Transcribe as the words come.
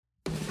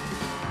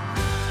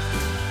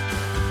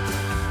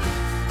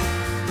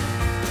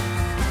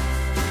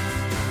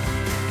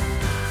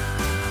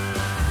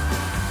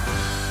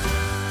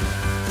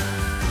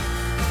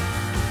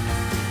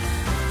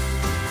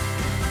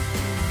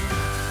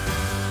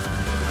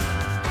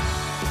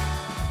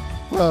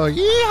Well,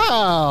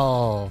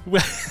 yeehaw!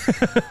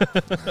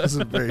 That's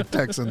a very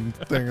Texan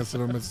thing instead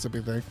of a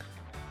Mississippi thing.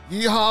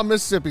 Yeehaw,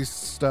 Mississippi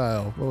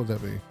style. What would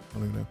that be? I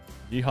don't even know.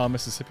 Yeehaw,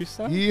 Mississippi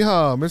style?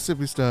 Yeehaw,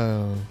 Mississippi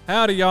style.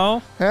 Howdy,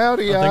 y'all.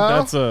 Howdy, y'all.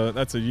 I think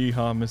that's a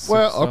yeehaw, Mississippi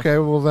Well, style. okay,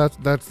 well,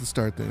 that's the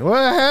start then.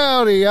 Well,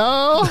 howdy,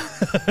 y'all.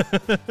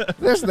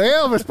 This is the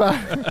Elvis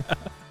Party.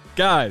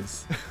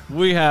 Guys,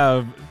 we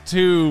have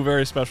two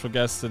very special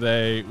guests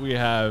today. We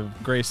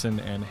have Grayson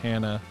and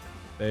Hannah.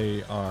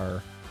 They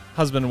are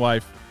husband and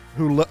wife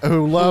who love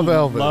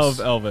Elvis. Love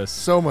Elvis.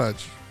 So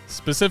much.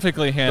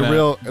 Specifically Hannah,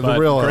 the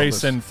real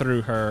Grayson Elvis.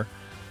 through her.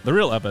 The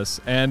real Elvis.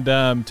 And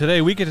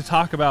today we get to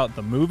talk about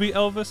the movie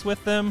Elvis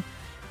with them,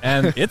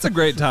 and it's a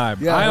great time.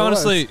 Yeah, I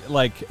honestly,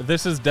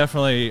 this is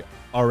definitely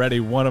already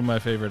one of my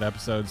favorite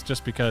episodes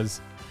just because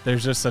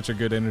there's just such a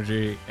good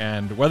energy,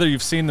 and whether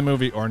you've seen the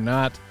movie or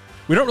not,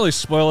 we don't really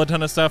spoil a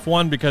ton of stuff.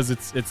 One, because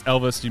it's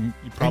Elvis. You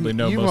probably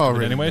know most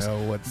of it anyways.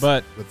 Know what's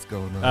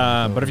going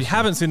on. But if you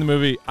haven't seen the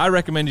movie, I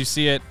recommend you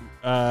see it.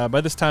 By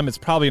this time, it's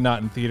probably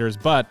not in theaters,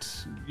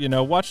 but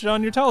watch it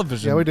on your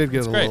television. Yeah, we did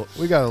get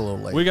we got a little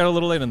late. We got a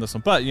little late on this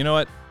one, but you know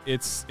what?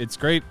 It's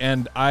great,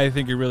 and I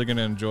think you're really going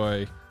to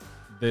enjoy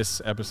this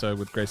episode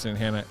with Grayson and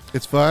Hannah.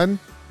 It's fun.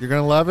 You're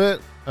gonna love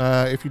it.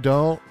 If you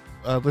don't,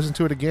 listen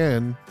to it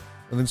again,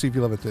 and then see if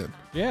you love it then.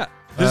 Yeah.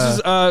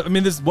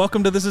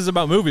 Welcome to This Is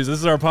About Movies. This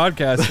is our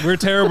podcast. We're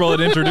terrible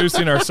at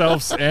introducing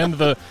ourselves and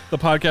the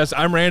podcast.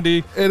 I'm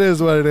Randy. It is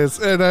what it is,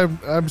 and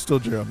I'm still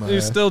Jeremiah.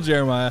 You're still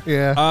Jeremiah.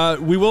 Yeah.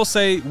 We will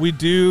say we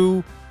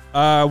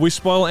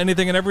spoil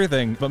anything and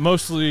everything, but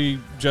mostly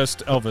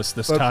just Elvis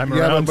this time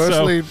around. Yeah,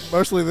 but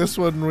mostly this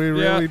one we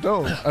really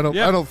don't. I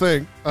don't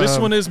think. This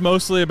one is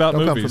mostly about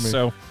movies,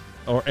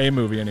 or a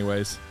movie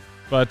anyways.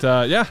 But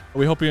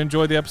we hope you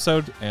enjoyed the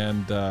episode.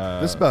 And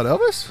this is about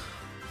Elvis?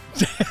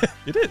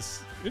 It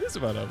is. It is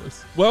about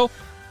Elvis. Well,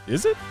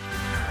 is it?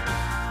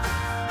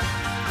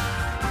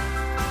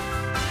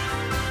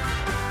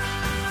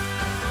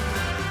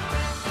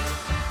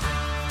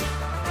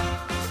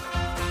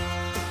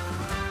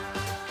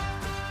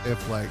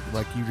 If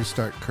like you just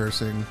start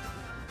cursing in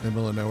the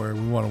middle of nowhere,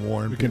 we want to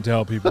warn We people. can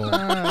tell people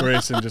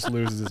Grayson just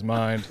loses his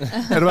mind.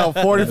 At about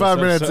 45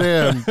 minutes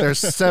in, there's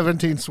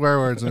 17 swear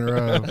words in a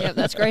row. Yep,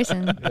 that's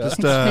Grayson. Just,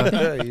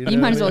 you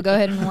might as well go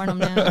ahead and warn him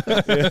now.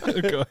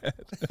 Go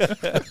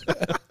ahead.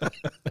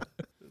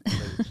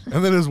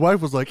 And then his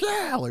wife was like,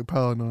 yeah, like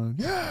piling on.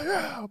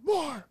 Yeah,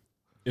 more.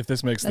 If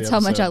this makes That's the how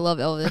episode, much I love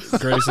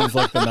Elvis. Grayson's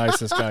like the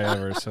nicest guy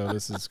ever, so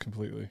this is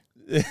completely...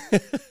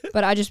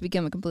 But I just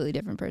became a completely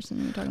different person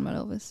when you're talking about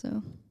Elvis,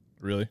 so...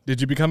 Really?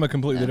 Did you become a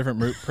completely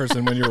different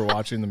person when you were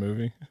watching the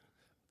movie?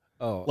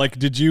 Oh. Like,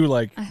 did you,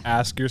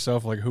 ask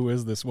yourself, who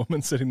is this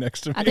woman sitting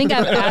next to me? I think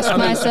I've asked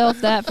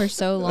myself that for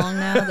so long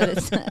now that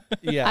it's...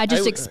 Yeah, I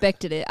just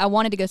expected it. I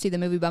wanted to go see the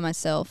movie by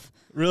myself.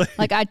 Really?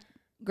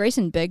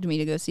 Grayson begged me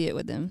to go see it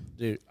with him.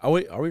 Dude, are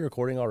we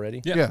recording already?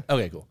 Yeah.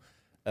 Okay, cool.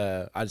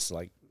 I just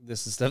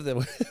this is stuff that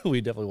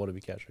we definitely want to be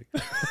catching.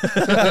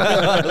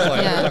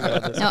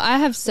 Yeah. No,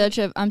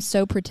 I'm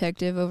so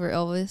protective over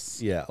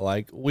Elvis. Yeah,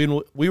 we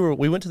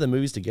went to the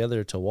movies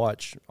together to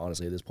watch.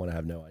 Honestly, at this point, I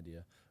have no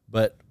idea.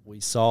 But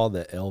we saw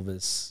the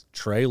Elvis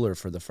trailer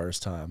for the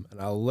first time, and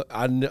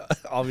I knew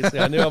how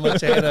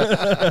much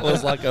Hannah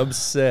was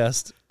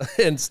obsessed,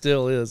 and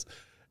still is.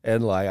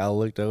 And I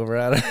looked over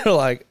at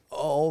her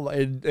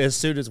and as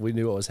soon as we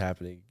knew what was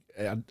happening,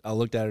 I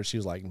looked at her. She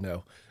was like,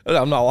 "No,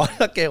 I'm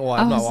not. I can't watch.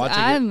 I'm not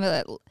watching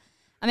it."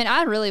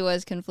 I really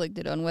was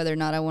conflicted on whether or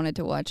not I wanted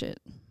to watch it.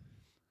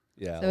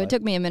 Yeah. So it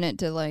took me a minute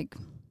to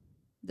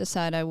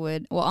decide I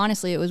would. Well,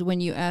 honestly, it was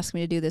when you asked me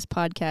to do this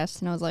podcast,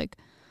 and I was like,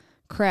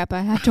 crap,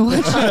 I have to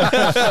watch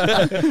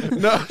it.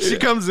 No, she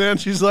comes in,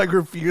 she's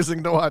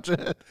refusing to watch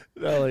it.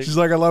 She's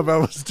like, I love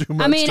Elvis too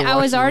much. I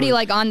was already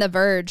on the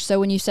verge. So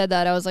when you said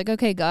that, I was like,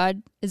 okay,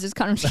 God, is this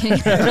confirmation?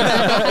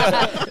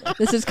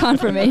 This is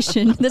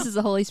confirmation. This is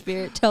the Holy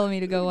Spirit telling me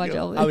to go watch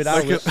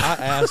Elvis. I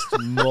asked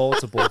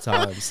multiple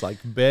times,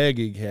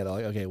 begging Hannah,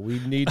 okay, we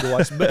need to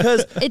watch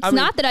because it's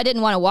not that I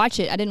didn't want to watch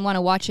it. I didn't want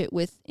to watch it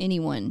with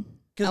anyone.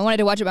 I wanted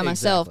to watch it by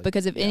myself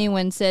because if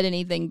anyone said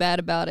anything bad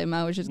about him,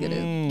 I was just going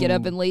to get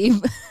up and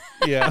leave.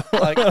 Yeah,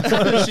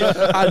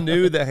 I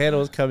knew that Hannah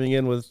was coming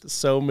in with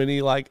so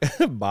many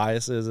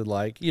biases and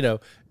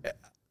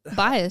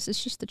bias.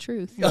 It's just the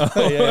truth. Oh,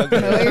 yeah,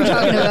 okay. What you're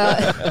talking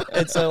about.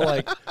 And so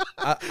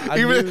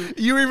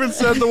you even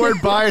said the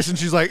word bias, and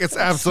she's like, it's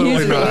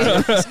absolutely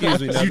not. Excuse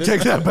me. You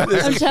take that back.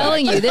 I'm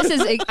telling you,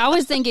 I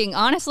was thinking,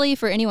 honestly,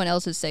 for anyone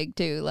else's sake,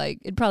 too,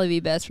 it'd probably be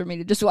best for me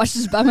to just watch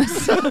this by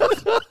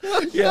myself.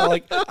 Yeah,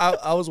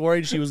 I was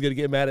worried she was going to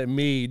get mad at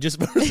me just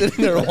for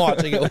sitting there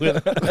watching it with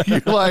her.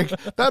 You're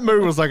that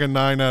movie was a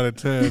 9 out of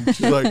 10.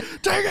 She's like,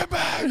 take it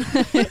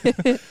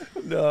back.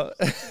 No.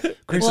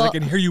 Grayson, I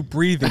can hear you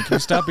breathing. Can you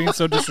stop being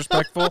so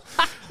disrespectful?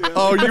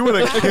 Oh, you would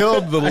have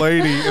killed the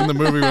lady in the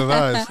movie with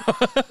us.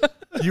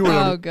 You would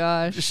have. Oh,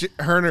 gosh.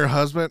 Her and her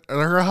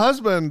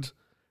husband,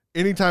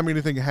 anytime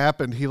anything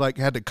happened, he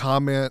had to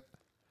comment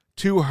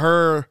to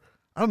her.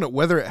 I don't know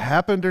whether it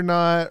happened or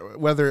not,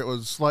 whether it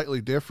was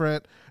slightly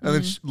different, and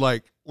then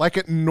like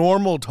at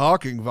normal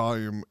talking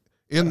volume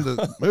in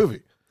the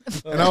movie.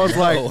 And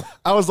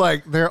I was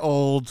like, they're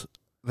old.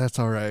 That's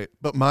all right.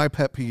 But my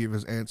pet peeve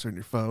is answering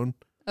your phone.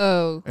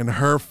 Oh. And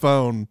her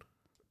phone,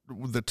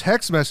 the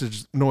text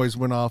message noise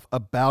went off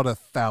about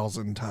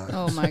 1,000 times.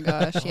 Oh my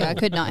gosh. Yeah, I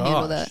could not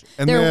handle that.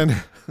 And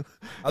then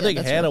I think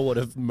Hannah would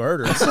have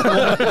murdered.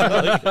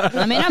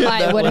 I mean, I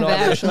might would have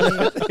actually.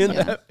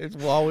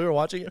 While we were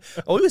watching it.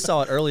 Oh, we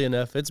saw it early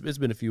enough. It's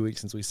been a few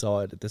weeks since we saw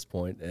it at this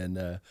point,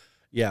 and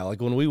yeah,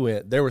 like when we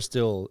went, there were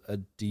still a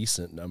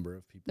decent number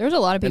of people. There was a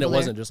lot of people. And it there.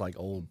 wasn't just like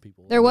old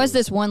people. There was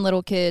this one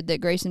little kid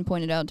that Grayson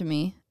pointed out to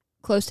me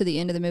close to the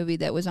end of the movie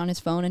that was on his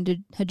phone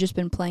and had just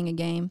been playing a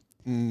game.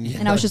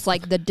 And I was just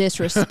like, the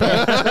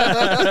disrespect.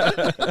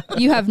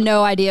 You have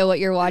no idea what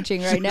you're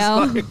watching right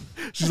now.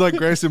 She's like,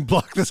 Grayson,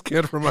 block this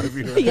kid from my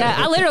view.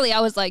 Yeah, I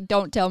was like,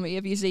 don't tell me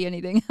if you see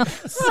anything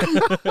else.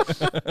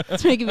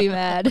 It's making me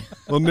mad.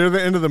 Well, near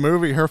the end of the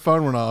movie, her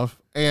phone went off.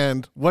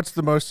 And what's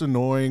the most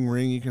annoying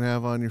ring you can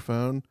have on your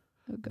phone?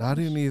 Not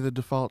any of the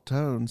default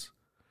tones.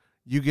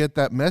 You get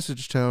that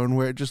message tone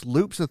where it just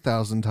loops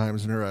 1,000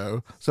 times in a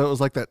row. So it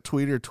was like that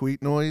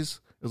tweet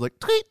noise. It was like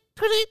tweet,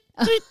 tweet,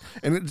 tweet.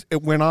 And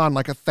it went on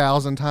like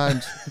 1,000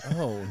 times.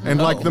 Oh,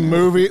 and like the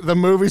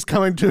movie's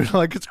coming to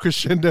like its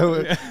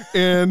crescendo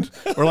end,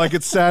 or like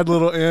its sad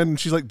little end, and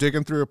she's like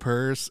digging through her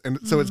purse, and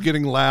so it's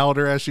getting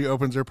louder as she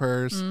opens her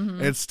purse,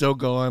 and it's still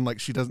going, like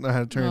she doesn't know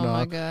how to turn it off. Oh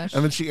my gosh.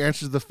 And then she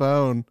answers the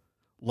phone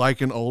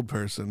like an old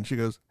person. She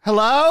goes,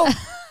 "Hello."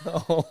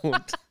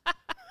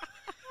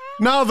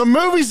 No, the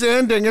movie's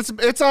ending.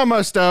 It's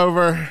almost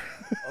over.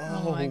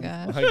 Oh my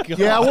gosh.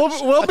 Yeah,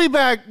 we'll be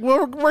back.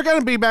 We're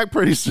gonna be back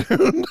pretty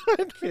soon.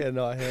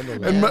 Cannot handle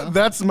that. And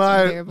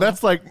Yeah,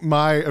 that's like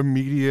my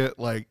immediate,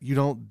 like, you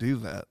don't do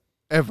that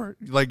ever.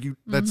 Like,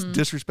 that's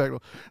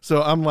disrespectful.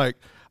 So I'm like,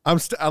 I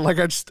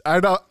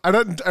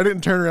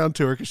didn't turn around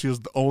to her because she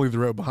was only the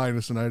row behind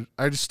us, and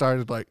I just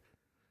started like,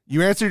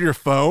 you answered your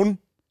phone.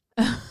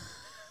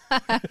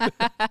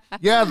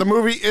 Yeah, the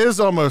movie is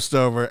almost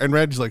over. And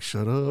Reggie's like,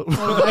 shut up.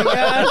 Oh my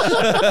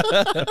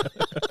gosh.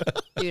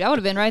 Dude, I would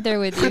have been right there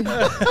with you.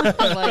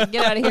 I'm like,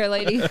 get out of here,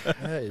 lady.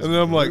 And then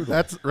I'm like,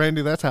 that's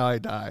how I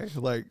die.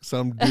 Like,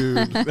 some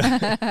dude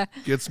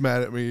gets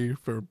mad at me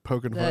for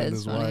poking fun at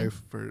his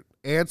wife for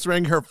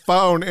answering her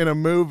phone in a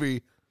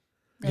movie.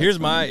 Here's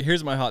my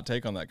hot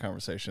take on that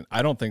conversation.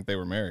 I don't think they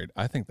were married.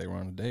 I think they were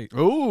on a date.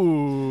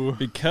 Ooh.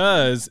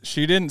 Because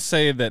she didn't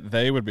say that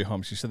they would be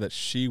home. She said that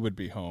she would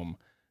be home.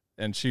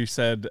 And she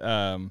said,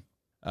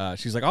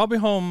 she's like, I'll be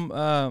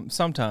home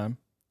sometime.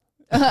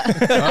 And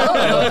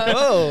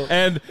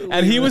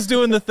he was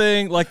doing the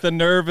thing, like the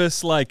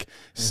nervous, like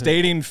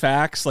stating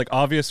facts, like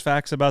obvious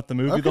facts about the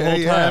movie the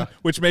whole time,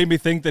 which made me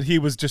think that he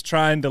was just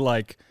trying to,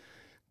 like,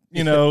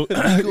 you know,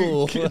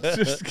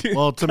 just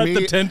cut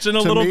the tension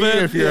a little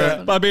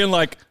bit by being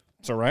like,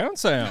 surround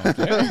sound.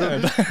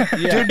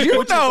 Yeah. Did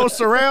you know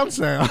surround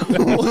sound?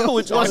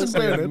 Which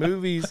honestly, in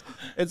movies,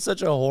 it's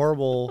such a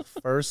horrible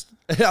first.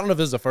 I don't know if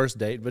it's a first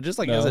date, but just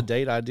like as a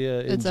date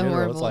idea in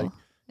general, it's like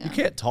you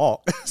can't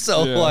talk.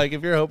 So like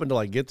if you're hoping to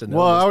like get to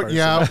know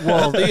this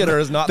person, theater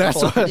is not the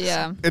place.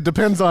 It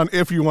depends on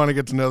if you want to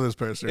get to know this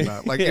person or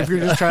not. Like if you're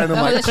just trying to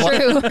like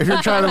if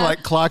you're trying to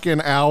like clock in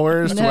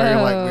hours to where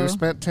you're like, we've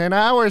spent 10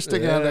 hours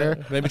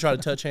together. Maybe try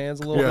to touch hands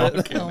a little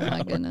bit. Oh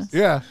my goodness.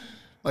 Yeah.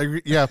 Like,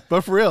 yeah,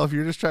 but for real, if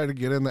you're just trying to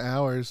get in the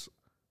hours,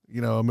 you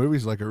know, a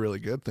movie's like a really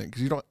good thing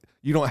because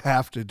you don't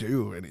have to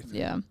do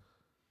anything.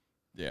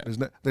 Yeah.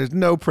 There's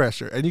no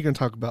pressure, and you can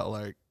talk about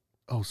like,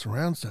 oh,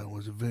 surround sound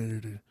was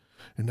invented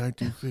in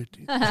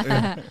 1950,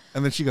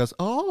 and then she goes,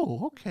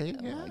 oh, okay,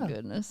 Oh my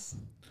goodness,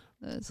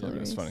 that's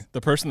hilarious. That's funny.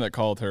 The person that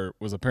called her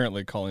was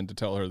apparently calling to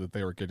tell her that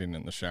they were getting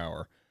in the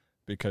shower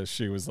because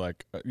she was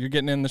like, "You're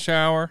getting in the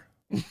shower."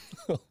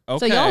 Okay.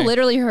 So y'all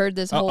literally heard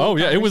this whole oh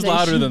yeah, it was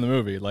louder than the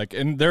movie. Like,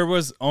 and there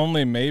was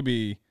only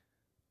maybe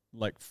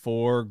like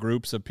 4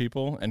 groups of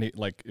people, and it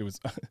was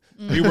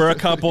we were a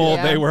couple,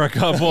 they were a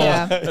couple,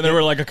 and there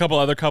were like a couple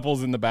other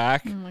couples in the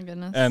back. Oh my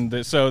goodness. And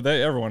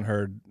everyone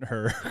heard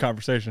her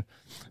conversation.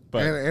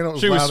 But and it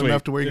was she was loud sweet.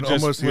 enough to where you it can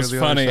just almost hear was the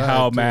funny other side,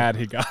 how too. mad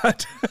he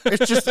got.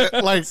 It's just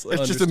like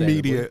it's just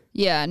immediate.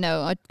 Yeah,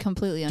 no,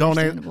 completely Don't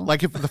understandable.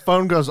 like if the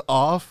phone goes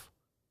off,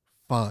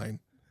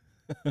 fine.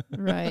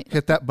 Right.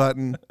 Hit that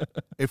button.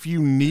 If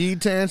you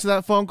need to answer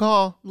that phone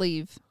call,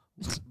 Leave.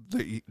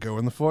 Go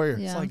in the foyer.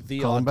 Yeah. It's like the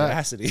Call 'em back.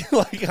 audacity.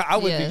 Like I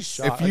would be Yes.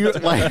 shocked. If you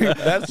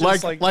That's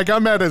just like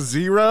I'm at a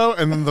 0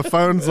 and then the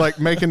phone's like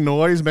making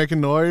noise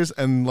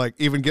and like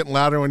even getting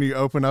louder when you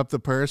open up the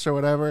purse or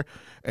whatever,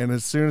 and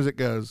as soon as it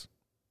goes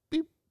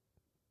beep,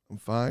 I'm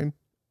fine.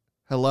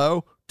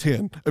 Hello?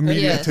 10.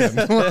 Immediate 10.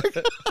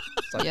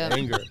 it's like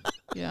anger.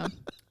 Yeah.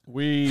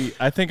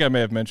 I think I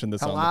may have mentioned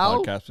this Hello?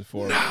 on the podcast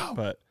before,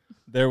 but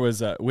there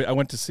was I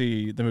went to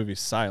see the movie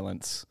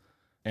Silence,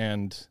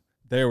 and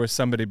there was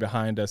somebody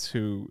behind us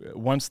who,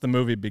 once the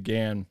movie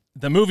began,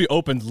 the movie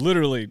opens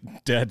literally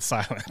dead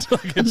silent.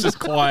 Like it's just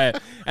quiet.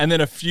 And then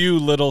a few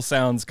little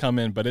sounds come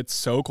in, but it's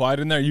so quiet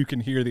in there you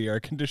can hear the air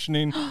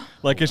conditioning.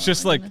 Like it's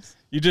just like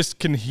you just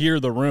can hear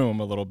the room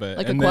a little bit.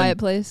 Like and a quiet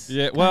place.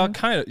 Yeah, well,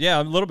 kind of.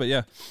 Yeah, a little bit,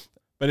 yeah.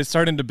 But it's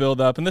starting to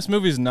build up. And this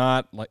movie's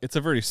not like it's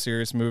a very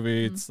serious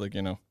movie. It's like,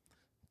 you know,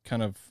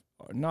 kind of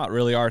not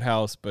really art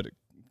house, but it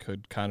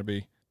could kind of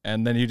be.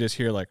 And then you just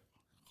hear like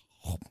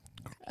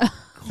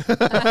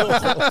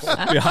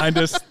behind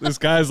us, this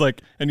guy's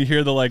like, and you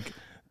hear the like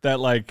that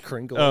like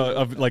Crinkle.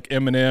 Of like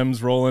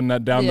M&Ms rolling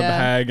that down the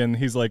bag, and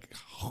he's like,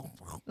 oh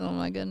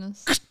my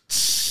goodness.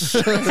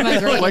 That's my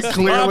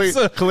greatest.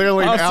 Like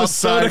clearly an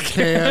outside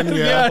can.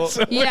 Yeah,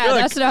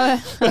 That's what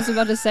I was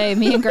about to say.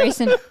 Me and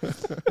Grayson,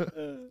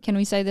 can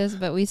we say this?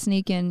 But we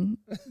sneak in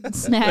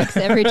snacks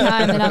every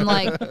time, and I'm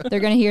like, they're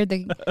gonna hear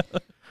the.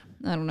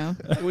 I don't know.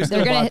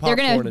 They're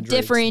gonna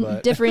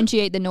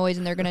differentiate the noise,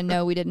 and they're gonna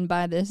know we didn't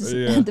buy this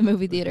at the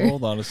movie theater.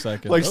 Hold on a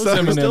second. Like those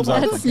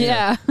M&Ms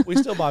we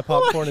still buy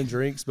popcorn and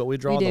drinks, but we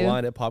draw the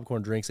line at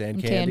popcorn, drinks,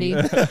 and candy.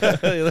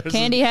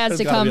 Candy has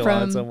to come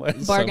from Bargain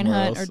Somewhere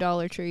Hunt else. or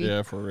Dollar Tree.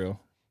 Yeah, for real.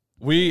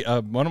 We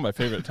one of my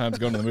favorite times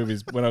going to the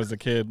movies when I was a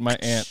kid. My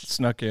aunt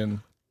snuck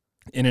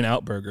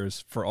In-N-Out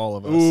burgers for all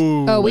of us.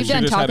 Ooh. Oh, we've She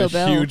done just Taco had a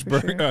Bell. huge for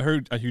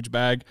sure. a huge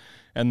bag,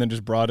 and then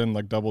just brought in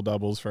like double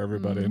doubles for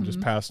everybody and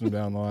just passing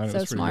them down the line. It So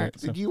was pretty smart.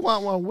 great. So- Did you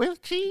want one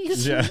with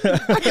cheese? Yeah.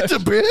 I get the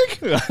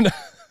big.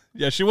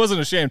 Yeah, she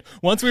wasn't ashamed.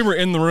 Once we were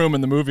in the room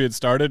and the movie had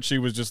started, she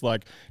was just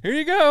like, "Here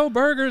you go,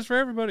 burgers for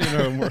everybody." You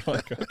know, and we're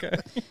like, "Okay."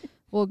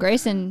 Well,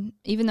 Grayson,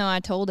 even though I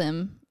told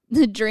him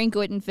the drink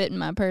wouldn't fit in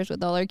my purse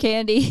with all our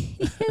candy,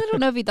 I don't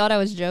know if he thought I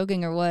was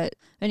joking or what.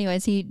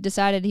 Anyways, he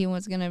decided he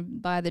was going to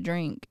buy the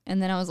drink.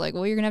 And then I was like,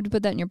 well, you're going to have to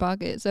put that in your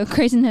pocket. So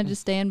Grayson had to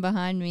stand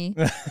behind me,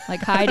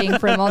 like hiding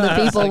from all the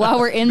people while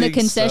we're in the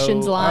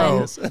concessions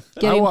line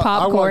getting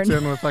popcorn. I walked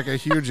in with like a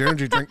huge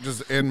energy drink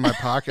just in my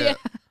pocket.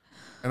 Yeah.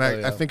 And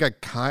I think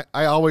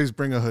I always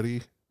bring a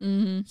hoodie.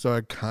 Mm-hmm. So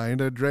I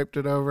kind of draped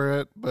it over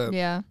it. But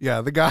yeah,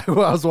 the guy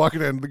who I was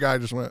walking in, the guy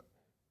just went,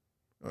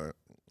 all right.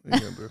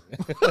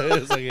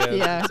 It's like,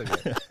 Yeah. It's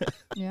okay.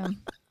 Yeah.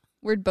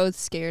 We're both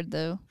scared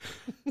though.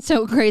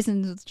 So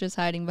Grayson was just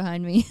hiding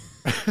behind me.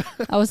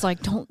 I was like,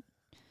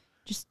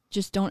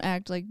 just don't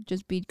act like,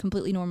 just be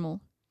completely normal.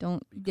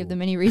 Don't give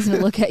them any reason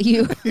to look at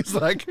you. He's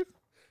like,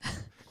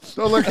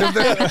 don't look at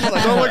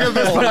this. Don't look at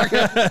this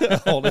pocket.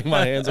 Holding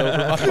my hands over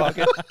my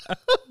pocket.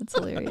 That's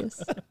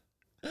hilarious.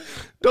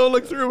 Don't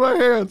look through my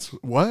hands.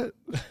 What?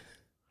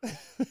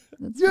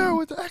 That's Yeah, fun.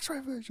 with the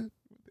X-ray vision.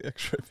 The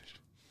extra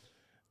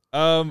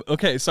vision.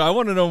 Okay, so I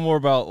want to know more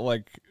about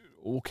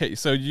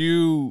so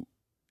you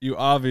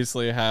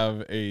obviously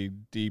have a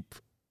deep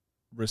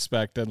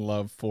respect and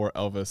love for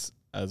Elvis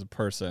as a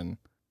person,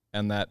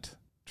 and that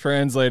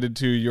translated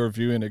to your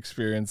viewing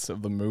experience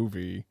of the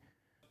movie.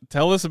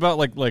 Tell us about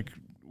like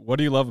what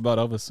do you love about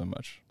Elvis so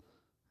much?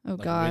 Oh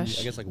Like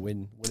gosh.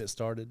 when it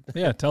started.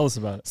 Yeah, tell us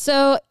about it.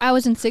 So I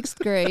was in 6th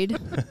grade,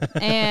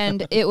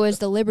 and it was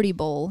the Liberty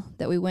Bowl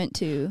that we went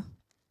to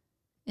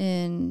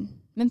in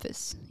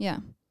Memphis. Yeah.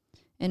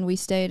 And we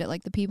stayed at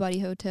like the Peabody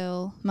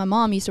Hotel. My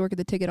mom used to work at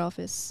the ticket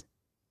office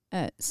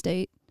at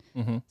State.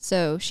 Mm-hmm.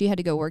 So she had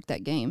to go work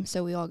that game.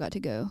 So we all got to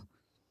go.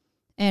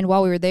 And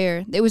while we were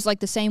there, it was like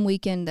the same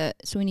weekend that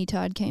Sweeney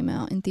Todd came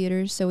out in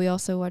theaters. So we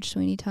also watched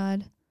Sweeney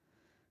Todd.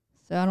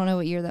 So I don't know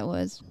what year that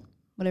was.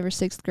 Whatever,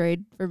 6th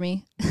grade for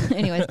me.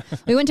 Anyways,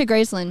 we went to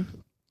Graceland.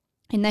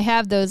 And they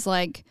have those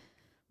like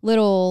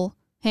little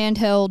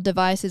handheld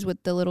devices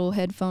with the little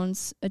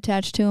headphones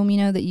attached to them, you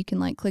know, that you can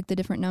like click the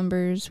different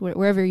numbers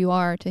wherever you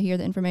are to hear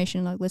the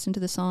information, like listen to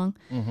the song.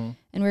 Mm-hmm.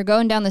 And we were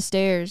going down the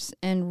stairs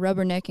and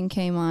Rubbernecking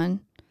came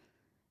on.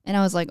 And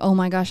I was like, oh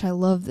my gosh, I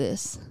love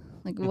this.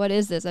 Like, what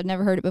is this? I'd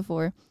never heard it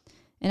before.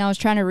 And I was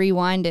trying to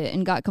rewind it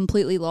and got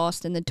completely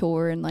lost in the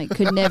tour and like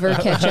could never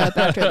catch up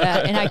after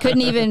that. And I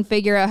couldn't even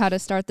figure out how to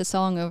start the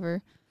song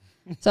over.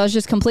 So I was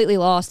just completely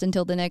lost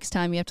until the next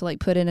time you have to like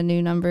put in a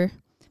new number.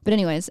 But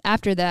anyways,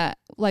 after that,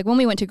 like when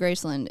we went to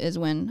Graceland is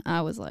when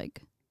I was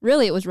like,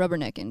 really it was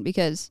rubbernecking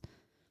because,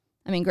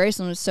 I mean,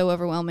 Graceland was so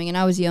overwhelming and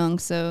I was young,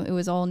 so it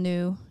was all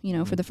new, you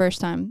know, for the first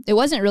time. It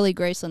wasn't really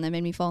Graceland that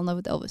made me fall in love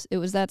with Elvis. It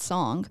was that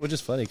song. Which is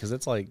funny because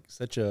it's like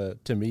such a,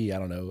 to me, I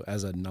don't know,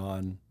 as a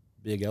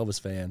non-big Elvis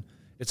fan,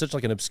 it's such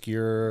like an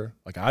obscure,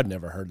 like I'd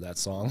never heard that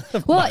song.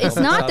 Well, it's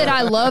not that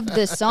I loved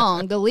this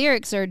song. The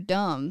lyrics are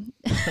dumb.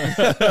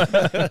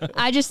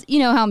 I just, you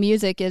know how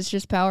music is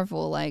just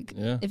powerful. Like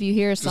if you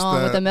hear a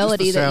song with a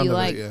melody that you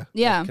like.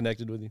 Yeah.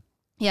 Connected with you.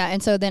 Yeah.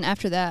 And so then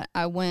after that,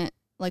 I went,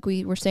 like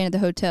we were staying at the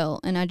hotel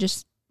and I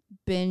just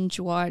binge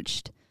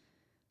watched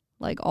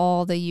like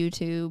all the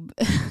YouTube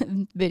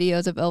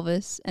videos of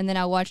Elvis. And then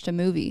I watched a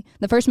movie.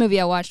 The first movie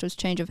I watched was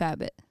Change of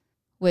Habit,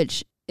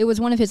 which it was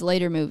one of his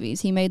later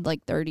movies. He made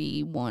like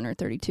 31 or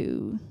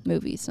 32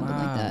 movies, something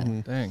like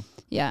that. Dang.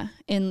 Yeah,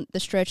 in the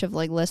stretch of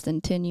like less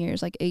than 10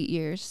 years, like 8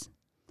 years.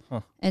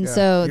 Huh. And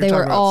so they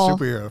were about all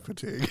superhero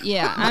fatigue.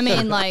 Yeah, I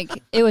mean, like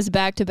it was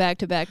back to back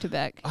to back to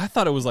back. I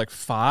thought it was like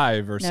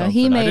 5 or something.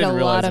 he made I didn't a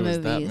realize lot of it was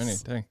that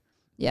movies. many. Dang.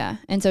 Yeah.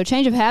 And so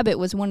Change of Habit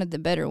was one of the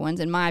better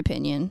ones, in my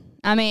opinion.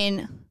 I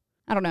mean,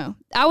 I don't know.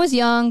 I was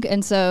young,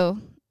 and so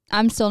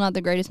I'm still not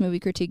the greatest movie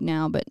critique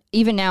now, but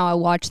even now I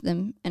watch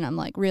them, and I'm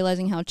like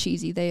realizing how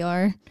cheesy they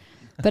are.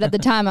 But at the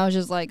time, I was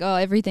just like, oh,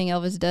 everything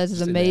Elvis does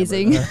is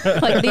amazing.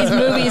 Like, these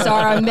movies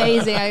are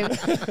amazing.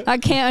 I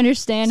can't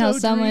understand how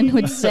someone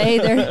would say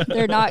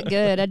they're not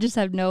good. I just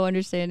have no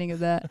understanding of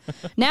that.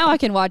 Now I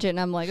can watch it, and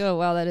I'm like, oh,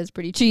 wow, that is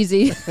pretty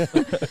cheesy.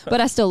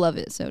 But I still love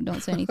it, so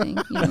don't say anything.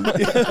 You know? But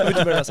you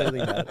better not say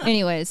anything about it.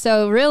 Anyway,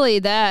 so really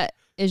that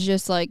is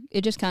just like,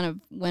 it just kind of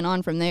went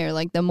on from there.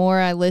 Like, the more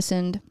I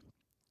listened,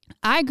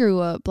 I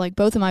grew up, like,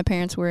 both of my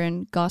parents were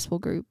in gospel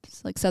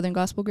groups, like Southern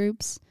gospel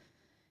groups.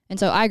 And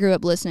so I grew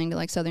up listening to,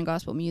 like, Southern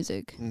gospel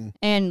music.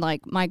 And,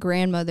 like, my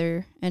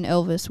grandmother and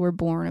Elvis were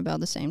born about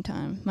the same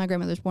time. My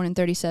grandmother was born in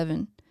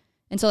 1937.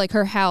 And so, like,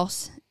 her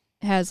house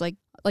has, like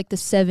the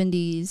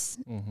 70s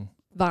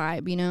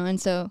vibe, you know?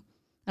 And so,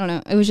 I don't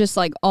know. It was just,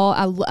 like,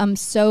 I'm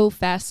so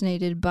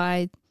fascinated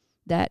by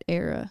that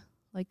era.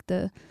 Like,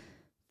 the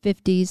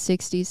 50s,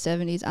 60s,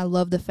 70s. I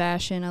love the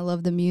fashion. I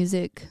love the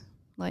music.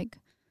 Like,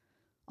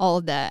 all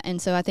of that.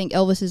 And so I think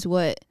Elvis is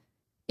what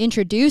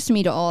introduced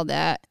me to all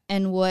that,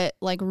 and what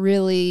like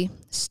really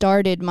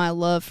started my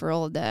love for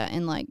all of that.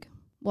 And like,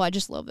 well, I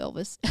just love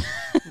Elvis.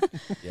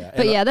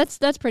 But yeah,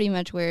 that's pretty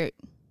much where it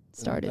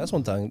started. That's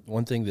one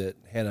thing that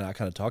Hannah and I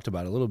kind of talked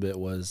about a little bit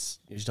was,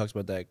 she talks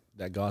about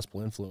that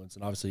gospel influence,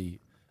 and obviously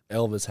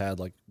Elvis had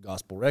like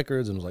gospel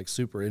records and was like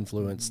super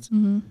influenced.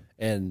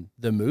 And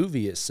the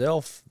movie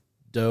itself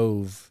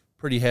dove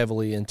pretty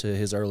heavily into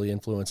his early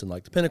influence in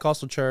like the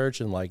Pentecostal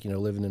church, and like, you know,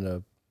 living in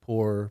a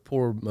poor,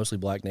 mostly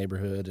black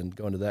neighborhood and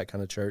going to that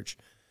kind of church.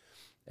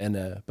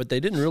 And, but they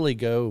didn't really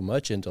go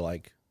much into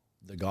like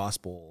the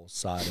gospel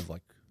side of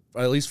like,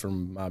 or at least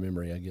from my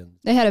memory again.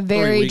 They had a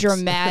very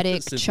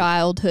dramatic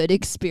childhood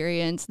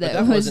experience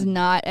that was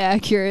not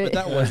accurate.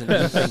 But that wasn't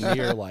anything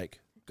near like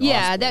gospel.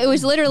 Yeah, that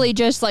was literally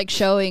just like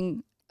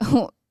showing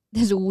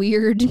this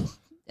weird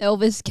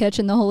Elvis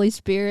catching the Holy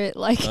Spirit.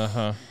 Like,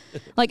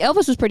 like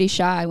Elvis was pretty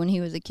shy when he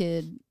was a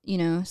kid, you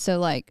know? So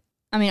like,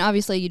 I mean,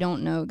 obviously you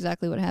don't know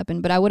exactly what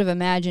happened, but I would have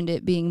imagined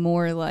it being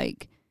more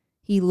like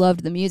he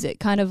loved the music.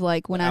 Kind of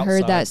like when I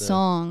heard that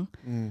song,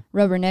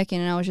 Rubbernecking,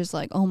 and I was just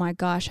like, oh my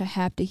gosh, I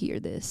have to hear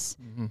this.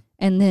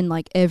 And then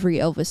like every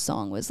Elvis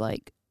song was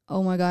like,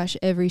 oh my gosh,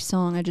 every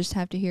song, I just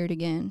have to hear it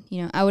again.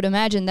 You know, I would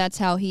imagine that's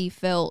how he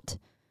felt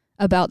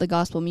about the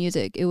gospel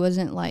music. It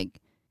wasn't like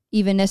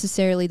even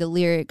necessarily the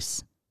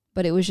lyrics,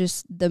 but it was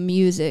just the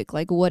music,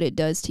 like what it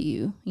does to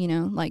you, you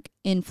know, like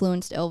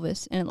influenced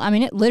Elvis. And I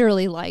mean, it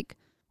literally like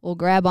will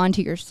grab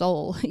onto your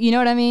soul. You know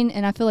what I mean?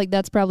 And I feel like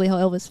that's probably how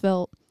Elvis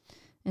felt.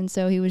 And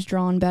so he was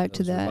drawn back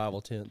to that.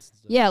 Revival tents.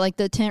 Yeah, like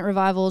the tent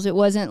revivals. It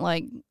wasn't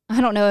like,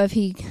 I don't know if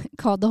he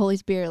called the Holy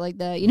Spirit like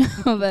that, you know,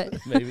 but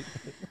maybe.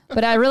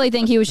 But I really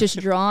think he was just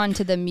drawn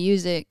to the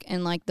music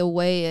and like the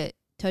way it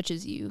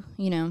touches you,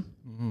 you know.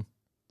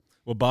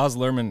 Well, Baz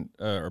Luhrmann,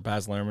 or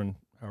Baz Luhrmann,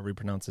 however you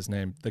pronounce his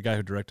name, the guy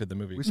who directed the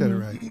movie. We said it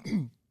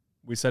right.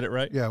 We said it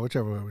right? Yeah,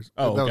 whichever way it was.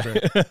 Oh, that okay.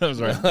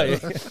 was right. That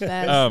was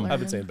right. I've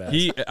been saying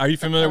Baz. Are you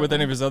familiar with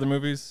any of his other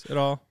movies at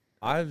all?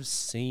 I've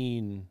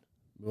seen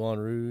Moulin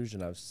Rouge,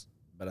 and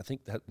but I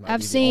think that might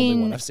I've be the seen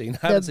only one I've seen.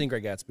 I haven't seen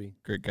Great Gatsby.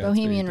 Great Gatsby.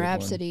 Bohemian good one.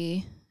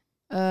 Rhapsody.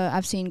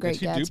 I've seen Great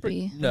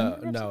Gatsby.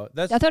 No,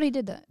 that's. I thought he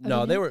did that.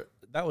 No,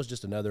 that was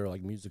just another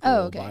like musical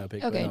okay.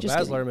 biopic. Okay, No, just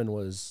Baz kidding. Luhrmann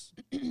was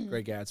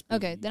Great Gatsby.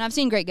 Okay, then I've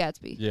seen Great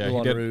Gatsby. Yeah, he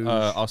Moulin did Rouge.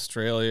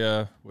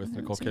 Australia with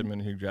Nicole Kidman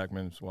and Hugh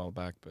Jackman. It was a while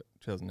back, but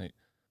 2008.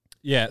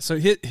 Yeah, so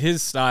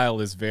his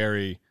style is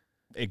very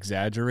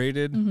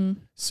exaggerated.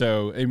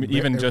 So I mean,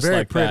 even just very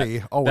like pretty,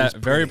 that, always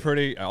very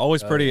pretty. pretty,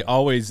 always pretty,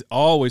 always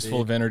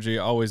full of energy,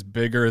 always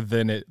bigger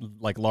than it,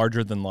 like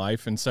larger than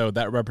life. And so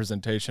that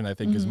representation, I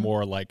think, is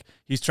more like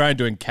he's trying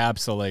to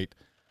encapsulate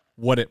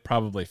what it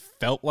probably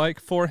felt like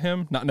for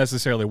him, not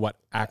necessarily what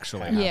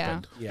actually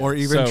happened. Yeah. Or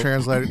even So-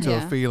 translate it to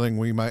Yeah. a feeling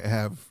we might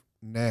have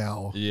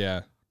now,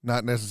 Yeah.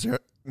 not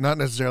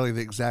necessarily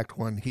the exact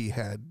one he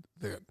had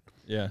then.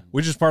 Yeah,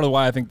 which is part of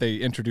why I think they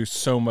introduced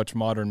so much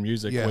modern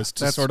music, Yeah, was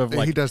to that's- sort of he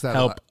like does that a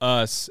help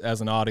lot. us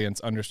as an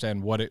audience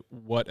understand what Elvis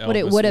would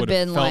have would have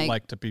been felt like.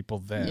 like to people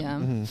then.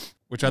 Yeah.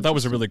 Which I thought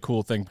was a really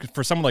cool thing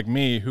for someone like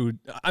me who,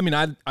 I mean,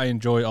 I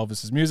enjoy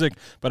Elvis's music,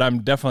 but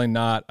I'm definitely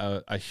not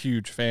a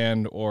huge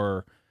fan,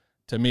 or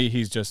to me,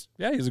 he's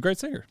a great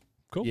singer.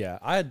 Cool. Yeah,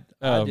 I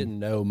didn't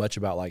know much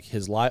about like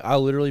his life. I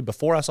literally,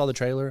 before I saw the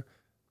trailer,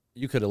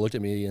 you could have looked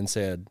at me and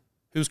said,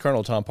 "Who's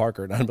Colonel Tom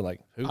Parker?" And I'd be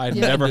like, "Who?" I'd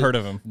never heard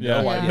of him.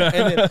 No Yeah.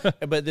 idea.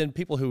 But then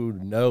people who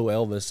know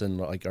Elvis and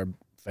like are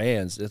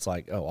fans, it's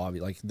like, oh,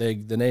 obvious. Like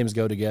the names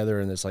go together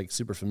and it's like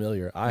super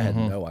familiar. I had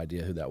no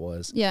idea who that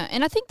was. Yeah,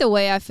 and I think the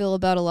way I feel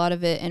about a lot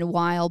of it and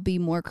why I'll be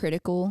more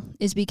critical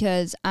is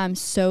because I'm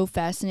so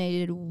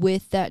fascinated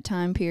with that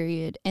time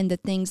period and the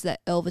things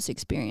that Elvis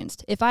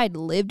experienced. If I had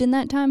lived in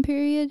that time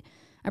period,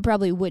 I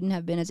probably wouldn't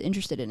have been as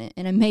interested in it.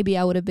 And maybe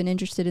I would have been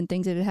interested in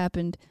things that had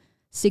happened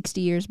 60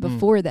 years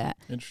before that.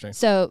 Interesting.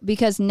 So,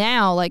 because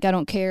now, like, I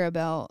don't care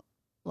about,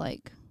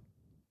 like,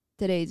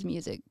 today's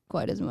music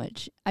quite as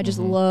much. I just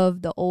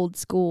love the old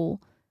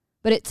school,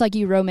 but it's like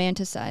you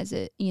romanticize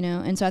it, you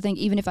know? And so I think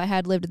even if I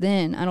had lived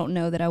then, I don't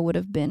know that I would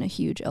have been a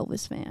huge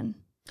Elvis fan.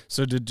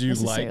 So did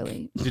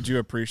you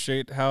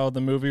appreciate how the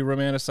movie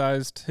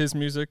romanticized his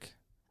music?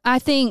 I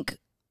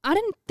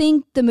didn't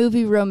think the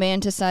movie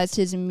romanticized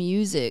his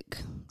music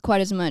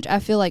quite as much. I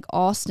feel like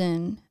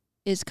Austin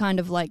is kind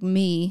of like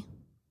me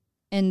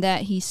in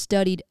that he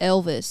studied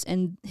Elvis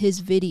and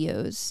his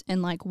videos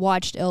and like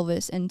watched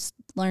Elvis and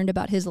learned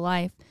about his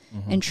life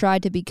and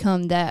tried to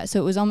become that.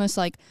 So it was almost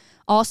like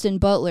Austin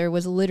Butler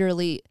was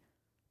literally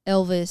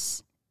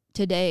Elvis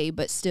today,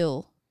 but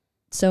still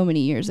so many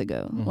years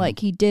ago. Like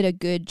he did a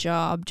good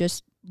job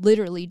just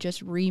literally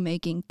just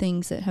remaking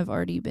things that have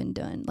already been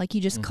done. Like he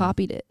just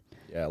copied it.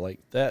 Yeah, like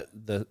that.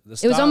 The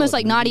it was almost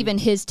like not even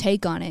his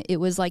take on it. It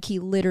was like he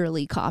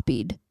literally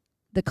copied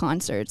the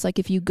concerts. Like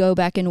if you go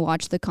back and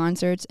watch the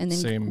concerts and then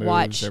same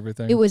watch moves,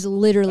 everything. It was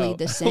literally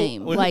the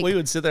same. We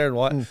would sit there and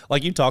watch.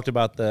 Like you talked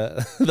about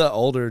the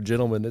older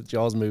gentleman at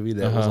Jaws movie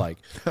that was like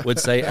would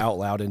say out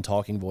loud in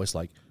talking voice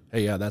like,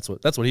 "Hey, yeah, that's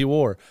what he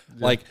wore."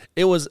 Yeah. Like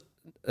it was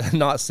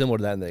not similar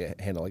to that in the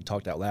Hannah like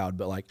talked out loud,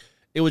 but like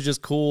it was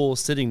just cool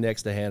sitting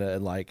next to Hannah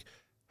and like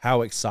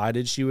how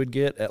excited she would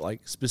get at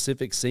like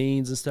specific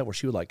scenes and stuff where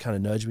she would like kind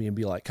of nudge me and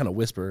be like kind of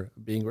whisper,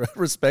 being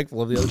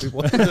respectful of the other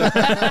people in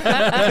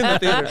the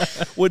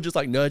theater, would just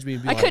like nudge me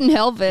and be I couldn't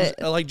help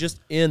it. Like just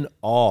in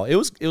awe. It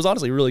was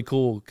honestly really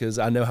cool because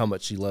I know how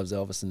much she loves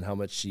Elvis and how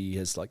much she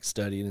has like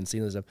studied and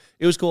seen this stuff.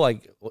 It was cool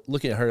like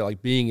looking at her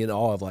like being in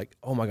awe of like,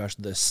 oh my gosh,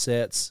 the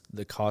sets,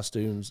 the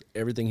costumes,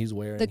 everything he's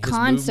wearing. The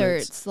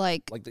concerts,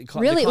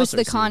 really it was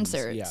the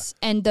concerts.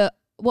 Yeah. And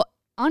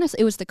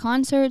honestly, it was the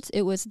concerts.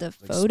 It was the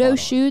photo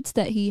shoots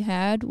that he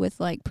had with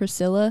like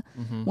Priscilla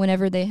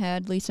whenever they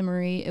had Lisa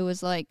Marie. It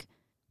was like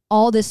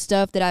all this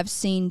stuff that I've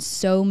seen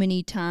so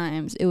many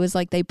times. It was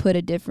like they put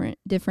a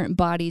different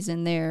bodies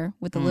in there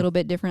with a little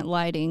bit different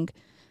lighting,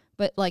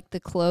 but like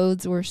the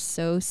clothes were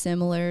so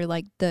similar.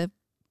 Like the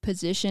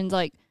positions,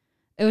 like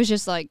it was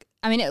just like,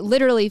 I mean, it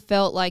literally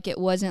felt like it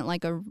wasn't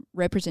like a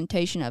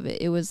representation of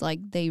it. It was like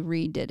they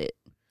redid it.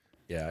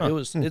 Yeah,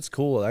 it's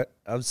cool.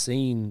 I've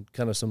seen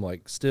kind of some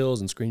like stills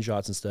and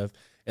screenshots and stuff,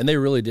 and they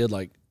really did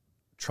like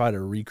try to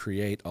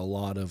recreate a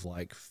lot of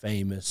like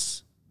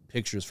famous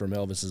pictures from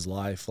Elvis's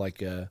life.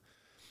 Like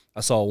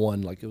I saw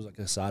one like it was like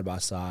a side by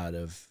side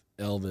of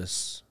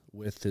Elvis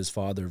with his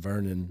father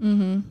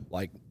Vernon,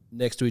 like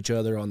next to each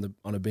other on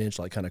a bench,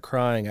 like kind of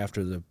crying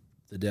after the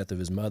death of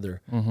his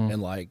mother,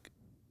 and like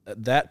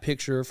that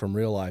picture from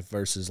real life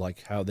versus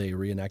like how they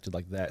reenacted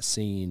like that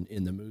scene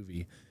in the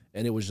movie.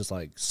 And it was just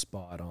like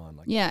spot on.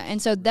 Like yeah,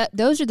 and so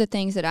those are the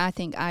things that I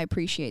think I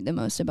appreciate the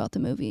most about the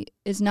movie.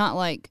 It's not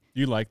like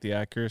you like the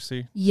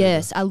accuracy.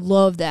 Yes, I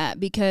love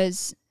that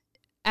because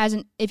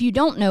if you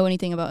don't know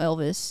anything about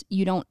Elvis,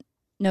 you don't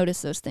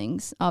notice those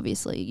things.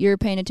 Obviously, you're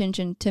paying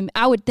attention to.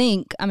 I would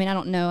think. I mean, I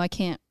don't know. I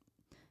can't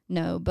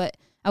know, but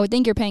I would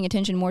think you're paying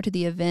attention more to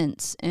the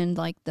events and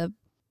like the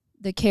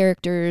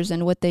characters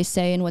and what they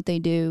say and what they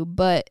do.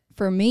 But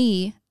for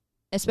me,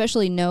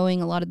 especially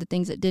knowing a lot of the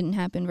things that didn't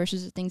happen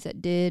versus the things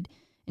that did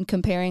and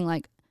comparing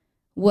like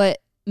what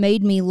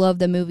made me love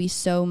the movie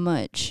so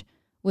much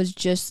was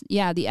just,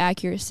 the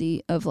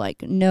accuracy of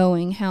like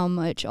knowing how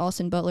much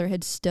Austin Butler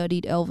had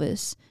studied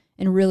Elvis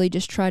and really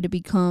just tried to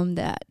become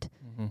that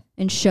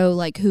and show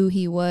like who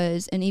he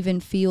was and even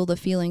feel the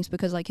feelings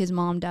because like his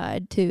mom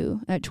died too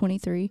at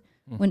 23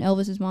 when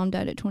Elvis's mom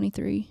died at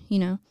 23, you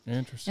know?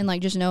 Interesting. And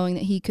like just knowing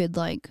that he could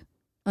like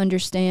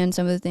understand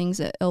some of the things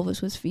that Elvis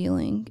was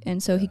feeling,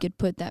 and so he could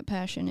put that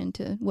passion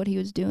into what he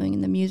was doing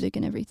and the music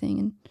and everything.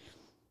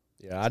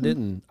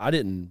 And I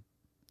didn't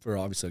for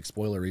obviously like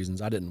spoiler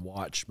reasons, I didn't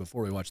watch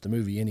before we watched the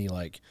movie any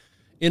like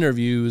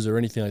interviews or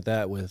anything like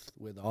that with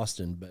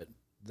Austin, but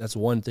that's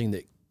one thing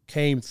that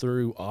came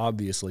through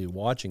obviously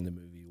watching the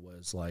movie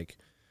was like,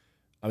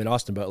 I mean,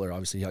 Austin Butler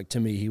obviously, like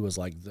to me he was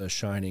like the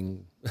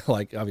shining,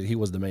 like obviously he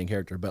was the main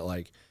character, but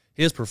like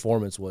his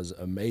performance was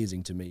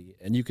amazing to me,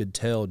 and you could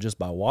tell just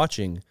by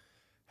watching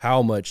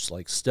how much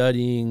like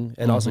studying,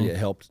 and also it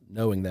helped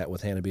knowing that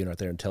with Hannah being right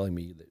there and telling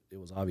me that it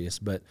was obvious,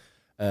 but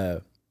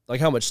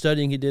like how much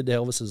studying he did to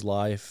Elvis's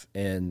life.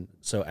 And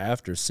so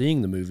after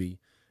seeing the movie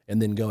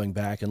and then going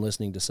back and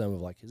listening to some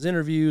of like his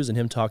interviews and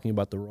him talking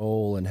about the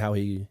role and how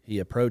he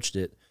approached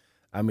it,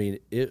 I mean,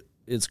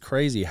 it's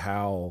crazy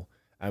how,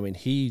 I mean,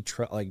 he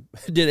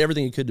did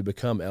everything he could to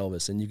become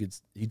Elvis, and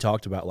he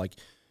talked about like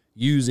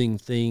using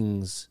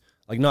things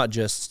like not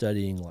just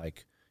studying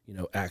like, you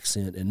know,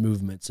 accent and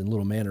movements and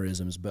little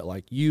mannerisms, but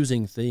like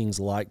using things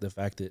like the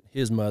fact that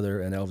his mother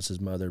and Elvis's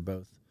mother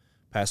both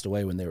passed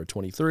away when they were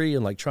 23,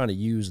 and like trying to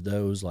use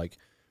those like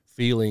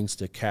feelings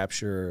to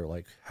capture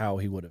like how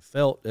he would have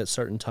felt at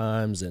certain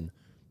times. And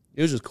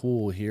it was just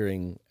cool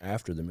hearing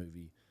after the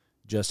movie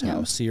just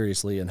how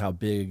seriously and how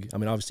big, I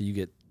mean, obviously you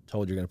get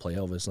told you're going to play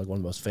Elvis, like one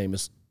of the most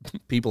famous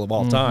people of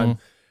all time.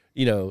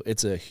 You know,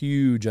 it's a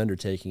huge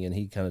undertaking, and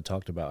he kind of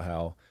talked about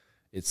how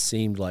it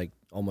seemed like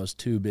almost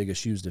too big of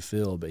shoes to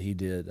fill, but he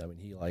did. I mean,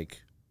 he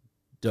like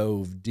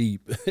dove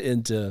deep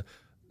into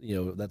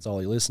that's all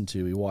he listened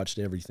to. He watched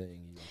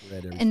everything. He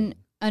read everything. And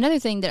another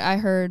thing that I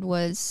heard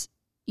was,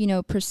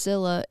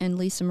 Priscilla and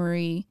Lisa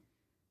Marie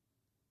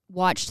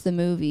watched the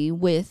movie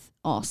with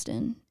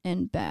Austin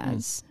and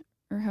Baz,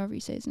 or however you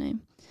say his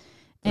name.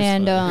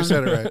 And You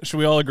said it right. Should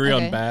we all agree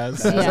Okay. on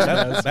Baz?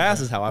 Yeah. Bass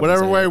is how I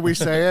Whatever would say way it. we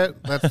say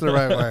it, that's the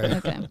right way.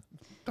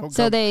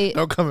 Okay.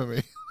 Don't come at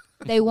me.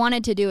 They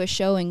wanted to do a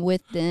showing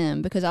with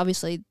them because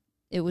obviously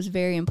it was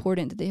very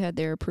important that they had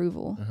their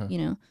approval,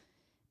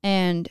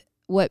 And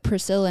what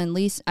Priscilla and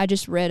Lisa, I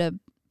just read a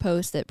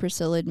post that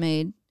Priscilla had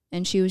made,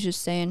 and she was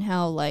just saying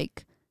how,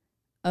 like,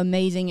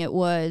 amazing it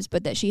was,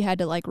 but that she had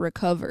to, like,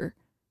 recover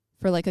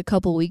for, like, a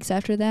couple weeks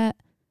after that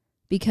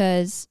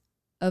because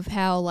of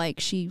how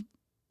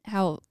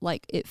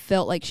it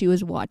felt like she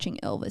was watching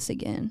Elvis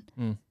again.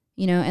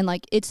 And,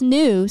 like, it's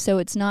new, so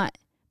it's not,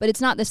 but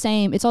it's not the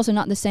same. It's also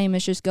not the same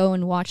as just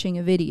going watching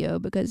a video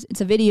because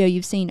it's a video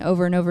you've seen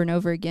over and over and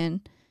over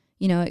again.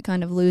 It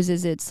kind of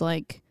loses its,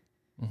 like,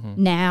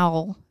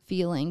 now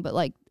feeling, but,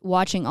 like,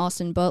 watching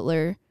Austin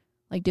Butler,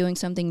 like, doing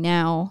something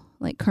now,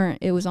 like, current,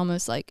 it was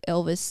almost like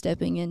Elvis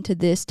stepping into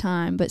this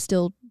time, but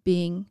still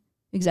being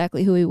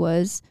exactly who he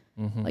was,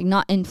 like,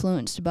 not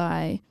influenced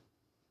by,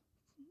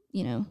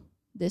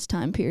 this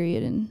time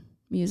period and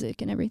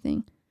music and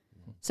everything.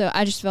 So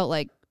I just felt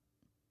like,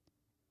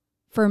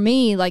 for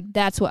me, like,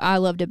 that's what I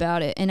loved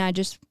about it. And I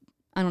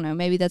don't know,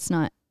 maybe that's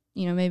not,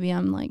 maybe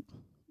I'm, like,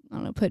 I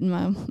don't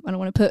know, I don't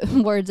want to put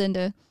words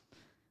into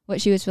what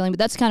she was feeling, but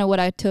that's kind of what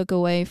I took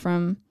away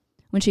from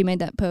when she made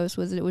that post,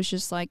 was it was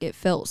just like, it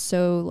felt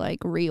so, like,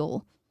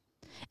 real.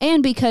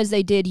 And because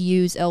they did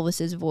use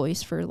Elvis's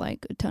voice for,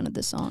 like, a ton of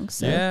the songs.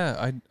 So.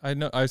 Yeah, I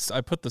know.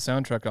 I put the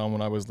soundtrack on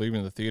when I was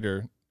leaving the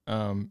theater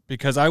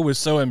because I was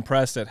so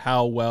impressed at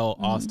how well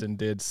Austin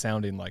did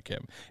sounding like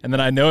him. And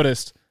then I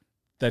noticed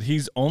that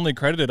he's only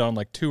credited on,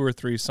 like, 2 or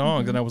 3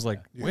 songs, and I was like,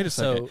 wait a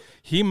second.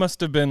 He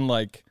must have been,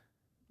 like,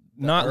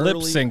 not lip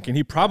syncing.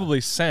 He probably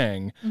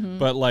sang,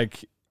 but,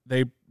 like,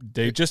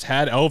 they just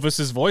had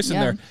Elvis's voice in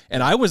there.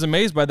 And I was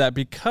amazed by that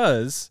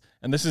because,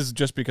 and this is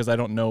just because I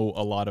don't know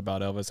a lot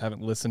about Elvis,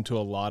 haven't listened to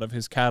a lot of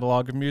his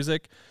catalog of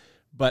music,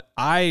 but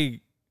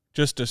I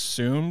just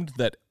assumed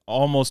that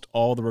almost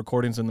all the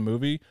recordings in the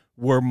movie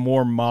were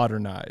more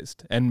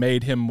modernized and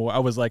made him more. I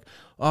was like,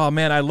 oh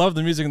man, I love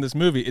the music in this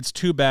movie. It's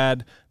too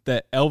bad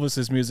that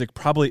Elvis's music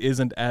probably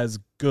isn't as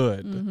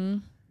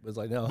good. It was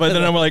like, no. But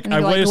then I'm like,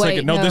 wait a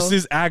second. No, this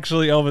is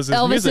actually Elvis's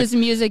music. Elvis's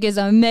music is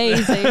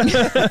amazing.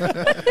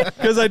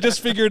 Because I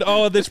just figured,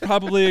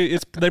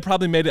 they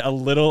probably made it a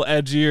little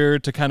edgier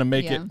to kind of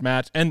make it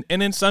match. And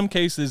in some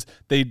cases,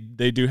 they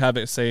do have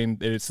it saying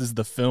this is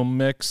the film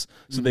mix.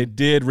 So they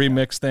did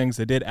remix things.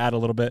 They did add a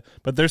little bit.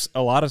 But there's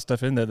a lot of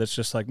stuff in there that's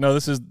just like, no,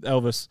 this is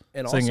Elvis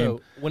singing.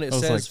 Also, when it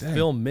says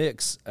film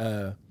mix,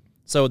 I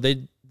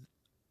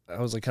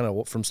was like, kind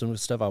of from some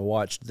stuff I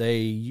watched, they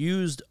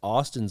used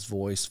Austin's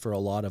voice for a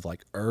lot of,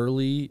 like,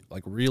 early,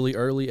 like, really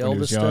early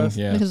Elvis stuff.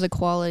 Yeah. Because of the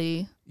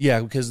quality.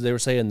 Yeah, because they were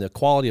saying the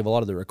quality of a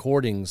lot of the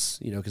recordings,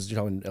 because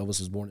you're talking Elvis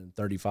was born in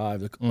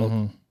 1935,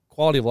 the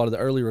quality of a lot of the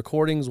early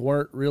recordings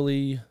weren't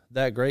really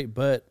that great.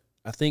 But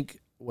I think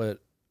what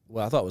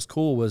I thought was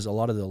cool was a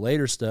lot of the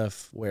later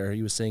stuff where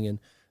he was singing,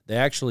 they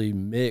actually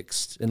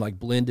mixed and, like,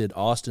 blended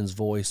Austin's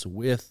voice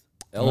with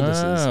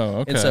Elvis's. Oh,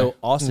 okay. And so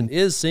Austin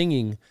is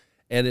singing.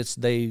 And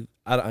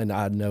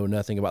I know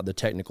nothing about the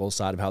technical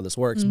side of how this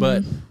works,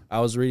 but I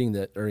was reading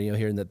that, or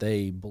hearing that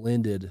they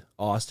blended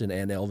Austin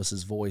and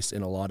Elvis's voice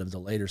in a lot of the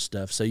later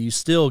stuff. So you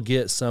still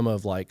get some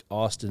of, like,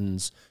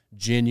 Austin's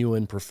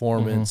genuine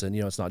performance, and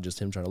it's not just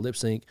him trying to lip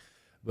sync,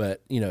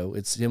 but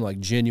it's him, like,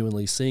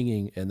 genuinely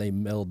singing, and they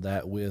meld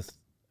that with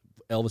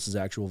Elvis's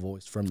actual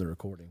voice from the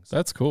recordings.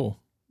 That's cool.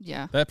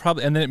 Yeah. That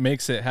probably, and then it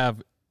makes it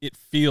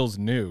feels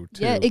new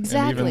too. Yeah,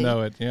 exactly. And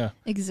even though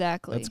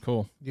exactly. That's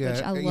cool.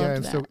 Which I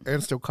loved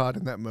and still caught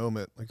in that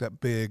moment, like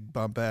that big,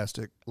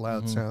 bombastic,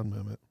 loud sound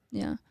moment.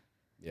 Yeah.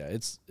 Yeah,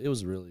 it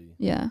was really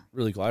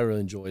really cool. I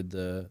really enjoyed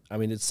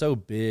it's so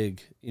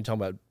big. You're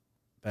talking about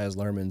Baz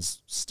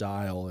Luhrmann's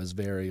style is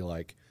very,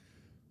 like,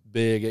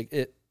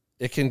 big.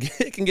 It can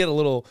get a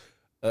little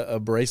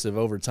abrasive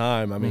over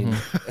time. I mean,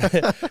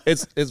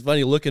 it's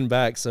funny looking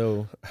back.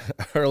 So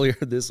earlier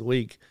this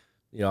week,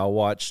 I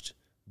watched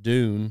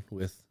Dune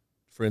with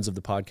friends of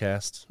the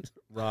podcast,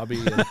 Robbie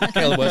and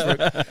Caleb Westbrook,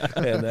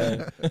 and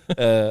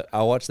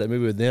I watched that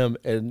movie with them.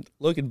 And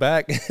looking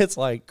back, it's,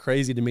 like,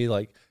 crazy to me.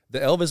 Like, the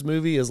Elvis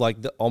movie is, like,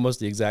 almost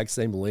the exact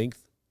same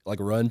length, like,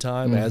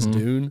 runtime as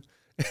Dune,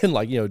 and,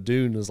 like,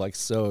 Dune is, like,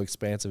 so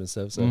expansive and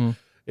stuff. So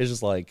it's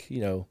just like,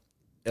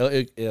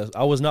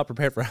 I was not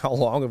prepared for how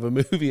long of a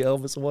movie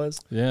Elvis was.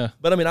 Yeah,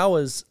 but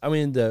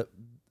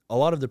a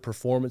lot of the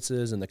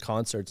performances and the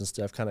concerts and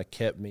stuff kind of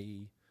kept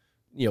me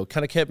in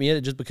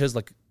it, just because,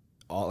 like,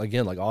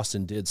 again, like,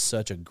 Austin did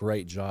such a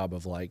great job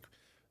of, like,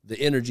 the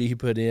energy he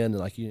put in, and,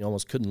 like, you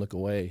almost couldn't look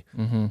away.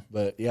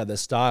 But yeah, the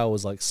style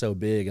was, like, so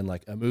big, and,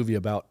 like, a movie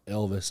about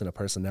Elvis and a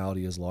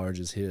personality as large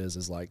as his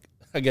is, like,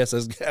 I guess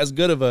as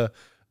good of a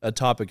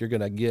topic you're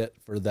gonna get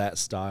for that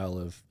style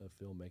of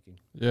filmmaking.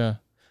 Yeah.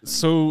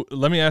 So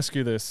let me ask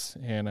you this,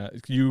 Hannah.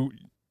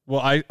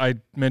 I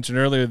mentioned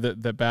earlier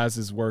that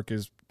Baz's work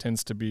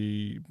tends to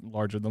be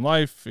larger than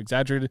life,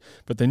 exaggerated.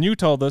 But then you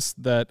told us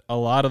that a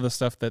lot of the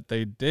stuff that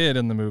they did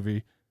in the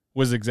movie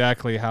was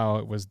exactly how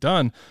it was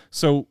done.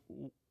 So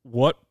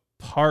what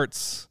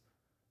parts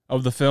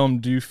of the film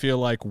do you feel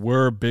like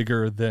were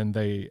bigger than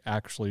they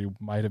actually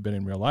might have been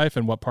in real life,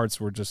 and what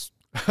parts were just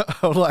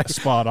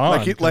spot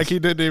on? Like he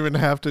didn't even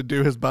have to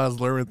do his Baz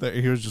Luhrmann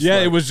thing. He was just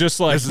it was just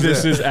like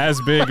this is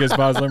as big as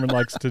Baz Luhrmann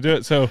likes to do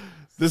it. So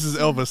this is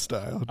Elvis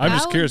style. I'm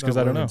just curious because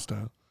I don't know.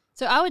 Style.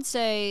 So I would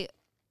say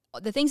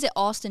the things that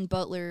Austin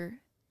Butler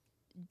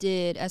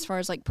did as far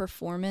as like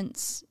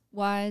performance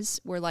wise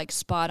were like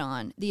spot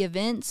on. The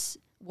events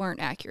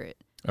weren't accurate.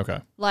 Okay.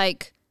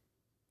 Like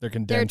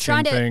they're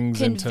trying to things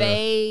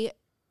convey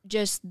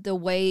just the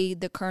way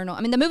the Colonel.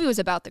 I mean, the movie was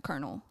about the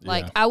Colonel.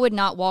 Like, I would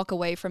not walk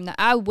away from that.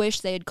 I wish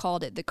they had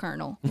called it the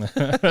Colonel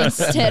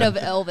instead of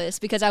Elvis,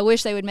 because I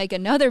wish they would make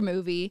another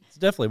movie. It's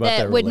definitely about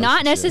that would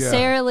not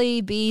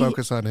necessarily be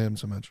focus on him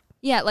so much.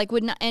 Yeah, like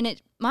would not, and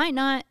it might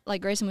not.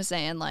 Like Grayson was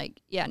saying,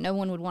 like no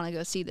one would want to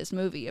go see this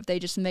movie if they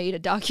just made a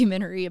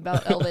documentary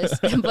about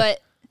Elvis.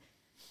 But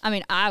I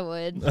mean, I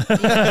would.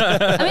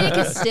 I mean, it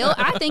could still.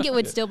 I think it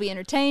would still be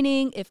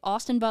entertaining if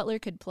Austin Butler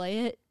could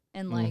play it,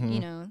 and like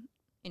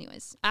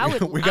Anyways, I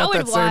would. We got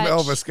that same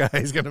Elvis guy.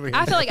 He's gonna be.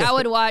 I feel like I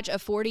would watch a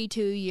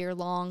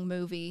 42-year-long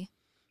movie.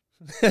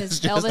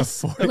 Because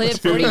Elvis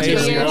lived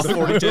 42 years.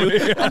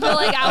 42. I feel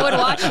like I would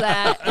watch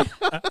that.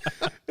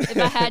 If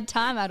I had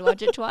time, I'd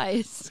watch it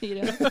twice.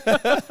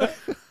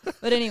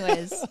 But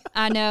anyways,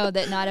 I know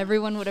that not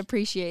everyone would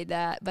appreciate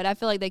that, but I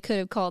feel like they could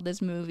have called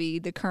this movie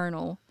The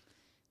Colonel,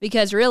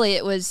 because really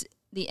it was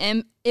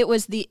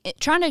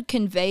trying to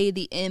convey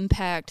the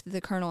impact the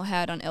Colonel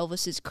had on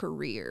Elvis's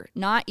career.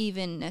 Not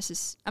even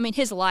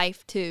his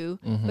life too,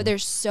 but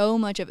there's so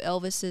much of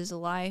Elvis's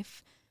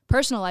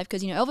personal life,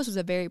 because Elvis was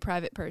a very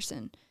private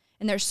person,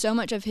 and there's so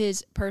much of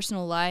his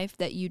personal life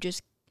that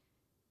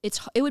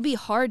it would be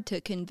hard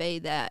to convey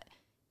that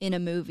in a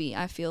movie.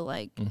 I feel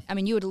like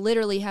you would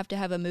literally have to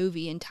have a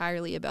movie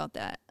entirely about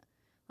that.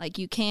 Like,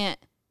 you can't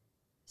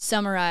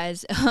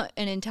summarize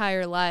an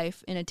entire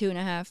life in a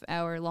 2.5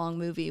 hour long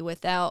movie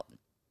without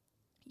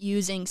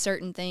using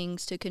certain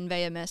things to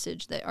convey a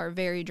message that are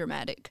very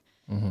dramatic.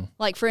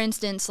 Like, for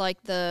instance,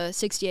 like the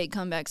 68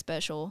 comeback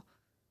special.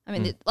 I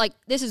mean,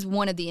 this is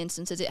one of the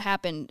instances. It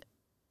happened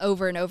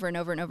over and over and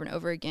over and over and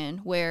over again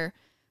where,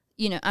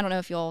 I don't know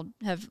if y'all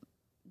have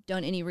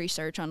done any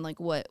research on, like,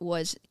 what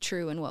was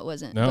true and what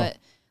wasn't. No. But,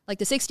 like,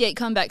 the 68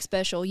 comeback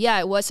special,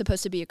 it was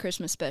supposed to be a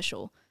Christmas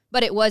special,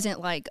 but it wasn't,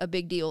 like, a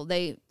big deal.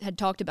 They had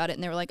talked about it,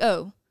 and they were like,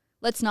 oh,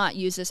 let's not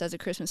use this as a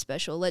Christmas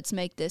special. Let's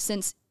make this.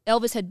 Since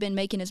Elvis had been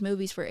making his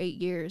movies for 8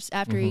 years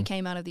after he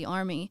came out of the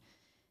Army,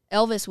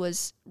 Elvis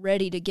was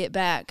ready to get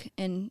back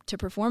and to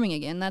performing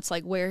again. That's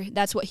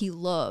what he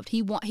loved.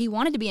 He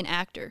wanted to be an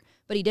actor,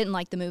 but he didn't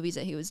like the movies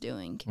that he was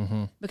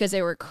doing because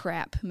they were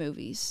crap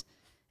movies.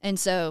 And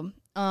so,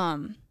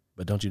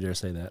 but don't you dare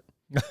say that.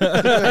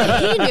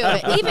 he knew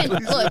it.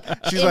 Even look,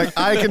 she's like,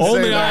 I can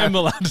only say that. I am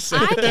allowed to say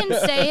I it. can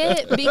say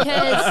it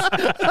because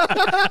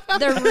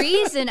the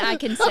reason I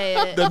can say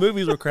it. The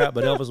movies were crap,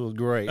 but Elvis was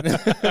great.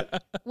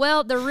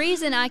 Well, the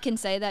reason I can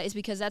say that is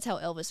because that's how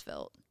Elvis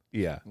felt.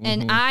 Yeah.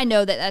 And I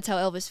know that that's how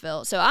Elvis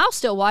felt. So I'll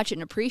still watch it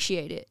and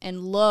appreciate it and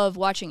love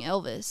watching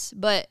Elvis,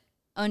 but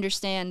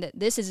understand that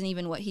this isn't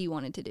even what he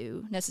wanted to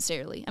do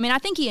necessarily. I mean, I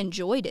think he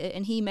enjoyed it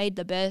and he made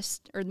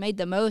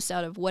the most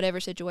out of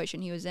whatever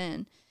situation he was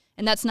in.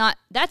 And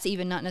that's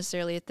even not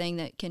necessarily a thing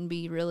that can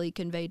be really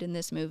conveyed in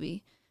this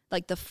movie.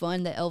 Like the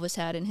fun that Elvis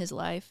had in his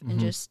life and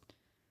just,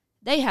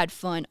 they had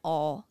fun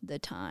all the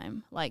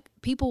time. Like,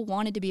 people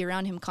wanted to be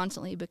around him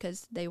constantly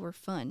because they were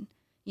fun.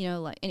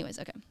 Anyways,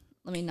 okay.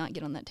 Let me not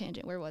get on that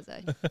tangent. Where was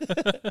I?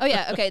 Oh,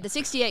 yeah. Okay. The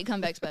 68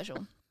 comeback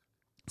special.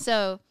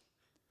 So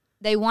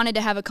they wanted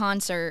to have a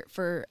concert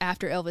for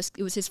after Elvis.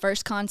 It was his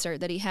first concert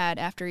that he had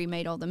after he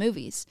made all the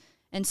movies.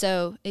 And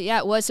so,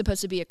 it was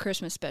supposed to be a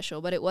Christmas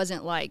special, but it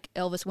wasn't like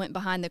Elvis went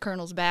behind the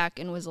Colonel's back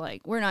and was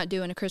like, we're not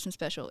doing a Christmas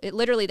special. It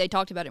literally, they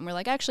talked about it and we're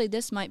like, actually,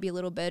 this might be a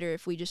little better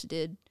if we just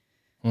did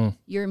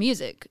your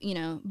music,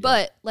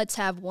 but let's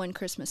have one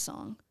Christmas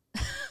song.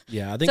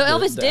 Yeah, I think so.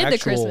 Elvis did the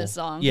Christmas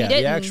song. Yeah,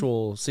 the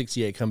actual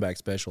 68 comeback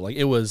special, like,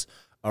 it was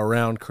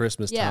around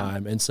Christmas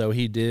time, and so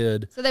he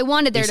did. So they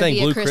wanted there to be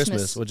Blue a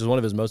Christmas, which is one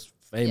of his most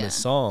famous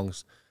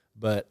songs.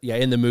 But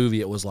in the movie,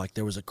 it was like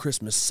there was a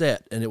Christmas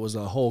set, and it was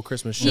a whole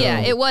Christmas show. Yeah,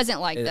 it wasn't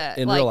like that.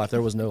 In real life,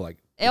 there was no like.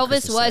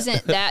 Elvis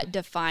wasn't that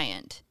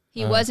defiant.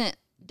 He wasn't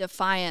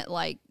defiant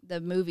like the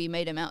movie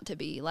made him out to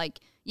be. Like,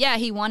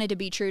 he wanted to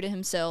be true to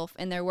himself,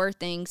 and there were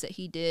things that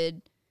he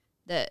did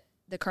that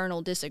the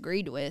Colonel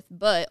disagreed with,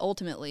 but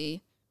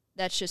ultimately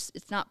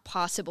it's not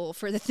possible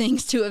for the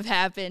things to have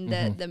happened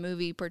that the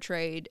movie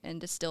portrayed and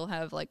to still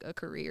have like a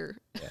career.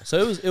 Yeah.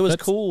 So it was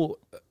cool,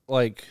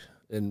 like,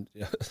 and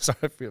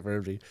sorry for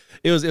everybody.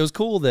 It was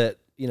cool that,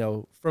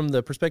 from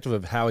the perspective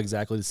of how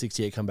exactly the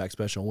 68 comeback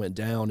special went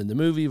down in the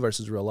movie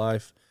versus real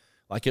life,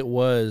 like, it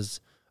was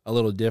a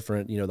little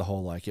different. You know, the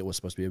whole like it was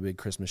supposed to be a big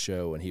Christmas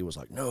show, and he was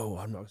like, "No,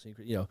 I'm not seeing."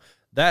 You know,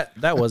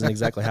 that wasn't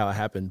exactly how it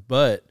happened,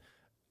 but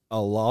a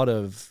lot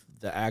of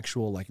the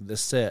actual like the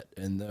set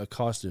and the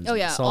costumes. Oh and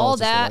yeah, the songs all and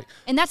stuff, that, like,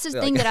 and that's the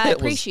thing that I it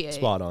was appreciate.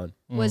 spot on.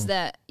 Was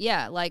that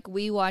like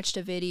we watched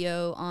a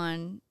video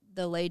on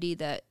the lady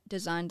that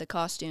designed the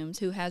costumes,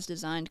 who has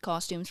designed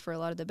costumes for a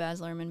lot of the Baz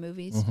Luhrmann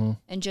movies,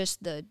 and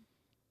just the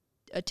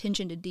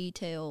attention to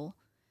detail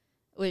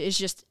is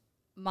just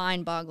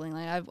mind-boggling.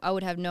 Like I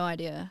would have no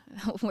idea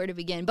where to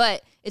begin,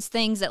 but it's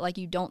things that like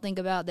you don't think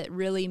about that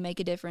really make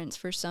a difference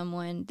for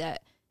someone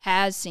that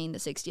has seen the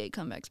 68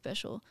 Comeback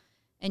Special.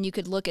 And you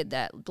could look at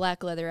that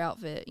black leather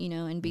outfit, you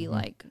know, and be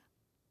like,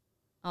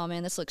 oh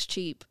man, this looks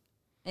cheap.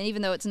 And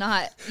even though it's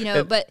not, you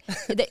know, but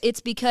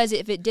it's because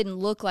if it didn't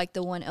look like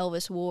the one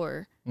Elvis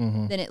wore,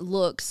 then it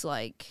looks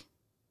like,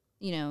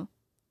 you know,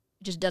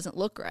 it just doesn't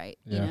look right,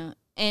 you know.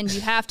 And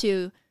you have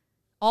to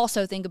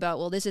also think about,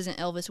 well, this isn't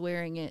Elvis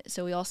wearing it,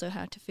 so we also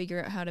have to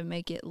figure out how to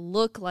make it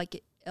look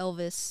like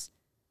Elvis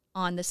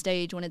on the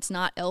stage when it's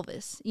not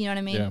Elvis. You know what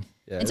I mean?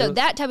 Yeah, and so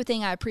that type of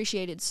thing I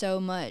appreciated so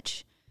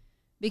much,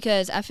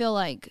 because I feel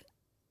like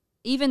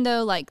even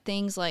though like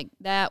things like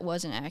that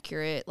wasn't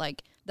accurate,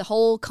 like the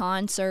whole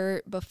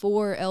concert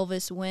before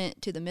Elvis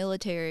went to the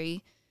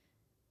military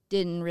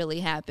didn't really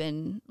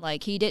happen.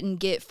 Like he didn't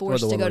get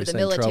forced to go to the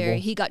military.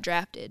 Trouble. He got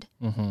drafted.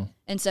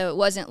 And so it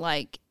wasn't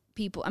like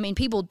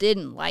people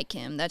didn't like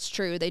him. That's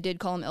true. They did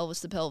call him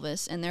Elvis the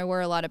Pelvis, and there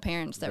were a lot of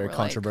parents that very were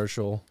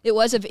controversial. Like, he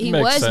was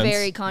Makes sense.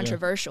 very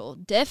controversial,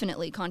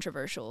 definitely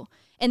controversial.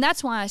 And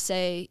that's why I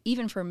say,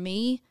 even for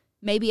me,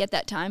 maybe at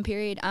that time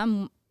period,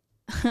 I'm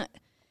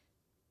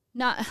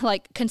not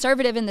like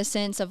conservative in the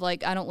sense of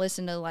like I don't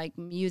listen to like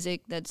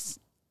music that's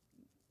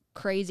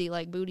crazy,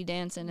 like booty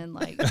dancing and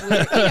like weird, you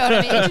know what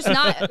I mean?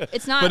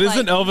 It's not. But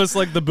isn't like, Elvis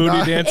like the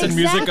booty dancing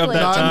music of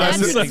that time?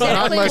 That's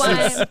exactly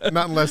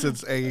not unless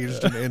it's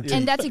aged and into.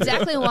 And that's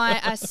exactly why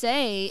I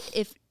say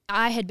if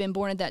I had been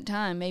born at that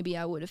time, maybe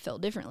I would have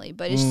felt differently.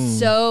 But it's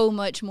so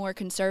much more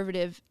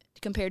conservative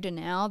compared to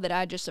now that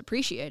I just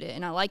appreciate it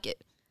and I like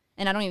it.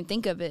 And I don't even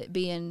think of it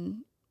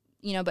being,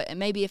 you know, but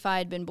maybe if I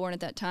had been born at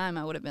that time,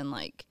 I would have been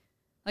like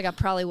I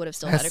probably would have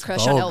still had a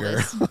crush vulgar.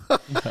 on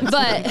Elvis.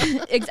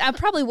 But I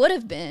probably would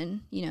have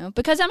been, you know,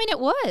 because I mean, it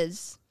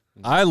was.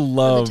 I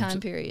loved time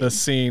period. the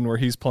scene where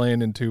he's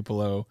playing in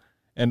Tupelo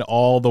and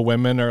all the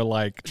women are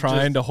like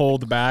trying to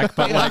hold back,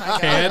 but like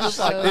can't.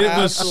 It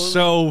was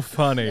so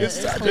funny. It was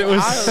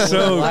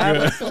so good.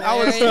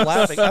 I was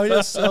laughing. I was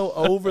just so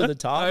over the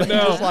top. I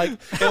know.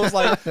 It was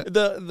like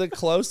the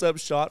close up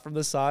shot from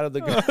the side of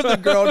the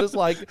girl just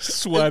like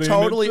Sweating.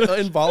 totally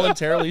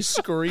involuntarily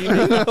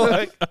screaming,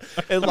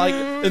 and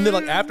then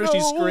like after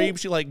she screamed,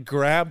 she like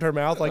grabbed her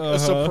mouth like a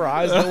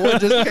surprise that what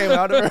just came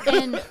out of her.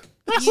 And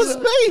That was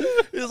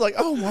me. It was like,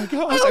 oh my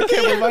gosh, I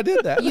can't believe I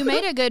did that. you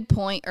made a good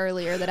point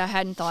earlier that I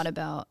hadn't thought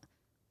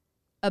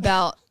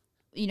about,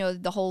 you know,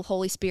 the whole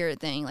Holy Spirit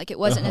thing. Like it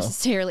wasn't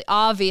necessarily,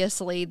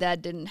 obviously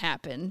that didn't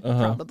happen,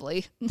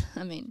 probably.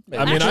 I mean,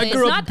 I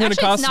grew up in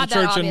Pentecostal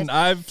church and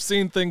I've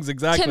seen things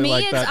exactly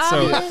like it's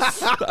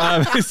that.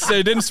 obvious. So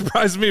it didn't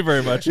surprise me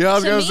very much. Yeah, I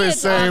was To going me, to say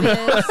it's same.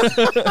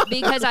 obvious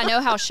because I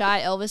know how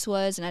shy Elvis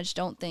was, and I just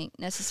don't think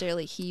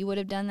necessarily he would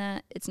have done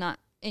that. It's not,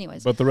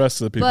 anyways. But the rest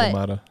of the people But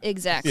might have.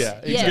 exactly,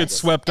 Yeah, You get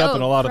swept up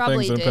in a lot of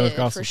things in probably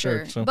Pentecostal for sure.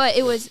 church. So. But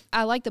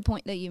I like the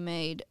point that you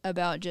made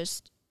about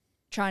just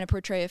trying to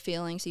portray a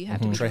feeling, so you have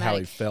to be Portray how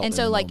dramatic. he felt and in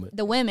so, the like moment.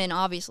 the women,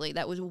 obviously,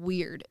 that was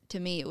weird to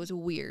me. It was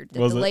weird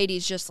that Was the it?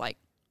 ladies just like.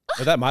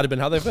 But that might have been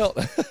how they felt.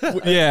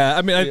 Yeah,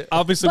 I mean,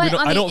 obviously, But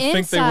on I the don't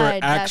think they were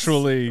inside, that's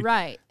actually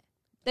right.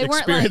 They weren't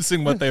like.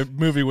 experiencing what the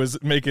movie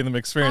was making them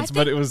experience,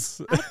 but it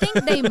was. I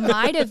think they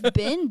might have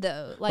been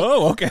though. Like,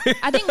 Oh, okay.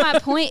 I think my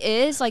point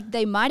is like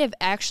they might have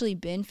actually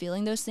been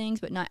feeling those things,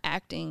 but not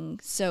acting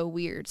so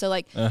weird. So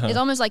like it's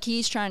almost like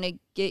he's trying to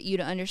get you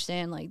to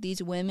understand like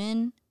these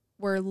women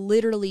were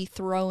literally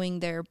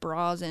throwing their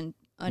bras and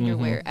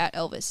underwear at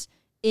Elvis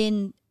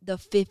in the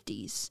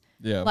 50s.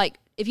 Yeah. Like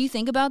if you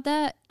think about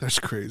that, That's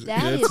crazy.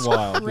 that It's is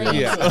wild, crazy.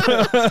 yeah.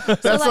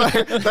 So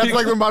like, That's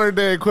like the modern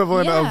day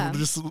equivalent Yeah. of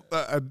just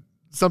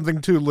something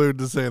too lewd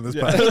to say in this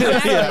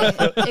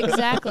podcast.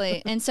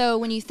 exactly. And so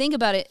when you think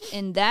about it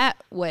in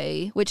that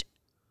way, which,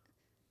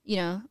 you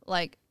know,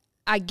 like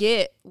I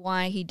get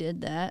why he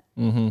did that,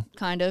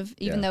 kind of,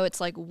 even though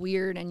it's like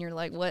weird and you're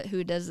like, what?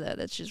 Who does that?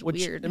 That's just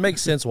weird. It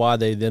makes sense why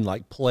they then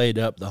like played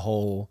up the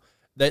whole.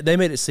 They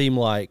made it seem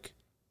like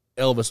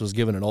Elvis was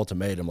given an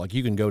ultimatum, like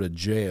you can go to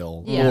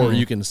jail or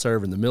you can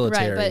serve in the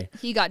military. Right, but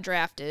he got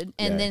drafted,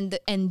 and Yeah.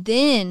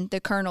 then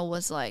the colonel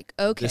was like,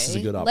 "Okay, This is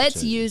a good let's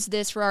opportunity. use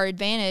this for our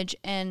advantage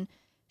and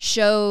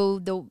show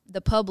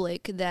the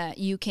public that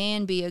you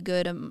can be a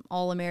good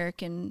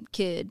all-American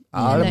kid,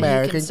 and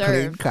that you can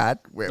serve." cut.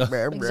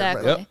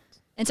 Exactly. Yep.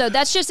 And so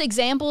that's just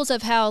examples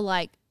of how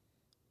like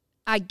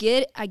I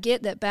get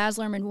that Baz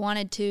Luhrmann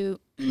wanted to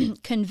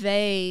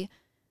convey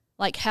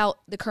like how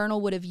the colonel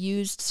would have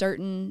used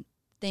certain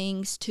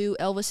things to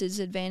Elvis's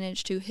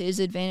advantage, to his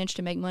advantage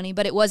to make money,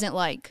 but it wasn't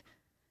like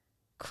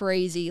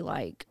crazy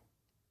like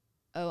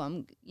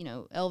oh,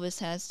 Elvis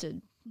has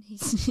to.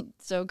 He's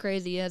so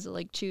crazy. He has to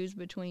like choose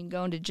between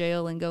going to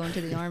jail and going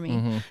to the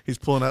army. He's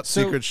pulling out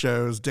secret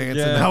shows,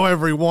 dancing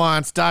however he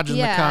wants, dodging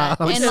the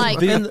cops. And like,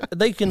 then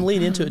they can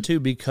lean into it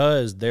too,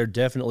 because there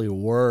definitely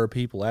were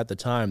people at the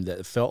time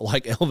that felt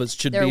like Elvis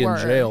should be in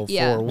jail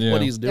for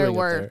what he's doing. There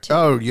were too.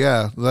 Oh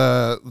yeah,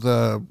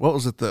 the what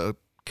was it? The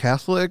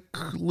Catholic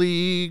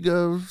League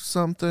of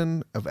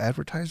something of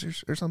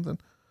advertisers or something.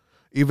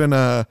 Even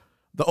the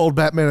old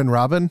Batman and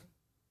Robin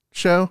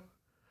show.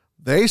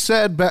 They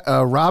said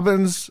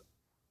Robin's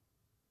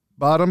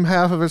bottom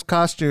half of his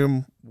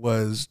costume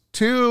was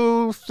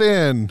too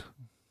thin,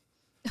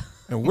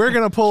 and we're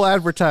gonna pull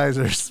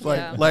advertisers.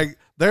 Like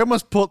they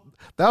almost pulled.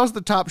 That was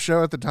the top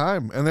show at the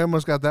time, and they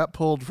almost got that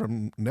pulled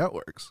from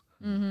networks.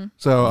 Mm-hmm.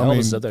 So I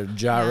mean, so they're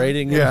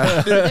gyrating.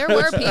 Yeah, there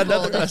were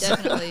people that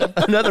definitely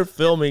another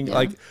filming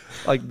like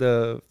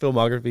the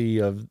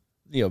filmography of.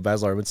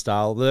 Baz Luhrmann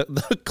style,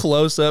 the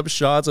close-up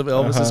shots of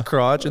Elvis's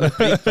crotch and the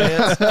pink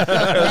pants.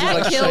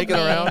 That killed shaking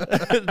me. Around.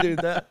 Dude,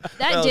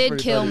 that did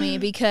kill me,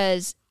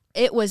 because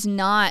that was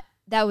not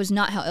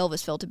how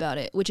Elvis felt about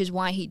it, which is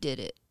why he did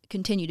it,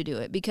 continue to do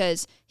it,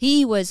 because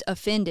he was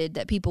offended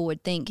that people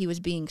would think he was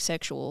being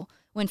sexual,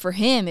 when for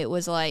him it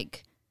was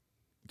like,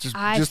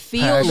 I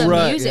feel passion.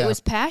 The music. It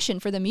was passion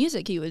for the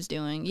music he was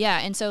doing. Yeah,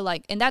 and so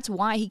and that's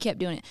why he kept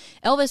doing it.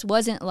 Elvis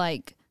wasn't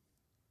like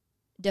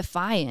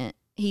defiant.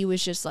 He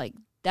was just like,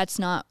 that's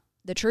not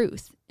the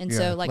truth. And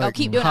so I'll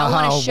keep doing it. I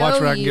want to show watch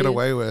you. what I can get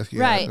away with.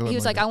 Yeah, right. He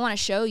was like, I want to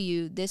show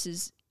you this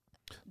is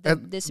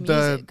this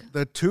music.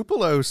 The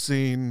Tupelo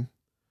scene,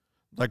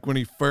 like when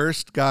he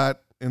first got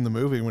in the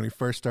movie, when he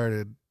first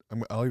started,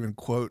 I'll even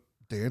quote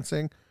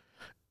dancing.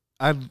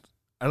 I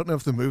don't know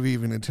if the movie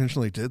even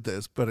intentionally did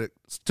this, but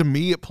to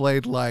me it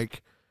played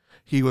like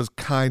he was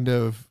kind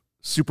of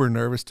super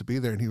nervous to be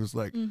there, and he was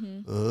like,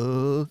 and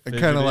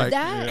kind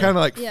of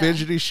like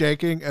fidgety,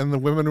 shaking, and the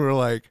women were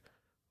like,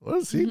 "What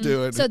is he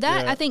doing?" So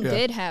that I think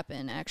did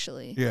happen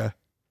actually. Yeah,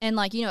 and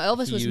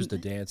Elvis was used the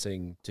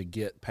dancing to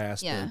get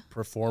past the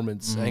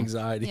performance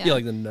anxiety,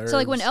 like the nerves.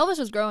 So when Elvis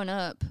was growing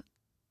up,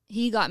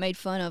 he got made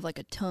fun of like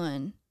a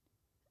ton,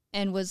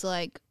 and was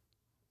like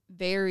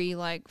very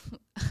I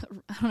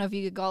don't know if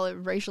you could call it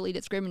racially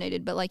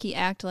discriminated, but he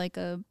acted like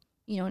an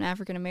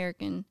African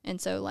American, and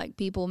so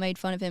people made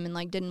fun of him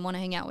and didn't want to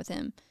hang out with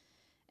him,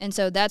 and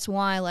so that's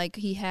why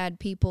he had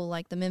people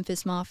like the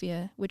Memphis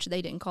Mafia, which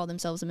they didn't call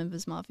themselves the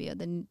Memphis Mafia,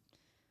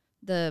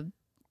 the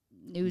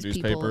news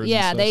people,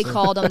 they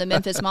called them the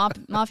Memphis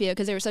Mafia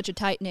because they were such a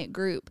tight knit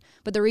group.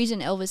 But the reason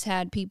Elvis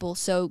had people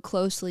so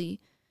closely,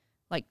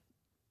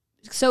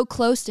 so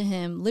close to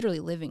him,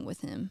 literally living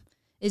with him,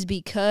 is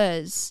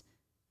because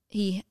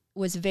he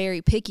was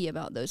very picky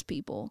about those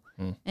people,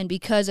 and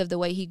because of the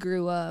way he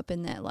grew up,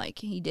 and that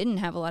he didn't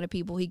have a lot of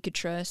people he could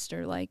trust,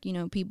 or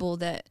people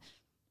that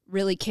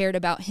really cared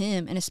about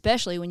him. And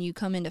especially when you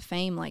come into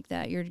fame like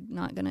that,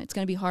 it's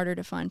gonna be harder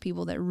to find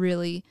people that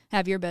really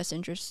have your best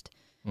interest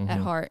at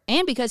heart.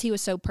 And because he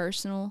was so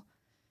personal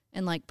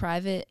and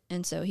private,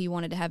 and so he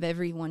wanted to have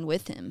everyone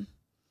with him,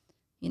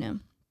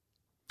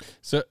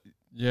 So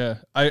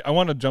I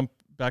want to jump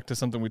back to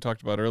something we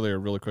talked about earlier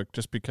really quick,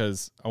 just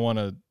because I want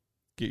to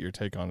get your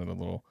take on it a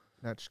little.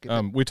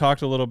 We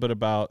talked a little bit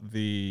about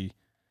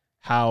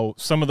how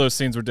some of those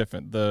scenes were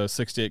different. The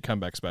 68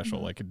 comeback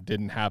special, it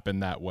didn't happen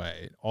that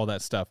way, all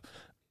that stuff.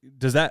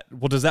 Does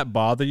that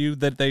bother you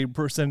that they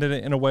presented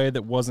it in a way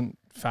that wasn't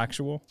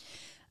factual?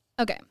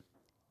 Okay.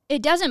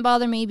 It doesn't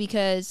bother me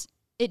because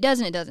it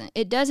doesn't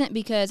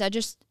because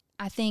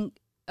I think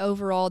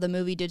overall the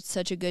movie did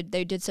such a good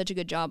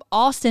job.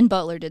 Austin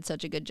Butler did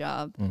such a good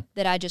job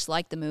that I just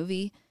liked the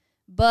movie.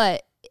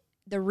 But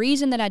the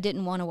reason that I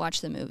didn't want to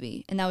watch the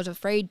movie, and I was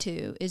afraid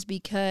to, is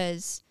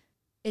because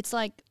it's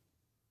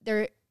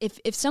if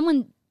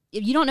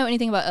you don't know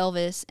anything about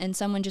Elvis and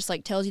someone just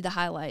tells you the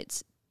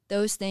highlights,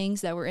 those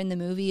things that were in the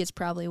movie is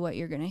probably what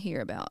you're going to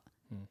hear about.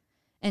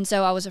 And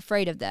so I was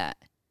afraid of that.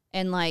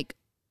 And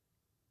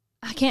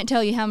I can't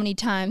tell you how many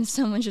times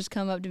someone's just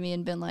come up to me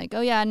and been like,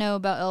 "Oh yeah, I know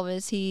about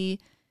Elvis. He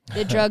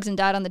did drugs and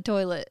died on the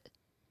toilet.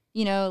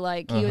 He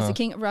was the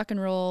king of rock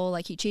and roll.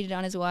 He cheated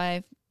on his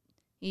wife.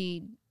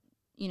 He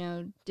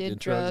did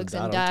drugs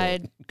and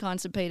died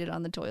constipated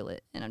on the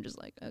toilet." And I'm just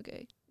like,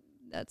 okay,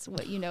 that's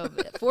what you know of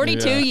it.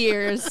 42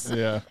 years.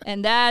 Yeah.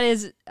 And that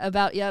is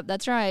about, yep,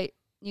 that's right.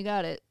 You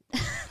got it.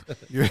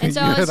 You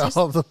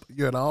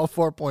had all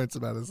 4 points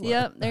about his life.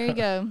 Yep, there you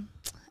go.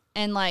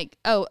 And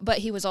but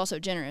he was also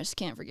generous.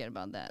 Can't forget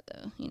about that,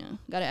 though.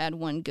 Got to add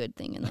one good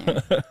thing in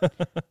there.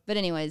 But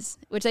anyways,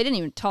 which they didn't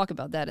even talk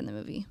about that in the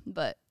movie,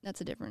 but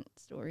that's a different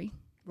story.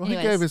 Well, he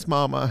gave his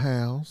mom a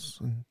house.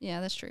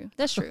 Yeah, that's true.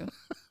 That's true.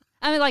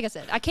 I mean, like I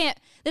said, I can't.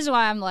 This is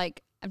why I'm I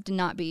have to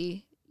not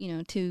be,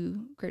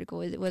 too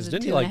critical. It was a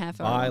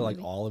 2.5 hour buy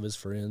movie. all of his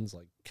friends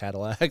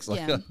Cadillacs,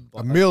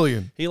 a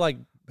million. He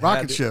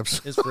rocket ships.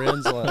 His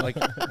friends,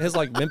 his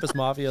Memphis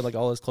Mafia,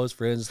 all his close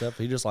friends and stuff.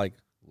 He just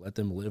let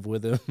them live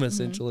with him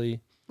essentially.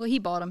 Well, he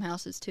bought them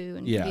houses too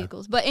and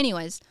vehicles. But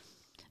anyways,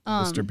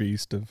 Mr.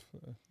 Beast of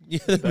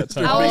Mr. Beast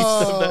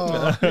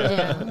of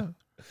that.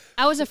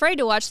 I was afraid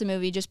to watch the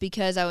movie just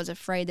because I was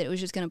afraid that it was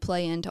just going to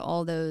play into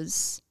all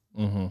those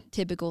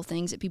typical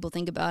things that people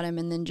think about him,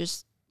 and then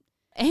just.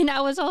 And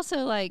I was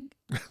also like,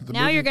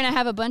 now you're going to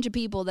have a bunch of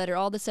people that are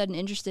all of a sudden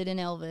interested in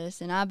Elvis,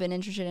 and I've been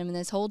interested in him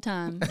this whole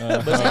time. Y'all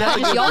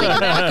need to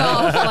back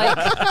off.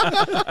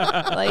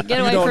 Like get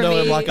away from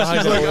me. Like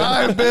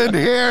I've been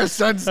here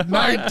since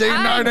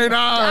 1999.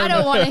 I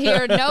don't want to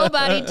hear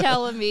nobody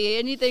telling me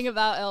anything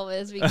about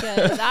Elvis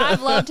because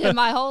I've loved him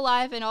my whole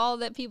life, and all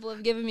that people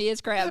have given me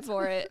is crap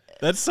for it.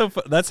 That's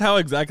that's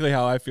exactly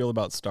how I feel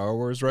about Star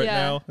Wars right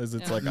now. Is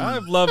it's like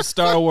I've loved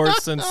Star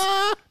Wars since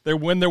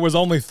when there was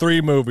only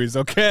 3 movies.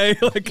 Okay,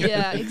 like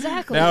yeah,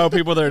 exactly. Now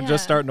people that are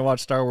just starting to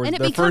watch Star Wars, and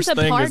their first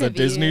thing is a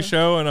Disney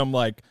show, and I'm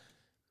like,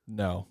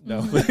 no,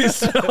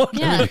 please don't.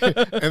 Yeah,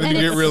 and then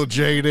you get real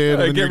jaded.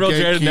 I get real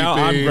jaded. Now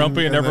I'm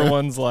grumpy, and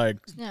everyone's like,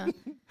 yeah.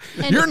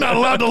 You're not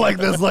allowed to like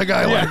this like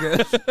I like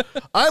it.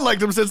 I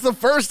liked him since the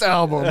first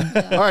album.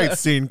 All right,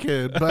 scene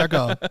kid, back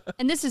off.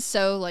 And this is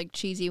so like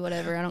cheesy,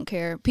 whatever. I don't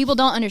care. People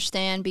don't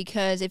understand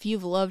because if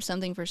you've loved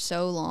something for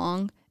so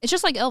long, it's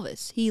just like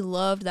Elvis. He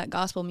loved that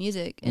gospel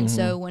music, and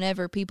so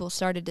whenever people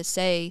started to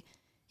say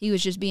he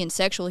was just being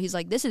sexual, he's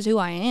like, "This is who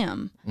I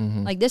am.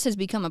 Like this has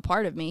become a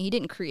part of me." He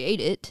didn't create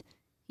it,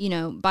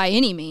 by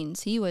any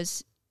means. He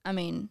was,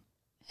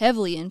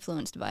 heavily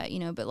influenced by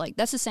it, but like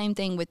that's the same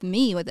thing with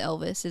me with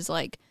Elvis is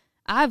like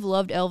I've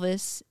loved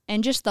Elvis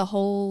and just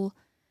the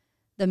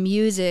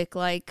music,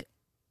 like,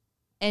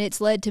 and it's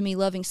led to me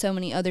loving so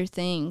many other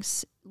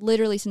things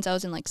literally since I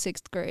was in like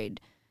 6th grade.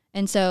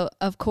 And so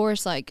of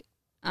course like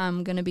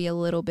I'm going to be a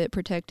little bit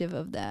protective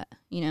of that,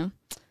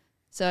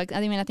 So I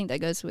think that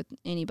goes with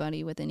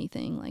anybody with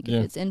anything. Like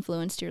if it's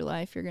influenced your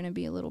life, you're going to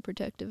be a little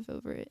protective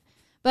over it.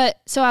 But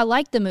so I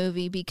like the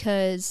movie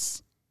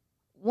because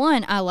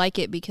one, I like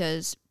it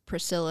because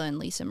Priscilla and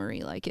Lisa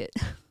Marie like it.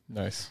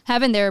 Nice.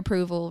 Having their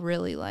approval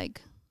really I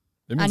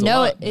means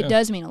know a lot, it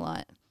does mean a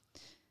lot.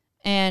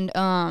 And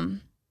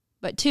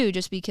but two,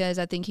 just because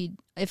I think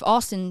if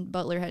Austin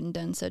Butler hadn't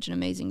done such an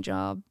amazing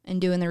job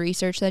and doing the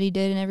research that he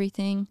did and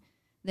everything,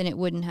 then it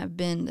wouldn't have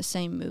been the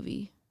same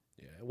movie.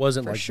 Yeah, it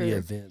wasn't for like sure. the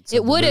events.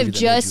 It would have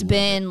just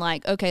been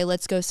like, okay,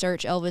 let's go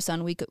search Elvis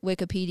on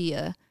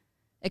Wikipedia,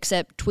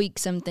 except tweak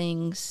some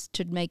things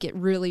to make it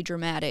really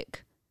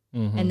dramatic,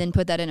 and then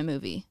put that in a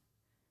movie.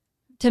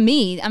 To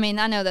me, I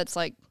know that's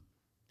like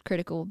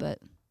critical, but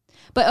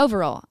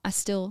overall,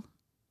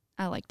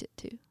 I liked it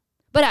too.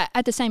 But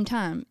at the same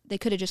time, they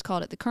could have just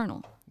called it The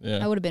Colonel. Yeah.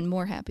 I would have been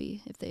more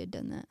happy if they had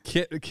done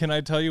that. Can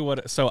I tell you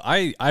what? So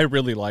I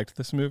really liked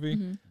this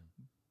movie,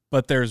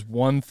 but there's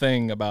one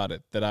thing about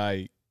it that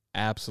I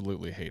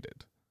absolutely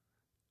hated,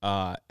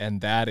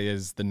 and that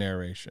is the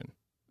narration.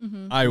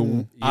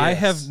 I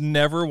have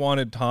never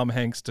wanted Tom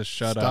Hanks to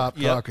shut up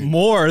talking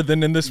more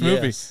than in this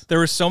movie. There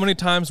were so many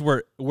times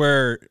where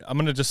I'm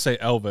going to just say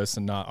Elvis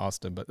and not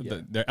Austin, but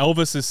the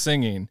Elvis is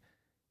singing,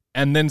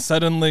 and then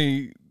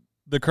suddenly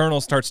the Colonel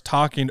starts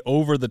talking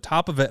over the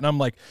top of it, and I'm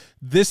like,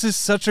 this is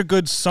such a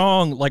good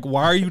song. Like,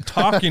 why are you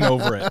talking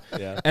over it?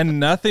 And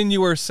nothing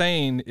you are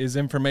saying is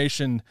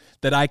information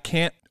that I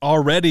can't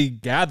already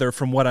gather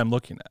from what I'm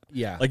looking at.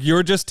 Yeah. Like,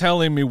 you're just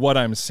telling me what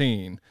I'm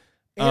seeing.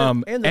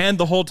 And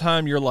the whole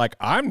time you're like,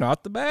 I'm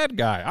not the bad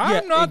guy.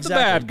 I'm not the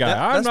bad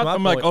guy.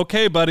 I'm like,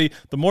 okay, buddy.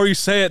 The more you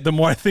say it, the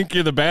more I think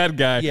you're the bad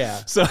guy.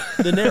 Yeah. So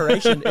the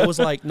narration, it was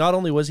like, not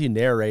only was he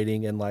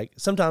narrating and like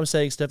sometimes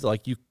saying stuff that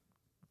like you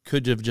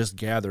could have just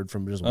gathered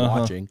from just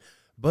watching,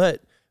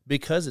 but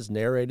because it's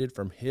narrated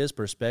from his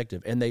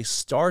perspective, and they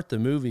start the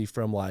movie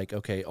from like,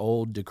 okay,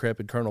 old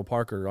decrepit Colonel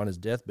Parker on his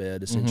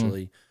deathbed,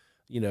 essentially,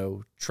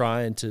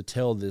 trying to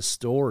tell this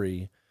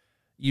story.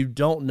 You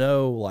don't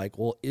know, like,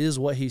 well, is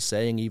what he's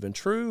saying even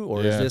true?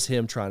 Or is this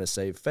him trying to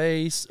save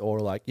face? Or,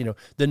 like,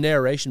 the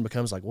narration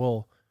becomes like,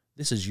 well,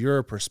 this is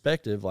your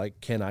perspective. Like,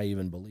 can I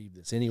even believe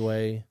this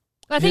anyway?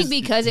 I think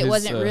because it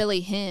wasn't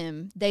really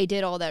him, they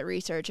did all that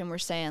research and were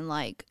saying,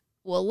 like,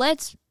 well,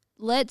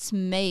 let's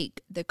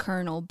make the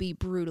Colonel be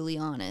brutally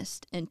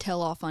honest and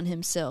tell off on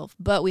himself,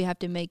 but we have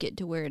to make it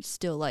to where it's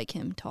still like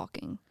him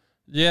talking.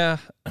 Yeah,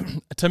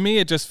 to me,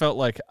 it just felt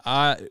like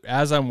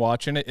as I'm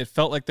watching it, it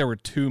felt like there were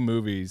 2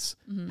 movies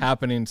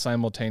happening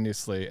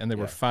simultaneously, and they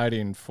were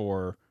fighting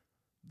for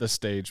the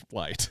stage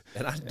light.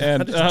 And I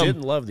just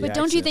didn't love the But accent.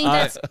 don't you think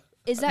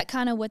is that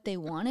kind of what they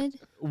wanted?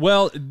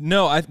 Well,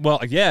 no,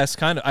 yes,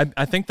 kind of.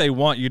 I think they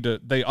want you to.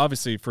 They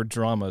obviously, for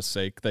drama's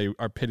sake, they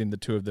are pitting the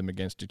 2 of them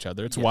against each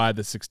other. It's why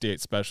the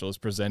 '68 special is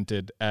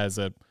presented as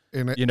them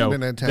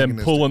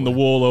pulling the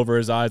wool over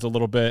his eyes a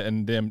little bit,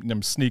 and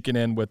them sneaking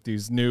in with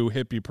these new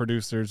hippie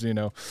producers,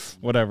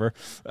 whatever.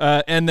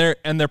 And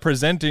they're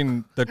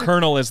presenting the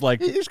Colonel as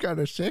like he's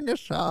gonna sing a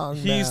song.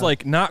 He's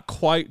like not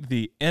quite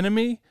the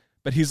enemy,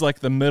 but he's like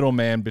the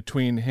middleman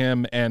between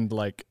him and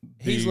like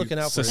he's looking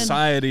out for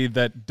society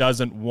that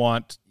doesn't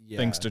want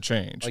things to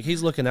change. Like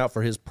he's looking out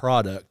for his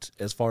product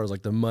as far as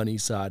like the money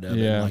side of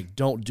it. Like,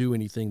 don't do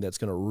anything that's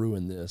going to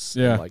ruin this.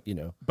 Yeah. And, like,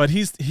 But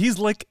he's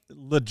like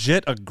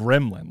legit a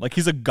gremlin. Like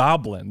he's a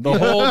goblin. The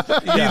whole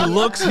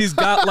he's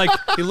got like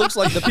He looks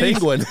like the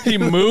penguin. He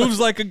moves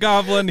like a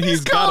goblin.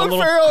 He's got a Colin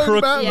little Farrell in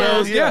crook Batman.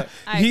 nose. Yeah,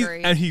 I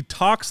agree. And he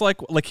talks like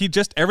he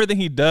just everything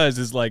he does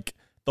is like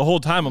the whole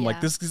time. I'm like,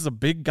 Yeah. this is a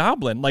big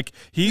goblin. Like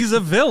he's a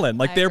villain.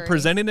 Like I they're agree.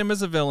 presenting him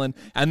as a villain,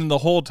 and then the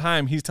whole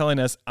time he's telling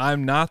us,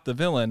 I'm not the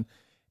villain.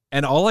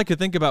 And all I could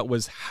think about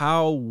was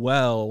how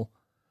well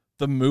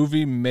the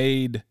movie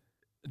made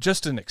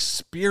just an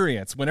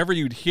experience. Whenever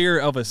you'd hear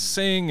Elvis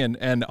sing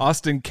and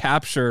Austin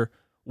capture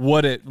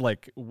what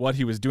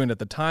he was doing at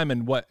the time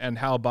and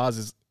how Boz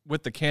is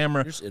with the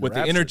camera, Just with the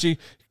enraptured. energy,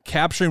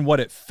 capturing what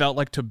it felt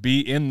like to be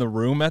in the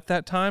room at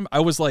that time. I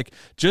was like,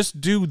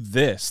 just do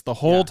this the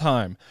whole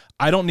time.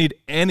 I don't need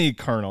any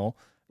Colonel.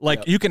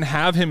 Like you can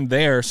have him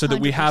there so that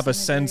we have a 100%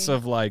 sense agree.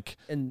 of like,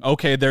 And-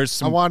 okay, there's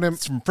some,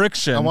 some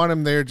friction. I want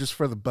him there just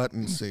for the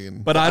button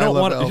scene. But I don't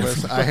love want-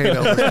 Elvis. I hate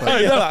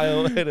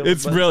Elvis. Buttons.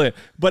 It's brilliant.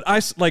 But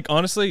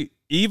honestly,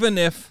 even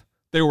if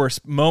there were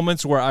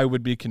moments where I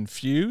would be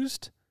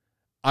confused,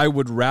 I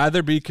would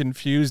rather be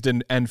confused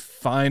and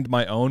find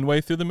my own way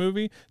through the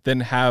movie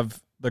than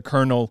have the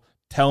Colonel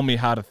tell me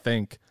how to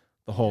think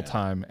the whole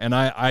time. And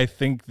I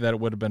think that it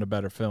would have been a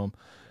better film.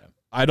 Yeah.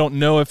 I don't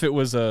know if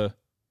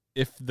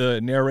if the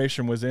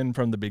narration was in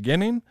from the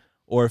beginning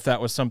or if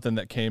that was something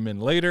that came in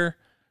later.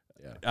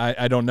 Yeah.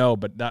 I don't know.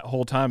 But that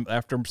whole time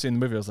after seeing the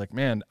movie, I was like,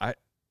 man,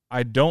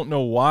 I don't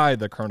know why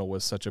the Colonel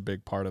was such a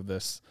big part of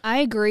this. I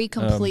agree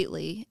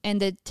completely. And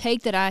the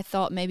take that I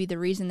thought maybe the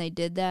reason they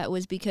did that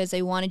was because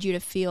they wanted you to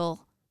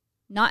feel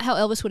not how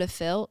Elvis would have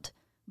felt,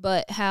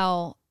 but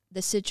how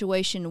the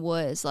situation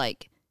was.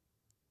 Like,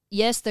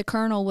 yes, the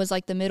Colonel was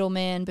like the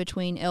middleman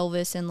between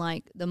Elvis and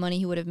like the money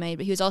he would have made,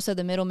 but he was also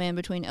the middleman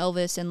between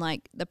Elvis and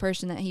like the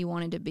person that he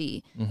wanted to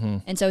be. Mm-hmm.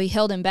 And so he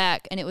held him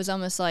back, and it was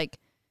almost like,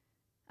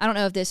 I don't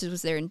know if this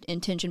was their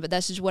intention, but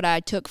that's just what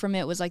I took from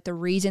it, was like the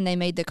reason they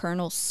made the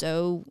Colonel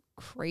so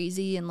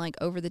crazy and like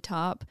over the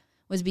top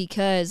was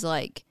because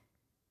like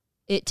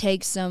it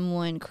takes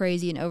someone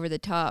crazy and over the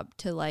top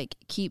to like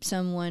keep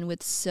someone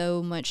with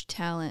so much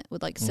talent,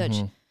 with like such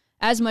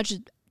as much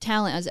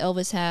talent as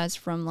Elvis has,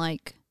 from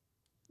like,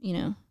 you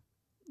know,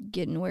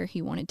 getting where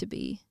he wanted to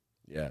be.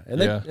 Yeah, and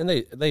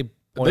they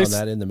point on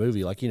that in the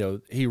movie. Like, you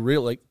know, he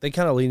really, like, they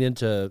kind of lean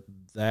into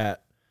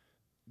that,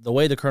 the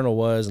way the Colonel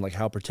was and like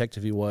how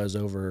protective he was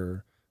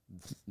over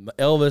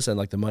Elvis and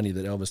like the money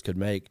that Elvis could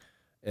make,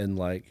 and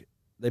like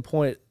they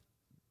point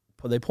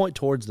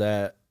towards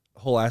that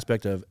whole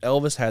aspect of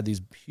Elvis had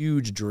these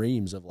huge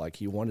dreams of like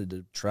he wanted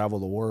to travel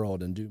the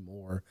world and do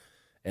more,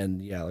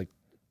 and yeah, like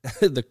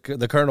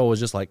the Colonel was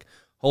just like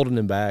holding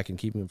him back and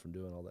keeping him from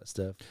doing all that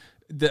stuff.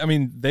 I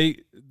mean,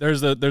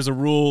 there's a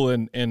rule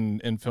in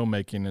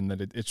filmmaking, in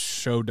that it's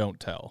show don't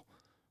tell.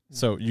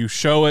 So you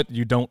show it,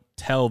 you don't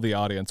tell the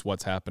audience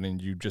what's happening,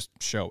 you just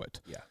show it.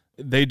 Yeah,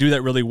 they do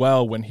that really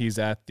well when he's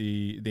at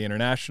the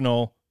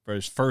International for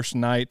his first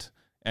night,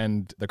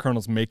 and the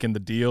Colonel's making the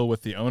deal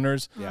with the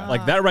owners. Yeah.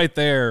 Like that right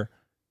there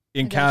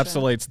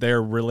encapsulates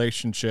their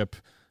relationship.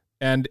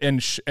 And it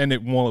it's a big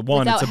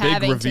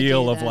having to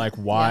reveal do of that. like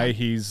why Yeah.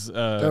 he's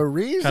The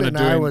reason kinda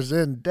I doing- was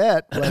in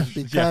debt was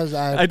because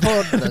I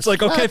pulled the it's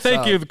like, okay, slots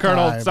thank you, off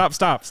Colonel. time.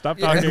 Stop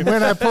talking. And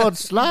when I pulled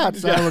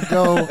slots, I would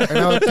go and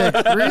I would take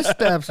 3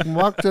 steps and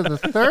walk to the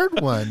third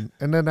one,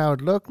 and then I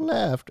would look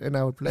left and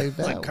I would play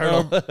that one.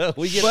 Colonel,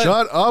 we get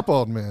Shut up,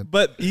 old man.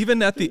 But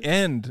even at the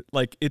end,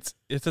 like it's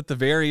at the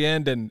very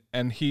end,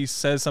 and he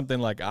says something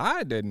like,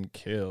 "I didn't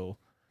kill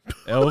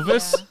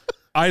Elvis." Yeah.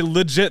 I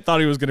legit thought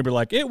he was going to be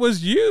like, "It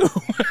was you,"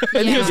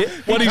 and Yeah.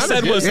 what he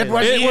said was, It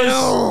was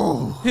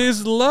you.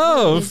 his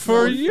love His for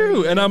love for you.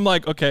 you. And I'm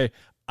like, okay,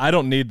 I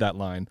don't need that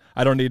line.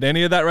 I don't need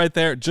any of that right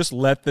there. Just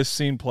let this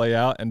scene play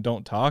out and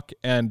don't talk,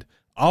 and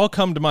I'll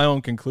come to my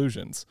own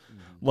conclusions.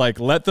 Like,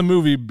 let the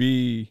movie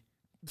be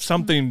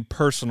something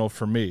personal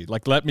for me.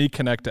 Like, let me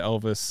connect to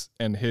Elvis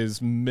and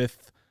his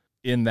myth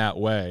in that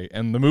way.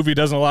 And the movie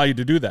doesn't allow you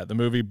to do that. The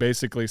movie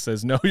basically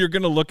says, no, you're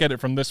going to look at it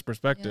from this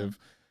perspective.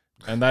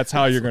 And that's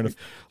how you're gonna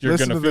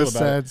Listen feel to this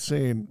about it. sad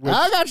scene.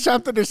 I got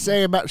something to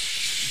say about.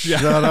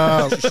 Shut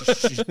up,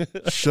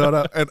 shut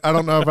up. And I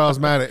don't know if I was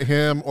mad at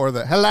him or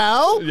the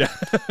hello. Yeah.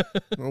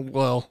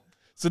 Well,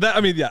 So that,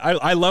 I mean, yeah,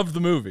 I love the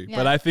movie,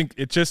 but Yeah. I think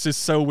it just is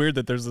so weird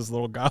that there's this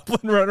little goblin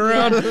running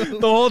around the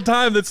whole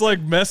time that's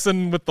like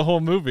messing with the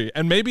whole movie.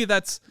 And maybe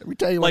that's let me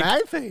tell you like, what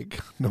I think.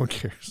 No one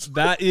cares.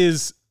 that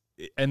is,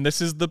 and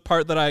this is the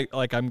part that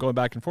I'm going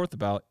back and forth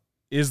about,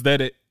 is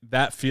that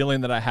that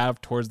feeling that I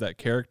have towards that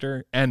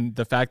character and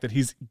the fact that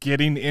he's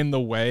getting in the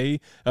way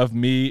of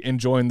me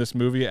enjoying this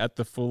movie at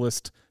the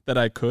fullest that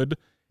I could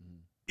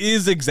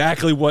is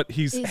exactly what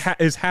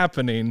is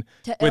happening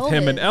To with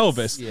him and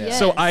Elvis. Elvis. Yeah.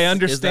 So I Yes.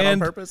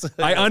 understand. Is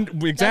that on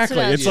purpose? Exactly.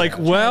 what I It's was like,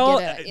 trying to well,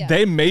 get at, yeah.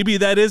 they maybe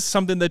that is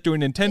something they're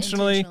doing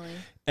intentionally.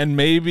 And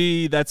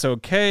maybe that's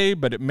okay,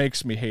 but it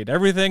makes me hate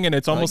everything. And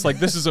it's almost like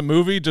this is a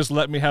movie. Just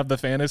let me have the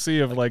fantasy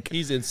of like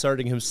he's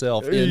inserting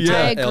himself into Yeah.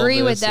 I agree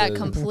Elvis with that and-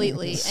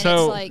 completely. And so.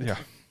 it's like, Yeah.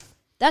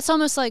 that's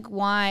almost like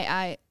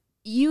why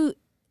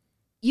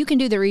you can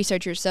do the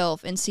research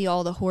yourself and see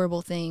all the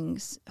horrible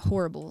things.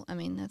 Horrible. I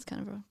mean, that's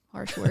kind of a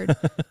harsh word.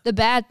 The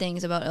bad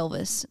things about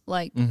Elvis,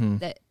 like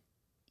that,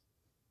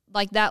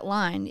 like that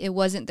line. It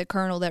wasn't the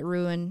Colonel that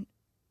ruined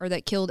or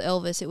that killed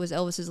Elvis. It was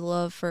Elvis's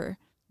love for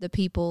the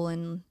people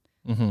and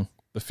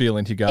the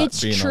feeling he got.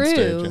 It's being true. On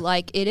stage.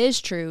 Like it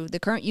is true. The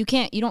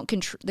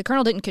the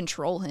Colonel didn't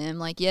control him.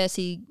 Like yes,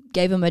 he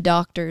gave him a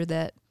doctor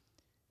that,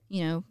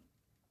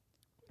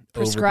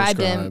 prescribed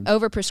him,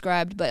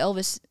 overprescribed, but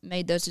Elvis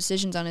made those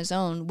decisions on his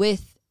own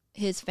with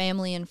his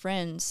family and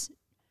friends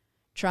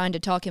trying to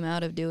talk him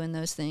out of doing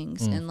those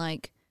things. And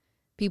like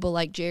people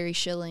like Jerry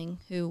Schilling,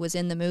 who was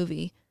in the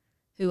movie,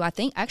 who I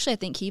think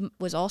he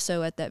was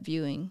also at that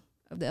viewing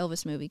of the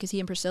Elvis movie because he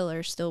and Priscilla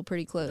are still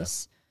pretty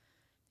close.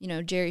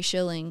 Yeah. Jerry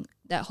Schilling,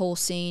 that whole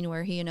scene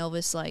where he and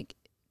Elvis like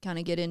kind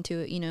of get into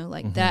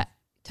it, that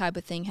type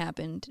of thing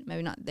happened.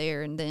 Maybe not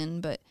there and then,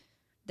 but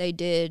they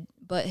did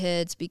butt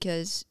heads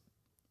because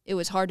it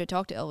was hard to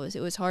talk to Elvis.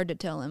 It was hard to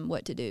tell him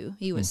what to do.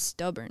 He was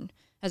stubborn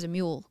as a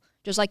mule,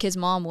 just like his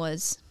mom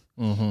was.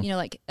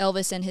 Like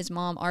Elvis and his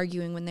mom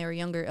arguing when they were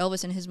younger.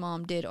 Elvis and his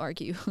mom did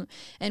argue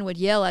and would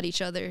yell at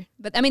each other.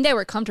 But, I mean, they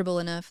were comfortable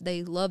enough.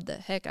 They loved the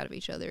heck out of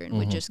each other and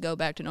would just go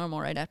back to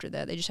normal right after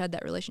that. They just had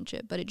that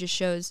relationship. But it just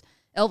shows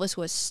Elvis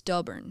was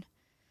stubborn.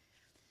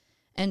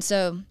 And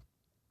so,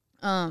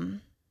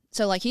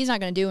 like, he's not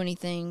going to do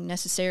anything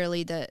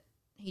necessarily that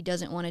he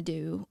doesn't want to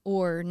do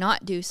or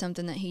not do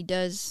something that he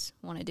does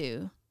want to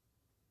do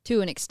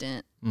to an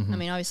extent. I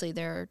mean, obviously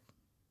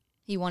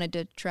he wanted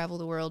to travel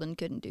the world and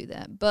couldn't do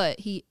that, but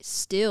he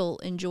still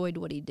enjoyed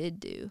what he did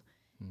do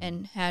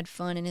and had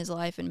fun in his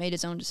life and made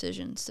his own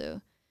decisions. So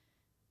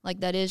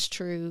like that is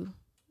true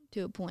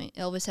to a point.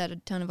 Elvis had a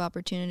ton of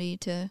opportunity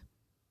to,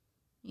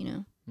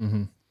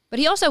 but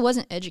he also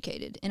wasn't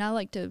educated. And I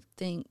like to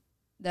think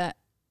that,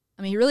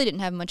 I mean, he really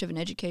didn't have much of an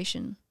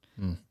education.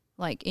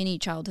 Like any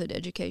childhood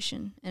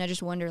education. And I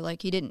just wonder,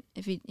 like, he didn't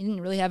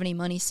really have any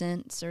money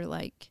sense or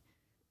like,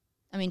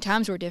 I mean,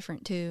 times were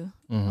different too,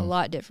 a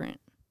lot different.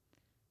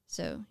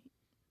 So.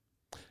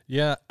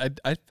 Yeah,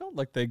 I felt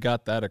like they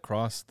got that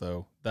across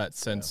though, that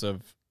sense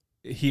of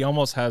he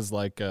almost has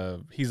like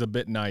he's a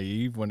bit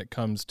naive when it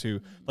comes to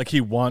like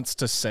he wants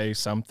to say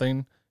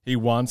something. He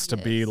wants to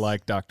be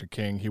like Dr.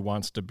 King. He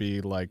wants to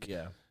be like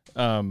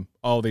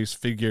all these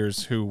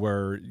figures who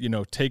were,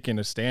 taking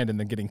a stand and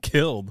then getting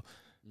killed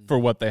for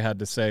what they had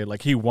to say.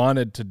 Like he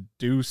wanted to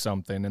do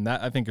something, and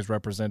that I think is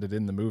represented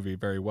in the movie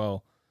very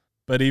well.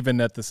 But even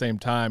at the same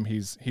time,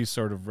 he's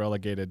sort of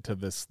relegated to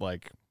this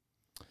like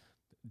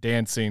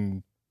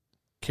dancing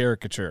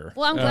caricature.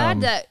 Well, I'm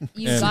glad that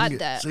you got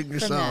that. Sing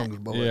your from songs,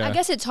 that. boy. Yeah. I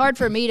guess it's hard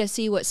for me to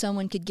see what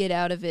someone could get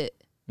out of it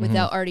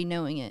without already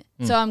knowing it.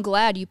 So I'm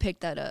glad you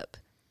picked that up.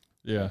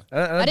 Yeah.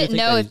 I didn't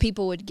know if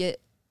people would get.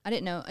 I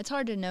didn't know. It's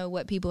hard to know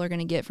what people are going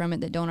to get from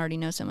it that don't already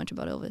know so much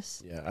about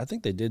Elvis. Yeah, I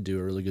think they did do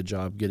a really good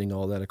job getting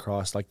all that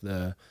across, like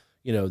the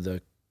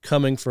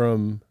coming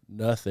from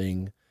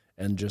nothing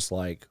and just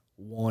like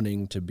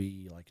wanting to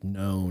be like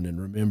known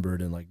and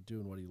remembered and like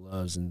doing what he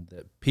loves, and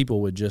that people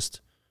would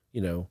just,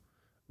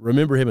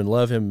 remember him and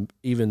love him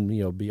even,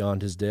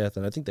 beyond his death.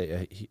 And I think I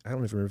don't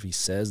even remember if he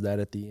says that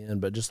at the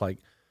end, but just like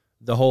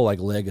the whole like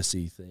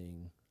legacy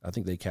thing, I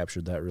think they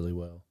captured that really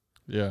well.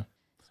 Yeah.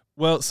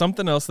 Well,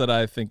 something else that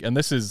I think, and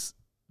this is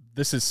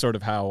sort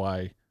of how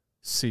I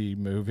see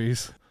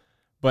movies,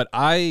 but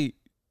I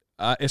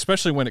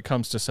especially when it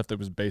comes to stuff that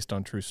was based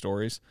on true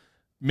stories,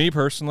 me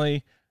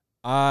personally,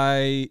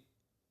 I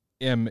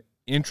am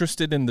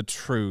interested in the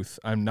truth.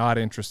 I'm not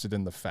interested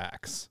in the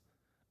facts.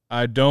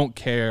 I don't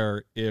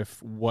care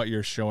if what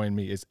you're showing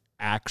me is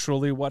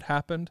actually what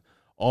happened.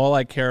 All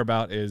I care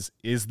about is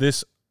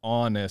this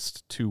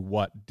honest to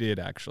what did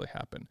actually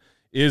happen?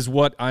 Is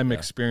what I'm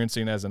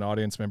experiencing as an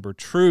audience member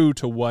true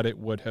to what it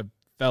would have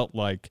felt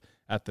like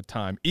at the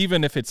time,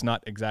 even if it's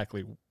not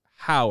exactly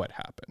how it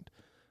happened?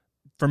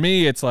 For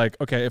me, it's like,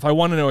 okay, if I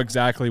want to know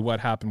exactly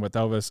what happened with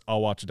Elvis,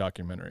 I'll watch a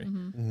documentary.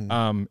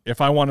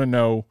 If I want to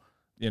know,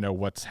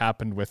 what's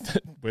happened with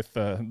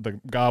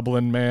the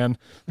Goblin Man,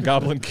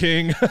 Goblin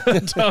King,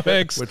 Tom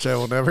Hanks, Which I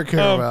will never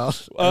care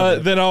about.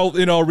 then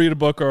I'll read a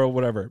book or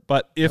whatever.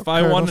 But if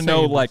I want to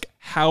know like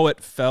how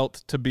it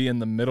felt to be in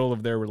the middle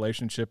of their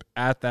relationship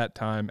at that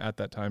time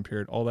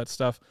period, all that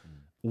stuff,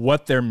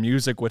 what their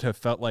music would have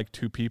felt like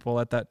to people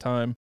at that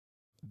time,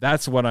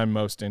 that's what I'm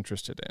most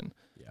interested in.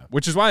 Yeah.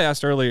 Which is why I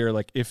asked earlier,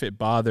 like, if it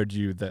bothered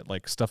you that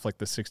like stuff like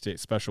the 68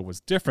 special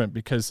was different,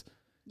 because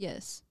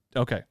Yes.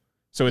 Okay.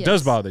 So it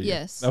does bother you.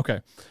 Yes.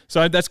 Okay.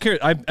 So that's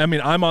curious. I mean,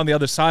 I'm on the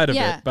other side of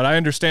it, but I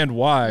understand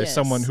why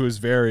someone who is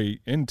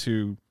very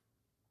into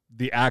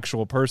the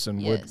actual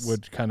person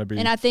would kind of be.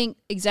 And I think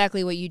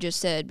exactly what you just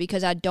said,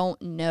 because I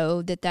don't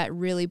know that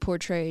really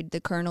portrayed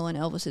the Colonel and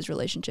Elvis's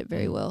relationship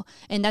very well.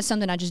 And that's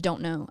something I just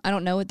don't know. I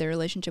don't know what their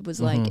relationship was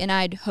like. And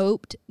I'd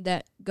hoped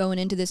that going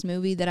into this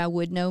movie that I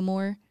would know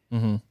more,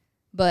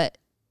 but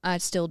I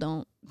still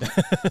don't.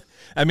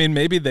 I mean,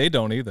 maybe they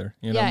don't either.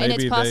 Maybe and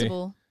it's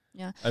possible.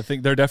 Yeah, I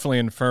think they're definitely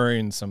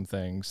inferring some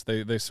things.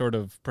 They sort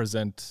of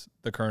present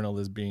the Colonel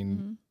as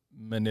being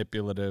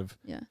manipulative.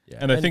 Yeah.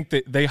 And I think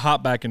they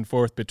hop back and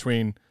forth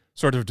between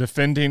sort of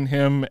defending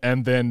him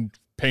and then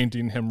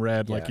painting him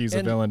red like he's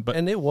a villain. But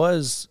it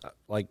was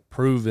like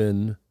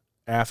proven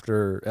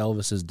after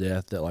Elvis's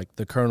death that like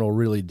the Colonel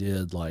really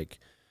did like,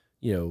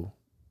 you know,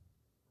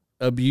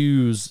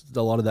 abuse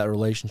a lot of that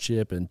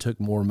relationship and took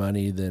more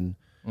money than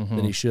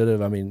he should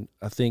have. I mean,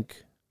 I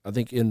think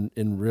in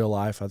real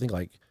life, I think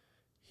like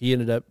he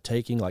ended up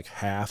taking like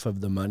half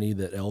of the money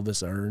that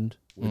Elvis earned,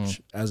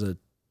 which as a,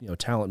 you know,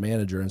 talent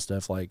manager and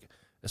stuff, like,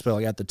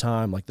 especially at the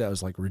time, like that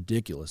was like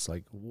ridiculous.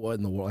 Like, what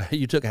in the world?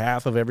 You took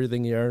half of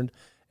everything he earned.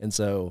 And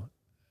so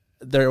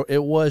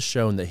it was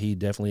shown that he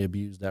definitely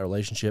abused that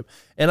relationship.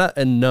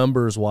 And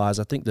numbers wise,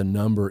 I think the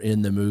number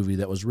in the movie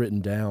that was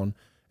written down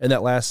in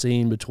that last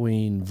scene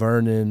between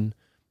Vernon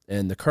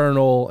and the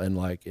Colonel and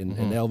like and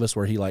Elvis,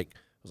 where he like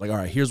was like, all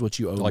right, here's what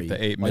you owe like me.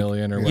 the 8 like,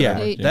 million or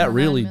whatever. Yeah, that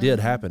really did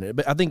happen.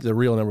 But I think the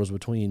real number was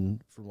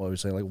between, from what we were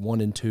saying, like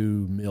 1 and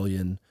 2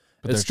 million.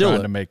 But they're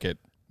trying to make it.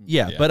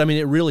 Yeah, but I mean,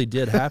 it really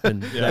did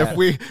happen. If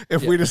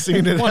we'd have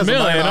seen it, 1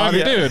 million, as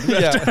dude.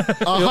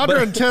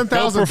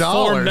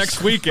 $110,000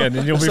 next weekend,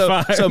 and you'll be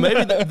fine. So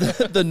maybe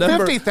the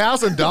number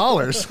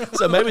 $50,000.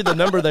 So maybe the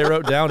number they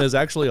wrote down is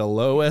actually a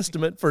low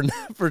estimate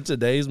for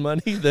today's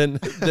money than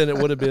it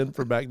would have been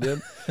for back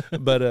then.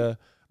 But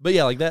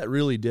yeah, like that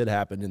really did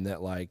happen in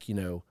that, like, you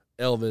know,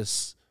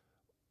 Elvis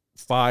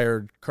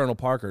fired Colonel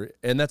Parker,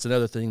 and that's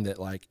another thing that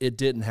like it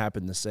didn't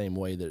happen the same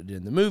way that it did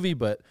in the movie,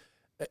 but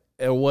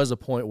there was a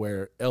point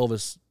where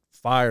Elvis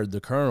fired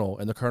the Colonel,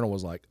 and the Colonel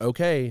was like,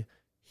 okay,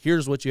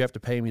 here's what you have to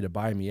pay me to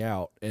buy me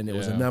out. And it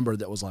was a number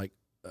that was like,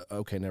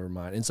 okay, never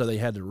mind. And so they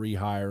had to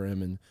rehire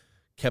him and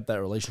kept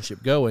that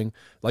relationship going.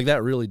 Like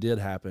that really did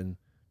happen,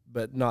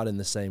 but not in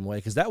the same way.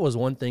 Because that was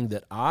one thing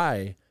that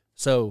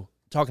so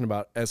talking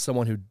about as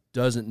someone who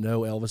doesn't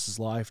know Elvis's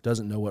life,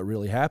 doesn't know what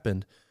really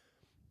happened,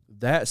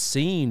 that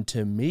scene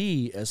to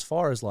me, as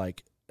far as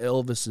like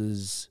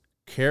Elvis's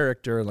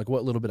character and like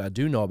what little bit I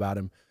do know about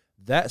him,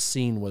 that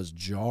scene was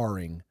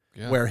jarring,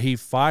 where he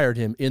fired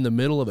him in the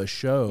middle of a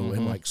show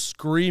and like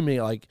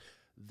screaming. Like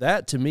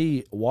that to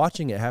me,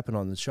 watching it happen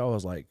on the show, I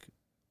was like,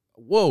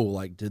 whoa,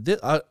 like did this,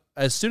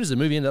 as soon as the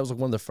movie ended, that was like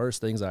one of the first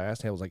things I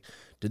asked him. I was like,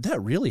 did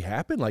that really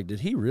happen? Like,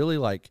 did he really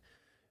like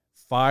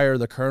fire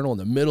the Colonel in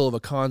the middle of a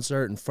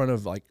concert in front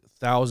of like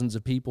thousands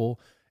of people?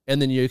 And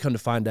then you come to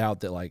find out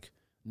that like,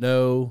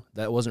 no,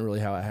 that wasn't really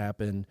how it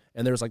happened.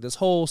 And there's like this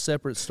whole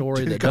separate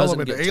story that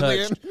doesn't get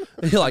touched.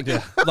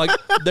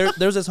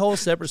 There's this whole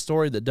separate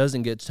story that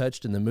doesn't get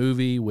touched in the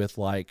movie with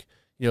like,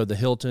 you know, the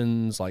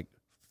Hiltons like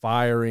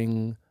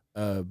firing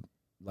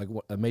like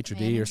a maitre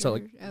d' or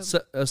something,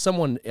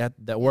 someone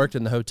that worked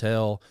in the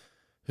hotel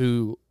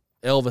who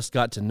Elvis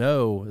got to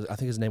know. I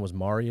think his name was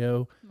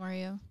Mario.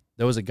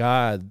 There was a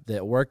guy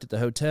that worked at the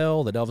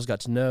hotel that Elvis got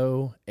to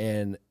know,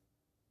 and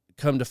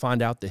come to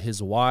find out that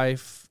his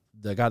wife,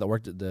 the guy that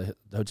worked at the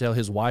hotel,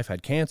 his wife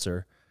had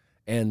cancer,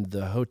 and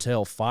the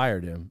hotel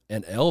fired him.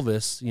 And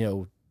Elvis, you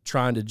know,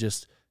 trying to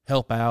just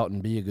help out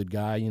and be a good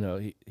guy, you know,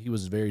 he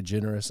was very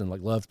generous and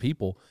like loved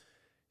people.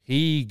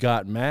 He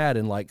got mad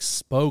and like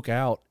spoke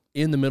out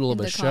in the middle of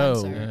a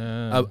show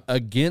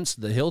against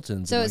the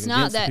Hiltons. So it's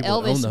not that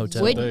Elvis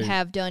wouldn't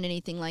have done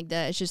anything like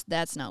that. It's just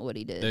that's not what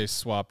he did. They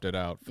swapped it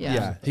out.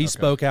 He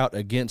spoke out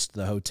against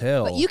the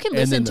hotel. But you can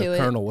listen to it. And then the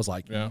Colonel was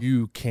like,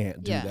 you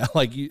can't do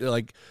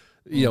that.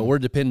 You know, we're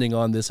depending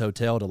on this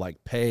hotel to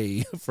like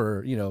pay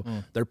for, you know,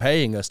 they're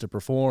paying us to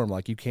perform.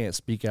 Like you can't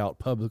speak out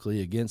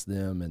publicly against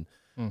them. And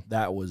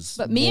that was.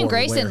 But me and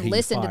Grayson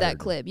listened to that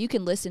clip. You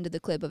can listen to the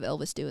clip of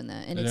Elvis doing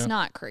that, and it's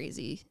not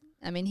crazy.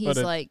 I mean, he's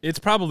it's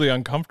probably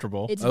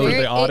uncomfortable for very,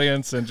 the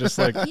audience and just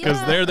like,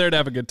 because they're there to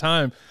have a good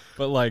time.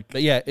 But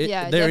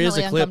there is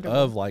a clip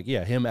of like,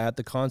 him at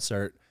the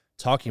concert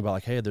talking about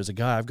like, hey, there's a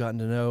guy I've gotten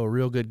to know, a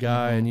real good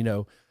guy. And, you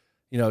know,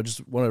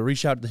 just want to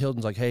reach out to the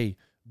Hiltons like, hey,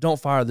 don't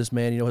fire this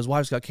man. You know, his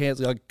wife's got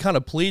cancer, like kind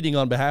of pleading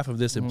on behalf of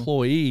this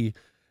employee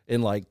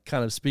and like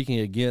kind of speaking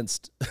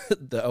against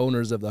the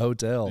owners of the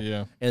hotel.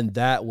 Yeah. And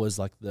that was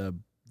like the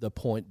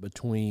point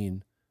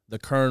between the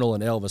Colonel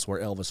and Elvis,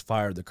 where Elvis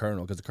fired the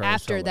Colonel because the Colonel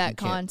after that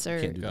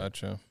concert.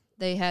 Gotcha.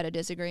 They had a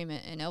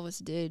disagreement, and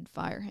Elvis did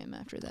fire him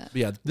after that.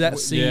 Yeah, that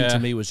scene to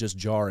me was just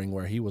jarring,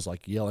 where he was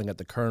like yelling at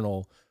the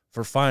Colonel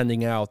for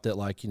finding out that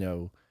like, you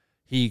know,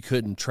 he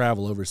couldn't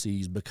travel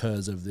overseas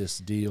because of this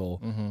deal.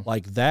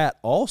 Like that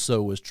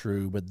also was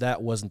true, but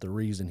that wasn't the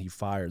reason he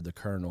fired the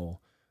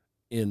Colonel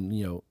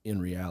in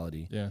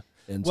reality. Yeah.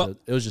 And so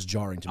it was just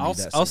jarring to me.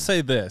 I'll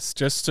say this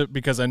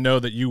because I know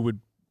that you would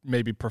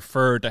maybe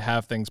prefer to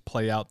have things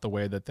play out the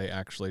way that they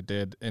actually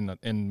did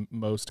in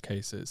most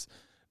cases.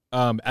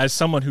 As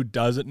someone who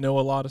doesn't know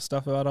a lot of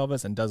stuff about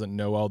Elvis and doesn't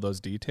know all those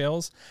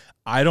details,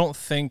 I don't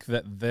think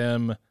that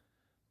them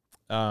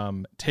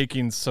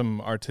taking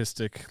some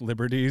artistic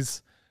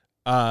liberties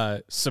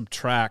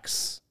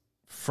subtracts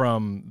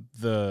from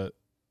the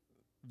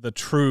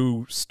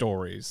true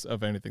stories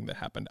of anything that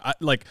happened.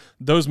 Like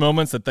those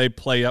moments that they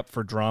play up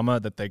for drama,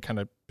 that they kind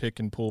of pick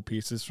and pull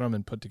pieces from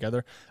and put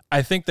together,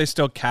 I think they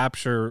still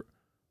capture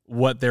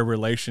what their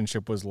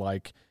relationship was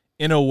like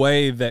in a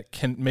way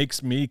that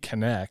makes me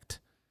connect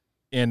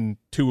in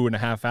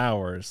 2.5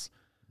 hours,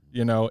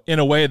 you know, in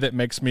a way that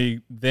makes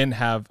me then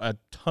have a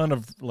ton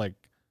of like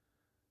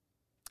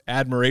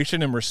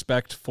admiration and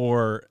respect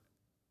for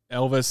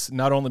Elvis,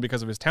 not only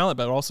because of his talent,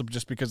 but also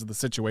just because of the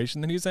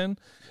situation that he's in.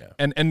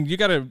 Yeah. And you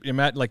got to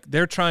imagine, like,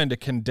 they're trying to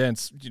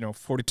condense, you know,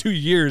 42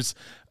 years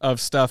of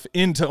stuff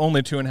into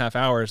only 2.5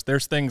 hours.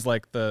 There's things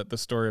like the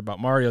story about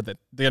Mario that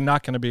they're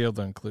not going to be able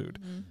to include.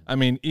 Mm-hmm. I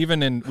mean,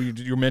 even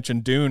you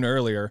mentioned Dune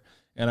earlier,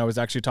 and I was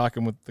actually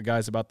talking with the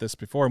guys about this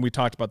before, and we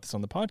talked about this on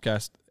the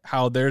podcast,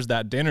 how there's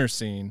that dinner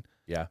scene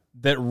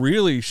that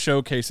really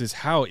showcases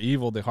how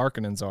evil the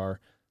Harkonnens are,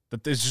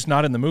 that is just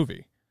not in the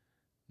movie.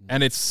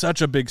 And it's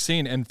such a big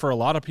scene. And for a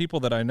lot of people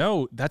that I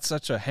know, that's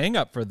such a hang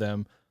up for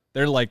them.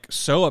 They're like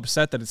so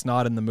upset that it's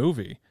not in the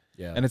movie.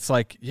 Yeah. And it's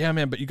like, yeah,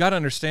 man, but you got to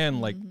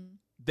understand, like,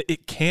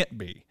 it can't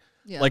be.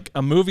 Yeah. Like,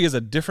 a movie is a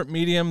different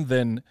medium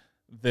than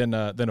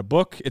a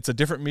book. It's a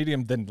different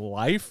medium than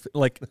life.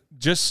 Like,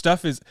 just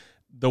stuff is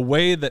the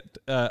way that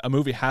a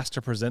movie has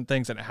to present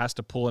things and it has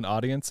to pull an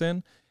audience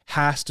in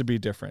has to be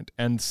different.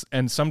 And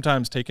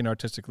sometimes taking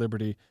artistic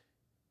liberty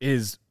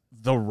is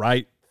the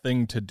right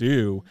thing to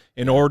do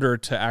in order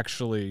to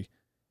actually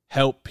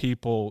help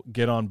people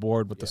get on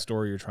board with the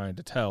story you're trying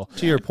to tell.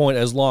 To your point,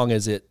 as long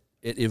as it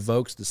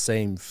evokes the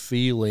same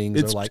feelings,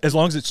 it's, or like, as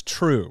long as it's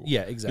true.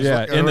 Yeah, exactly.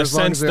 Yeah, in the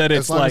sense that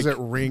it's like it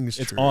rings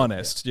it's true.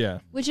 Honest. Yeah.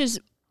 Which is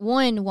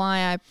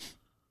why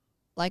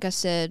like I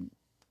said,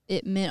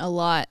 it meant a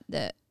lot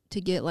that to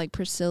get like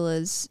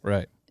Priscilla's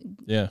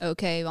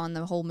okay on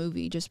the whole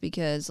movie, just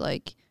because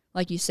like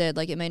you said,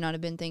 like, it may not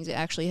have been things that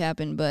actually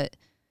happened, but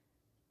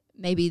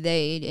maybe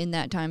they, in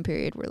that time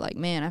period, were like,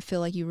 man, I feel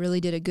like you really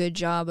did a good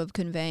job of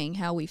conveying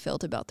how we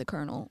felt about the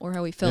Colonel, or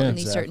how we felt in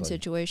these certain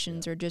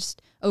situations, or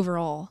just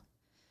overall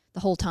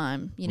the whole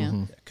time, you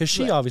know. Because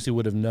she obviously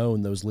would have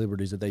known those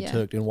liberties that they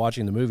took in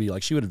watching the movie.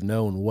 Like, she would have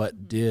known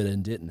what did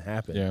and didn't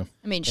happen. Yeah.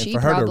 I mean, and for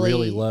her to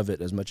really love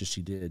it as much as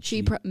she did,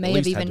 she may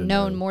have even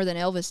known more than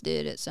Elvis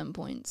did at some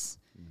points.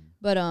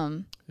 But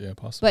yeah,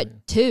 possibly.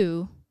 But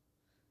too,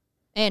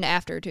 and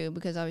after too,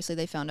 because obviously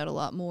they found out a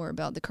lot more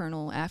about the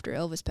Colonel after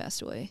Elvis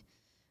passed away.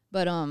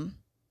 But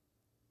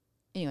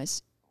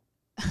anyways,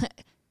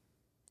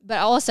 but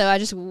also I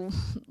just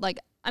like,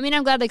 I mean,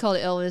 I'm glad they called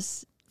it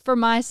Elvis for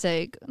my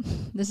sake.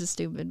 This is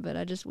stupid, but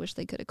I just wish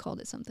they could have called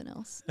it something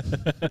else.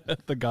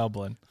 The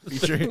Goblin,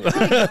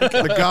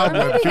 the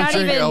Goblin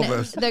featuring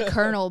Elvis, the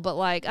Colonel, but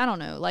like, I don't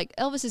know, like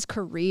Elvis's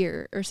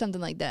career or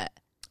something like that.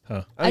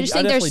 Huh. I just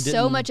think there's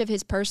so much of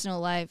his personal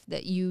life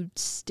that you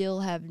still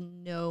have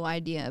no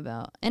idea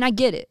about, and I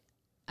get it,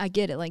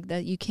 like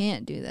that you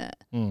can't do that.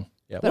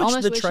 Yeah, but which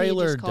almost the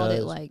trailer does.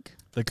 It like,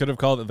 they could have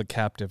called it The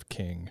Captive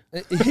King.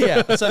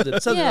 Yeah, something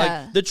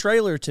like the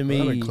trailer to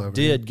me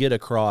did get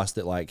across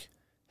that, like,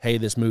 hey,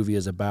 this movie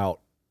is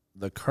about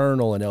the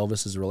Colonel and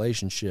Elvis's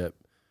relationship.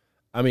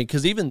 I mean,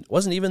 because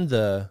wasn't even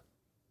the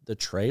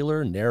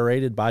trailer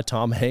narrated by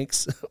Tom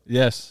Hanks?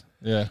 Yes,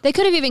 yeah. They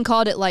could have even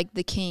called it like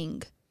The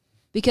King,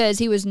 because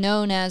he was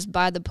known as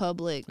by the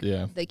public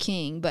the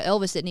King, but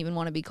Elvis didn't even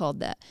want to be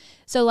called that.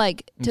 So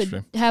like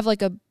to have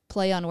like a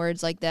play on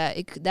words like that,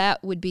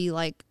 that would be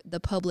like the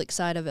public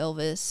side of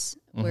Elvis,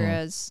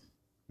 whereas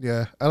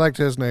I liked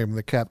his name,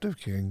 the Captive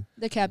King.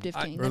 The Captive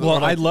King.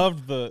 I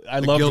loved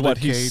what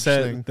he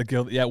said. Thing. The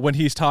guild, when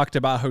he's talked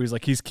about how he's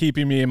like, he's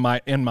keeping me in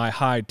my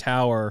high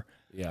tower.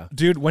 Yeah,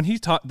 dude, when he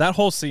talked that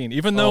whole scene,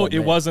 even though it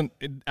wasn't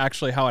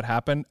actually how it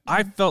happened,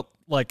 I felt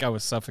like I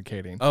was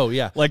suffocating. Oh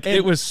yeah, like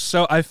it was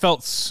so. I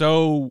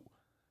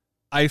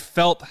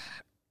felt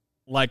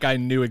like I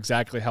knew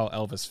exactly how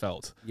Elvis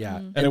felt. Yeah,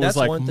 and it was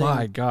like,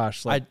 my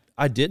gosh, like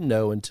I didn't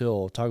know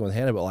until talking with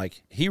Hannah, but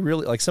like he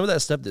really, like, some of that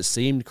stuff that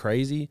seemed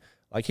crazy.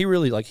 Like, he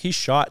really, like, he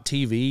shot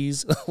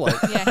TVs. Like,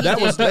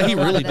 he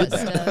really did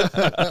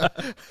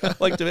that.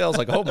 Like, to me, I was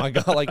like, oh my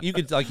God. Like, you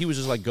could, like, he was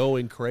just like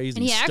going crazy.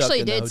 And he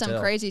actually did some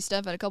crazy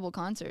stuff at a couple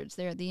concerts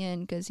there at the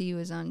end, because he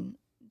was on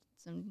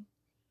some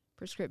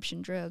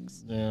prescription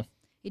drugs. Yeah.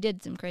 He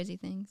did some crazy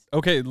things.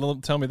 Okay,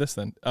 tell me this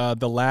then.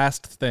 The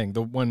last thing,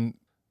 when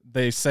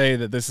they say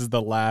that this is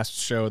the last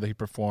show that he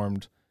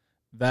performed,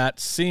 that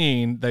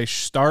scene, they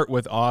start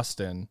with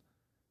Austin,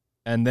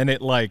 and then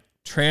it, like,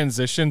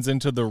 transitions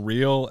into the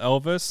real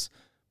Elvis,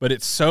 but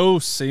it's so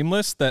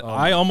seamless that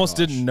I almost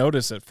didn't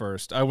notice at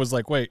first. I was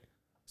like, wait,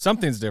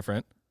 something's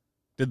different.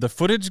 Did the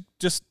footage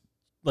just,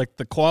 like,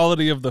 the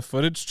quality of the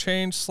footage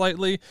change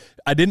slightly?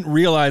 I didn't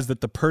realize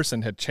that the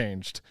person had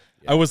changed.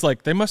 Yeah. I was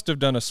like, they must have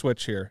done a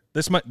switch here.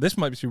 This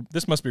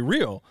must be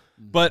real.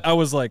 But I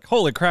was like,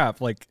 holy crap,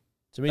 like,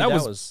 to me,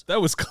 that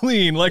was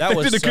clean. Like,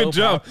 they did a good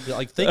job.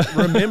 Like,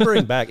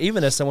 remembering back,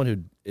 even as someone who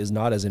is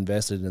not as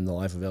invested in the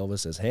life of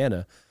Elvis as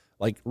Hannah,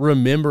 like,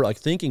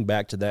 thinking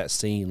back to that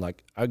scene,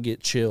 like, I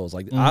get chills.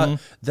 Like,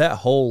 that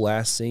whole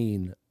last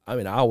scene, I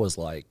mean, I was,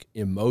 like,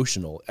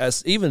 emotional.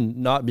 As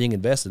even not being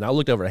invested. And I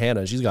looked over at Hannah,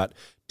 and she's got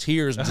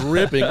tears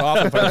dripping off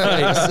of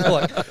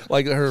her face.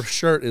 Like her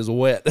shirt is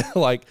wet.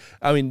 Like,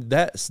 I mean,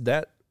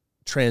 that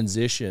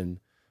transition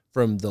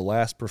from the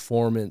last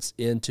performance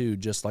into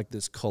just like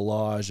this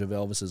collage of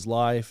Elvis's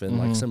life and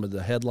like some of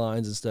the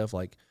headlines and stuff.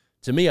 Like,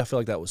 to me, I feel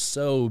like that was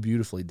so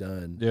beautifully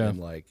done. Yeah. And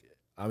like,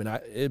 I mean,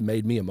 it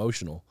made me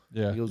emotional.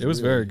 Yeah, Like, it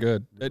was really very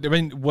good. I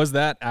mean, was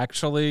that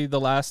actually the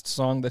last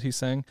song that he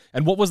sang?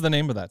 And what was the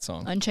name of that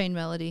song? Unchained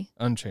Melody.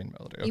 Unchained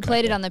Melody. Okay. He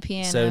played it on the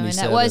piano, and that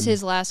 77. was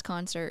his last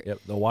concert. Yep,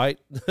 the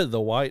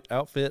white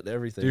outfit,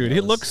 everything. Dude, That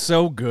he was- looks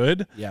so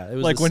good. Yeah, it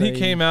was Like the when he same-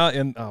 came out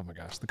in, oh my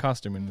gosh, the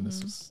costume in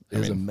this is, It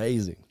was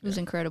amazing. It was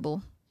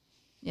incredible.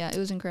 Yeah, it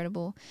was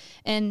incredible.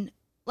 And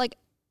like,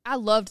 I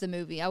loved the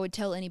movie. I would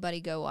tell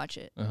anybody go watch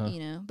it, you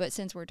know. But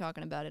since we're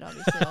talking about it,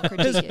 obviously I'll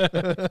critique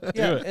it.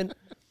 Yeah, and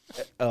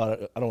I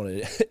don't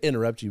want to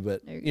interrupt you,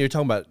 but you're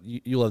talking about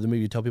you love the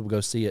movie. You tell people go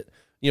see it.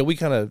 You know, we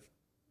kind of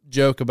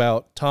joke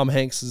about Tom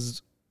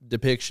Hanks's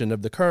depiction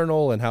of the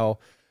Colonel and how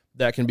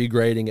that can be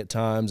grating at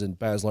times, and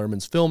Baz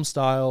Luhrmann's film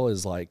style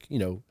is like, you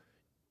know,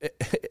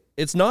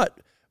 it's not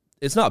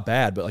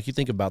bad, but like you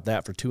think about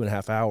that for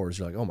 2.5 hours,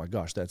 you're like, oh my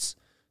gosh, that's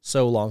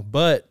so long.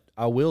 But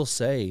I will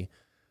say,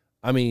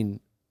 I mean,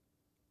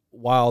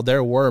 while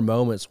there were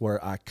moments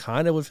where I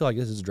kind of would feel like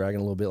this is dragging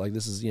a little bit, like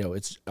this is, you know,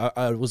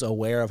 I was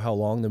aware of how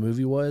long the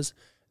movie was.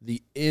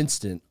 The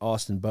instant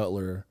Austin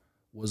Butler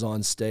was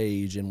on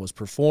stage and was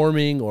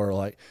performing, or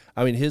like,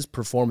 I mean, his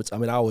performance, I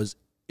mean, I was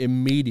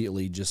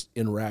immediately just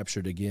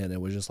enraptured again. It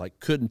was just like,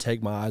 couldn't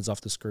take my eyes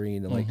off the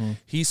screen. And like,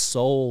 he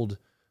sold,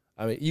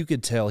 I mean, you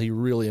could tell he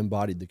really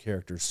embodied the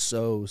character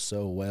so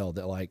well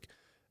that like,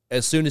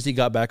 as soon as he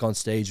got back on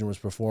stage and was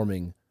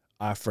performing,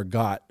 I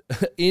forgot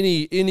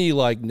any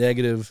like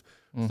negative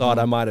thought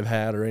I might have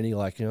had, or any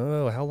like, you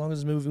know, oh, how long is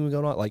this movie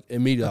going on? Like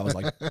immediately I was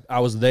like,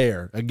 I was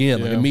there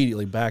again, like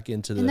immediately back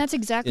into the. And that's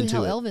exactly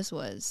how it. Elvis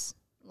was.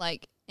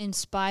 Like, in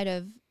spite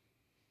of,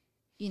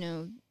 you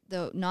know,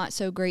 the not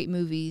so great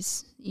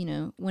movies, you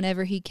know,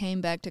 whenever he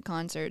came back to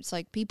concerts,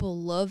 like, people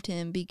loved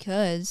him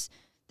because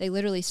they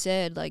literally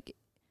said, like,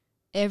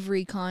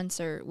 every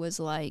concert was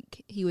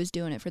like he was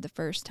doing it for the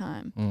first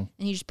time. And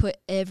he just put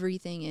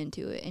everything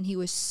into it. And he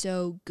was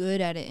so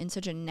good at it and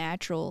such a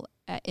natural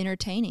at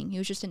entertaining. He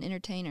was just an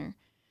entertainer,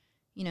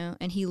 you know,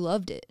 and he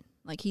loved it.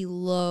 Like, he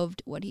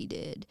loved what he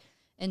did.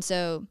 And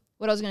so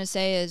what I was going to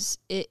say is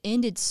it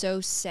ended so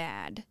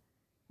sad,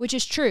 which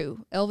is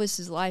true.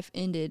 Elvis's life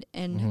ended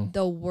and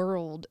the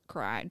world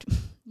cried,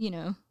 you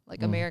know,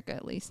 like America,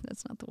 at least.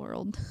 That's not the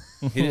world.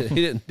 He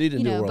didn't You do a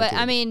know, world but tour.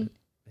 I mean,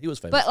 he was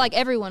famous. but like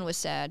everyone was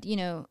sad, you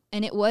know,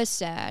 and it was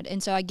sad.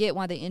 And so I get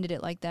why they ended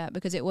it like that,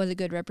 because it was a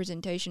good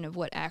representation of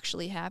what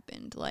actually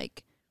happened.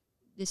 Like,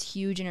 this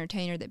huge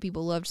entertainer that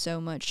people loved so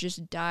much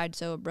just died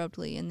so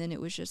abruptly, and then it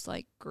was just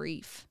like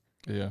grief.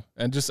 Yeah,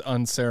 and just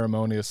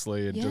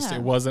unceremoniously, and just Yeah.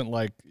 it wasn't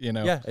like, you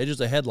know. Yeah, it's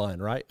just a headline,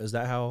 right? Is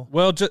that how?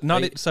 Well, just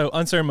not They- so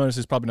unceremonious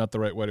is probably not the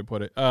right way to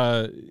put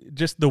it.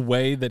 Just the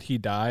way that he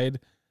died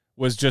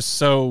was just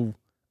so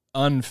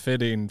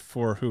unfitting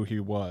for who he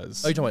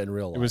was. Oh, you're talking about in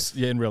real life? It was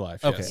in real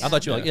life. Okay, yes. I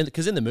thought you were Yeah. like,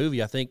 because in the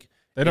movie, I think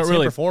They don't it's him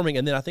really performing,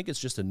 and then I think it's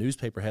just a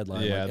newspaper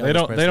headline. Yeah, like, they Elvis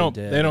don't. Presley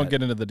dead, They don't that-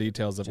 get into the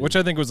details of, which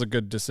I think was a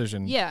good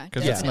decision. Yeah,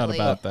 because it's not definitely.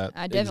 about that.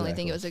 I definitely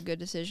think Exactly. it was a good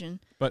decision.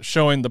 But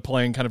showing the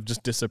plane kind of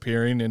just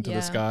disappearing into Yeah.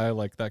 the sky,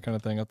 like that kind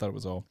of thing, I thought it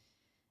was all.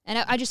 And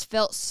I just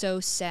felt so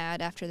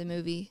sad after the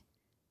movie.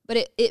 But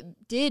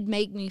it did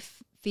make me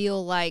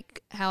feel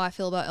like how I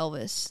feel about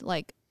Elvis.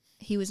 Like,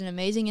 he was an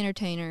amazing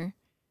entertainer.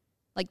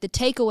 Like, the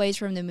takeaways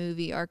from the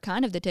movie are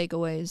kind of the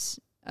takeaways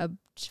of,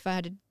 if I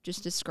had to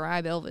just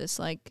describe Elvis,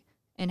 like,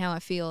 and how I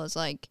feel is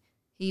like,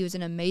 he was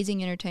an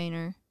amazing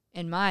entertainer.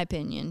 In my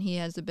opinion, he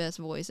has the best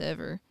voice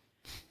ever.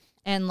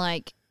 And,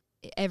 like,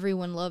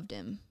 everyone loved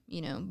him,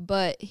 you know.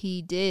 But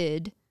he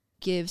did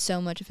give so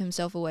much of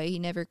himself away. He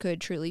never could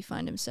truly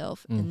find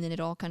himself. And then it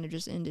all kind of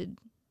just ended,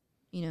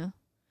 you know.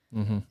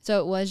 Mm-hmm. So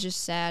it was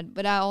just sad.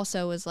 But I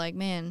also was like,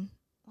 man,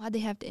 why'd they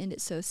have to end it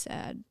so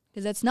sad?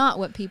 Because that's not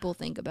what people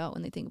think about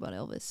when they think about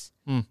Elvis.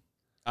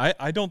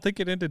 I don't think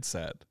it ended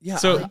sad. Yeah,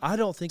 So I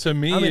don't think. to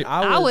me, I mean,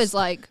 I was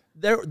like,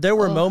 there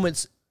were oh,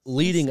 moments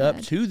leading up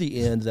sad. to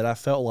the end that I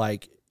felt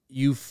like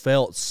you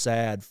felt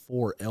sad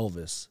for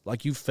Elvis,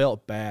 like you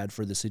felt bad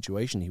for the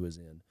situation he was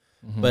in.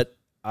 But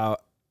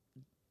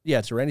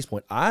yeah, to Randy's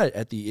point,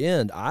 at the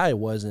end I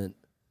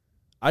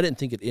didn't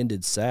think it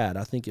ended sad.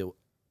 I think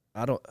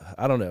I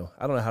don't know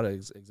how to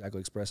exactly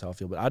express how I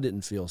feel, but I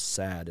didn't feel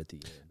sad at the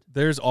end.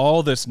 there's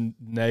all this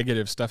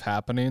negative stuff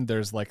happening.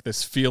 There's like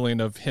this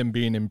feeling of him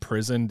being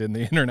imprisoned in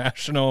the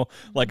international,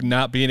 like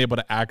not being able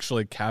to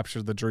actually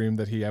capture the dream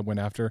that he went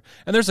after.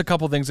 And there's a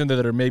couple things in there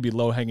that are maybe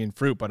low hanging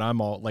fruit, but I'm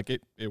all like,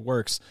 it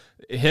works.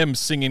 Him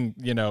singing,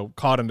 you know,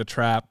 Caught in a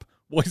Trap.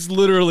 Well, he's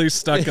literally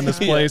stuck in this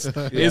place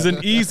is an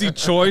easy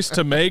choice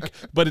to make,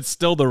 but it's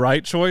still the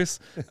right choice.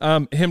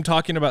 Him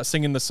talking about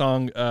singing the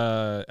song,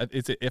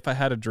 If I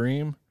Had a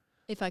Dream.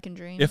 if I can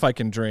dream. If I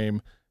Can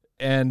Dream.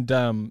 And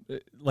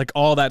like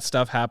all that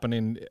stuff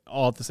happening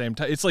all at the same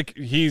time. It's like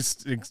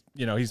he's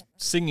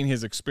singing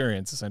his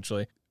experience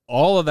essentially.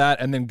 All of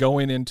that, and then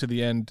going into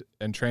the end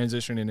and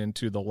transitioning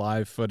into the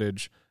live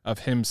footage of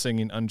him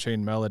singing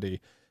Unchained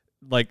Melody.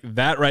 Like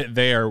that right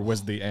there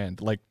was the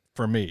end. Like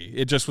for me.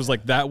 It just was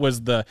like that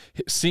was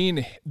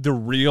seeing the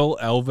real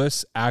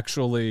Elvis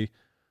actually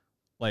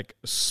like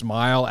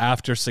smile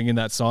after singing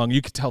that song.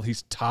 You could tell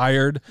he's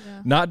tired,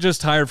 not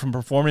just tired from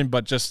performing,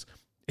 but just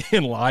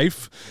in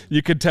life.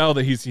 You could tell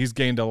that he's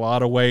gained a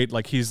lot of weight.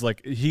 Like he's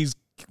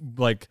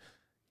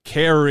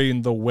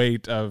carrying the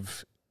weight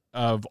of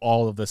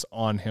all of this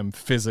on him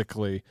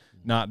physically,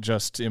 not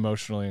just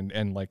emotionally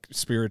and like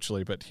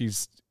spiritually, but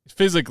he's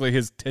physically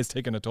has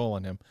taken a toll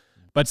on him.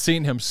 But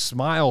seeing him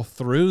smile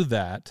through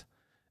that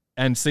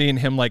and seeing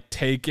him like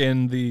take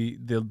in the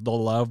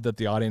love that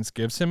the audience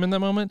gives him in that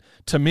moment,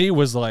 to me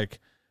was like,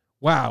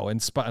 wow.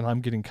 And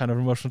I'm getting kind of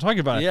emotional talking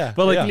about it. Yeah,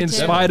 but like yeah, in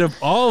spite of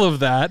all of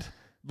that,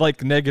 like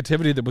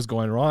negativity that was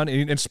going on,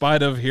 in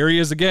spite of here he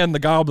is again, the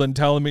goblin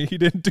telling me he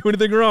didn't do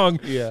anything wrong.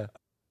 Yeah.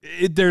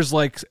 There's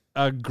like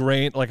a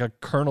grain, like a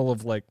kernel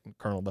of like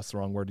kernel. That's the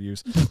wrong word to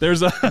use.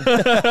 There's a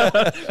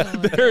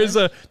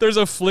there's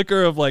a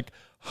flicker of like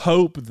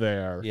hope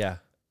there. Yeah.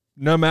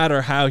 No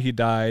matter how he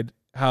died,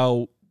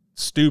 how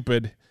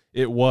stupid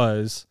it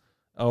was,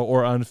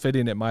 or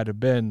unfitting it might have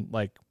been,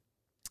 like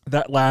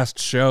that last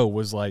show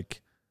was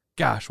like,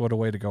 gosh, what a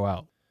way to go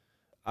out.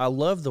 I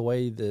love the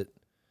way that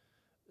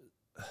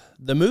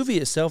the movie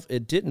itself,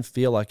 it didn't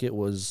feel like it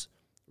was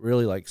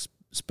really like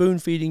spoon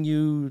feeding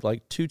you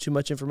like too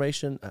much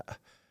information.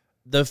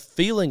 The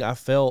feeling I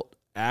felt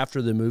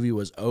after the movie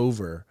was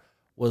over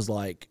was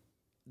like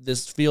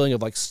this feeling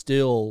of like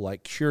still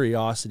like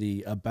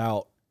curiosity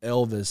about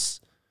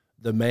Elvis,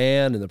 the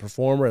man and the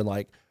performer. And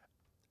like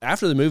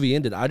after the movie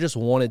ended, I just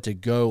wanted to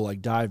go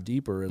like dive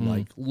deeper and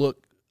like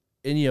look.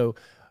 And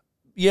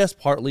yes,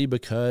 partly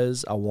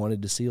because I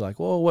wanted to see like,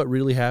 well, what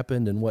really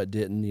happened and what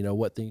didn't,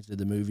 what things did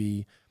the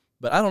movie.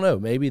 But I don't know,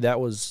 maybe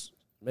that's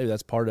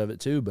part of it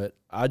too. But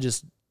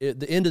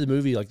the end of the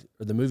movie, or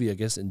the movie, I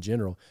guess in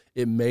general,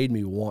 it made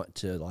me want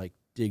to like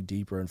dig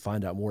deeper and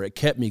find out more. It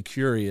kept me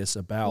curious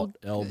about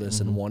Elvis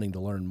and wanting to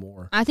learn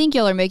more. I think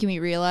y'all are making me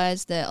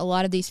realize that a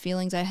lot of these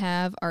feelings I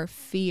have are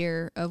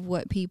fear of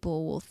what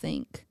people will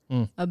think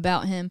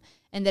about him.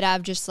 And that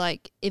I've just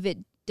like, if it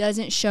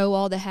doesn't show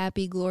all the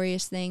happy,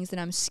 glorious things, then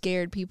I'm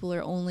scared people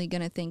are only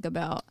going to think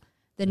about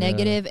the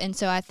negative. And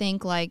so I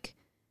think like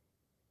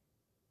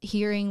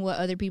hearing what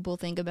other people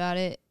think about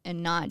it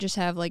and not just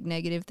have like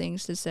negative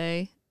things to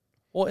say.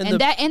 Well,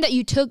 and that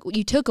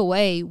you took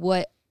away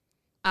what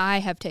I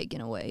have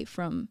taken away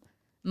from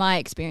my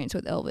experience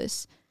with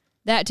Elvis.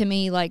 That to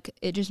me, like,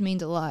 it just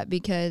means a lot,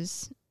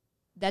 because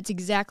that's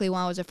exactly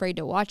why I was afraid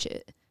to watch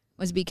it,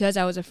 was because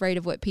I was afraid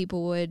of what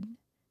people would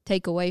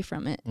take away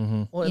from it.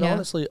 Mm-hmm. Well, and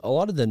honestly, a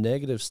lot of the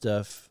negative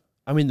stuff,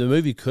 I mean, the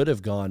movie could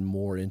have gone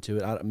more into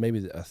it.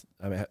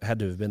 It had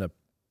to have been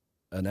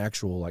an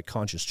actual like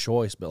conscious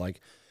choice, but like,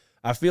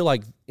 I feel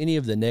like any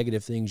of the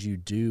negative things you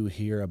do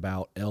hear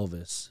about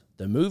Elvis,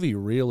 the movie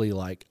really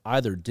like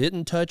either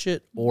didn't touch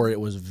it or it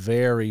was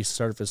very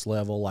surface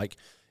level. Like,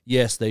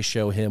 yes, they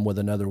show him with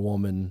another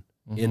woman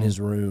in his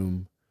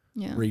room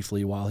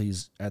briefly while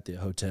he's at the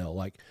hotel.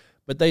 Like,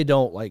 but they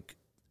don't like,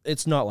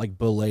 it's not like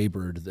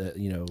belabored that,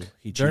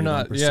 he cheated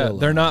on Priscilla.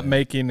 They're not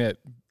making it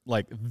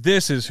like,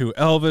 this is who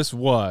Elvis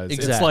was.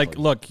 Exactly. It's like,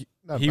 look,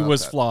 he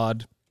was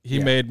flawed. He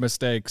made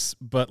mistakes,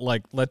 but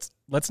like, let's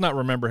not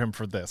remember him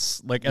for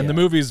this. Like, and the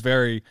movie is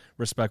very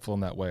respectful in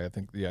that way. I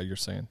think, you're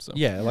saying so.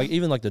 Yeah, like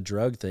even like the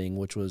drug thing,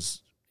 which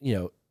was,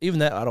 even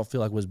that I don't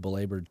feel like was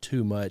belabored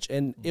too much,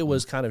 and it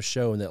was kind of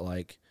shown that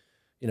like,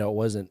 it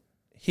wasn't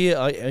he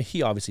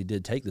obviously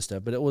did take the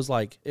stuff, but it was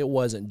like it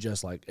wasn't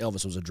just like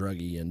Elvis was a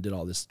druggie and did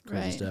all this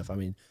crazy stuff. I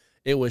mean,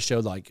 it was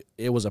showed like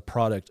it was a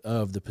product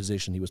of the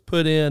position he was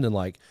put in and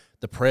like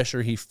the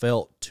pressure he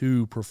felt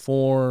to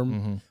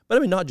perform. But I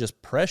mean, not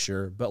just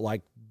pressure, but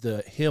like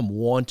him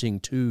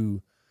wanting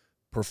to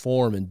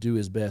perform and do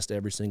his best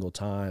every single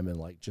time, and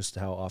like just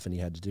how often he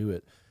had to do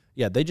it.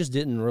 Yeah, they just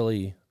didn't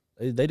really,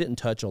 they didn't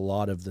touch a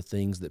lot of the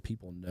things that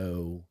people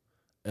know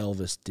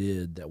Elvis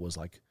did that was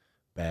like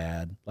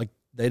bad. Like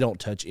they don't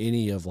touch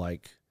any of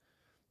like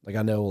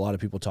I know a lot of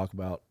people talk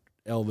about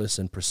Elvis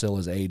and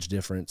Priscilla's age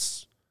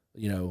difference.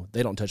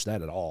 They don't touch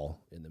that at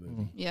all in the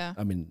movie. Yeah.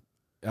 I mean,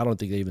 I don't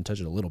think they even touch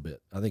it a little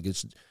bit. I think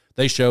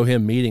they show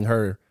him meeting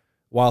her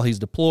while he's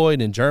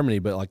deployed in Germany,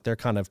 but like they're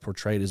kind of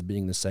portrayed as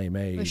being the same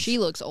age. But she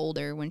looks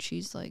older when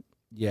she's like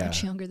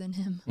much younger than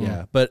him.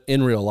 Yeah. But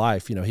in real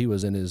life, he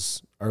was in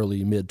his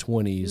early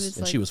mid-20s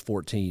and she was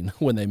 14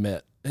 when they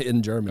met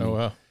in Germany. Oh,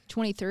 wow.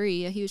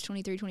 23. Yeah, he was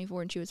 23,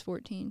 24, and she was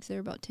 14. So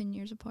they're about 10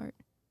 years apart.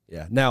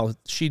 Yeah. Now,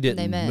 she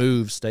didn't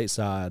move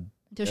stateside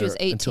until she was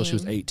 18. Until she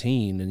was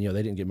 18, and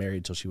they didn't get married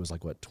until she was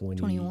like what,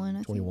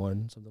 21,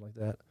 something like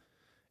that.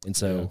 And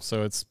so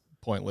so it's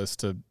pointless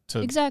to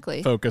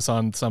exactly focus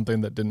on something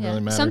that didn't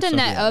really matter. Something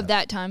that of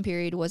that time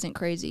period wasn't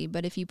crazy,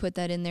 but if you put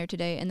that in there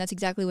today, and that's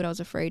exactly what I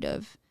was afraid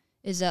of,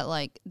 is that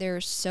like there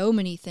are so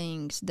many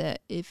things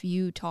that if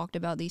you talked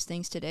about these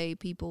things today,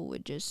 people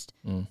would just,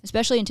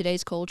 especially in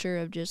today's culture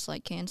of just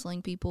like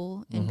canceling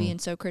people and being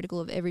so critical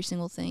of every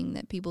single thing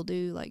that people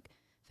do, like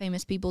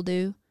famous people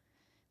do.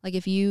 Like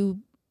if you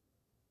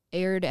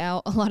aired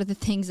out a lot of the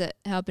things that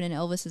happened in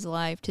Elvis's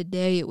life,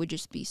 today it would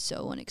just be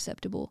so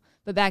unacceptable.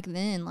 But back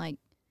then, like,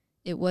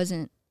 it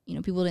wasn't, you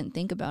know, people didn't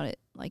think about it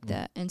like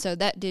that. And so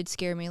that did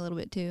scare me a little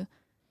bit too.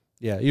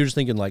 Yeah, you're just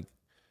thinking like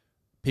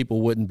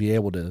people wouldn't be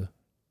able to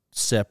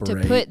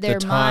separate To put their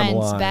the minds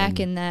timeline. back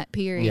in that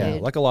period. Yeah,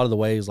 like a lot of the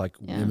ways like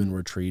Yeah. women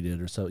were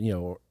treated or so,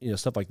 you know,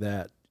 stuff like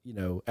that, you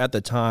know, at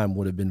the time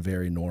would have been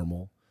very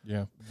normal.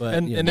 Yeah. But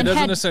And you it know, doesn't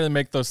had- necessarily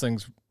make those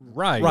things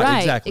right.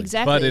 Right, exactly.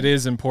 But it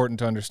is important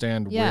to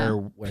understand Yeah.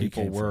 where he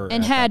people came from. were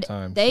And at had that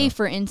time. they, so.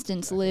 for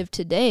instance, lived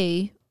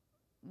today,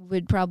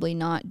 would probably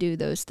not do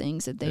those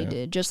things that they Yeah.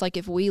 did. Just like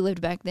if we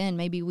lived back then,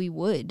 maybe we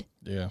would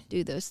Yeah.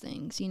 do those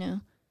things, you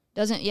know?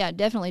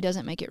 Definitely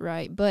doesn't make it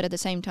right. But at the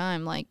same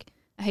time, like,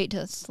 I hate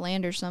to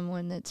slander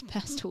someone that's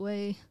passed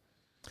away.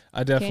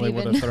 I definitely Can't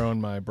would have even-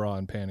 thrown my bra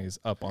and panties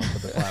up onto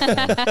the platform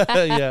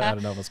yeah. at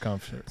an Elvis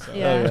concert. So.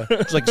 Yeah.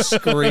 It's like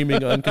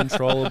screaming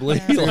uncontrollably.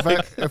 Yeah.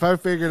 See, if I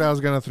figured I was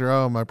gonna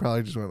throw them, I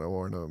probably just wouldn't have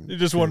worn them. You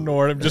just wouldn't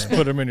know them, just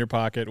put them in your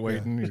pocket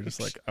waiting. You're just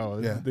like, oh,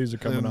 Yeah. these are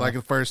And coming then, off. like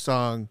the first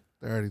song,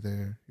 they're already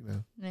there. You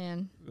know,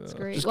 Man, it's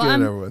great. just Well, get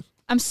I'm it over with.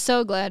 I'm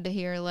so glad to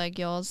hear like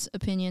y'all's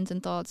opinions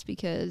and thoughts,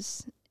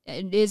 because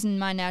it isn't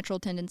my natural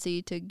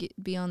tendency to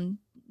be on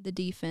the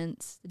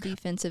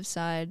defensive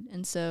side,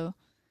 and so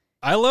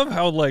I love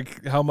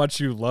how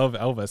much you love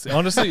Elvis.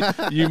 Honestly,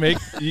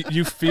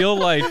 you feel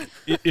like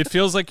it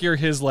feels like you're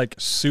his like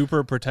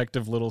super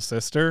protective little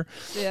sister.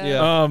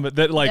 Yeah.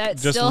 That like that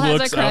just still has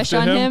looks a crush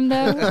up to on him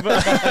though.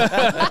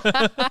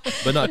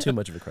 But not too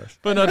much of a crush.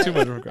 but not too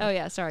much of a crush. Oh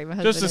yeah, sorry, my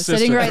Just husband a is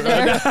sitting sister. right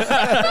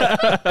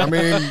there. I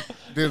mean,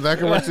 dude, that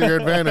can work to your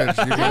advantage.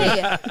 You can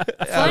Hey,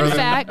 fun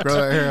fact: grow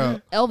that hair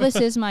out. Elvis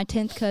is my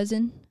 10th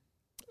cousin.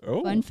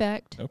 Oh, Fun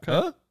fact. okay.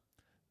 Huh?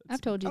 I've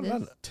told you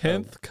this.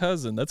 10th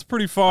cousin. That's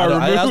pretty I, far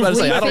don't- I was about to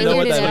say, We I don't know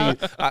what figured that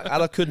it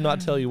means. I could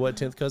not tell you what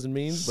 10th cousin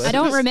means. But I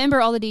don't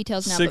remember all the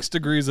details now. 6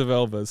 degrees of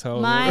Elvis. How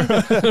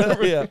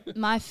yeah. But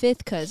my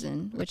 5th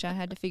cousin, which I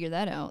had to figure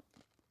that out,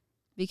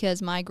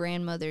 because my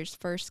grandmother's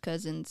first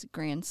cousin's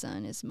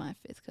grandson is my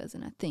 5th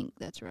cousin. I think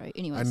that's right.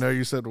 Anyways, I know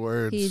you said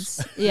words.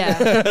 he's yeah.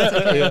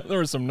 there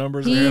were some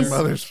numbers. He's-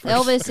 Grandmother's first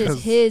Elvis cousin.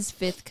 is his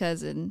 5th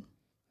cousin,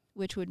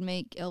 which would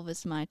make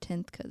Elvis my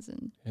 10th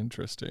cousin.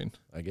 Interesting.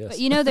 I guess. But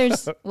you know,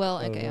 there's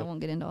okay, I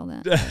won't get into all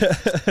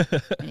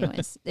that.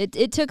 Anyways,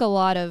 it took a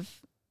lot of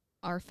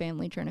our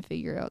family trying to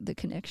figure out the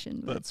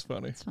connection. But That's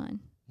funny. it's fine.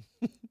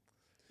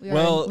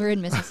 Well- We're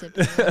in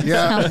Mississippi.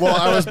 Yeah, well,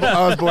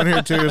 I was born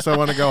here too, so I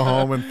want to go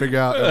home and figure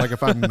out like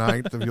if I'm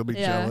ninth, if you'll be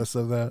Yeah. jealous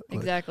of that. Like,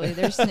 Exactly.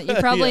 There's you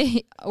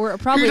probably we're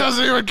probably he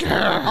doesn't even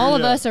care. all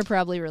of us are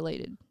probably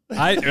related.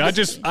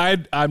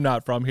 I'm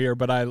not from here,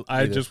 but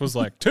I just was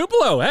like,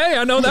 Tupelo, hey,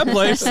 I know that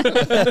place.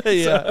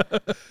 yeah.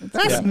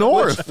 That's Yeah.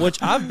 north.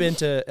 Which I've been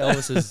to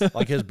Elvis's,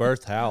 like his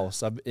birth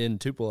house. I've in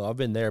Tupelo. I've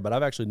been there, but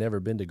I've actually never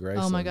been to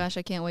Graceland. Oh my gosh,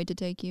 I can't wait to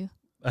take you.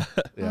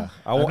 Yeah.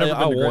 I've never been to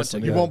I want Graceland to.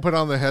 yet. You won't put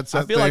on the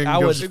headset I feel like thing. I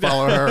You'll would- just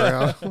follow her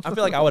around. I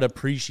feel like I would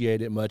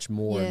appreciate it much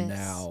more Yes.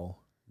 now.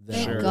 Than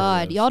Thank I would God.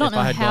 have Y'all don't if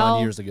I know had how-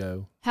 gone years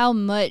ago. How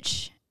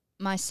much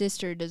my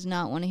sister does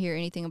not want to hear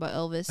anything about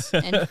Elvis.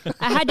 And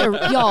I had to,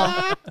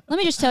 y'all, let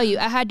me just tell you,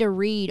 I had to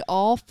read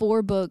all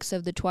 4 books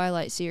of the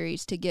Twilight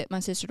series to get my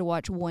sister to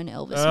watch one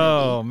Elvis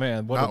Oh movie.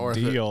 man, what Not a worth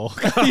it. deal!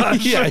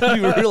 Yeah,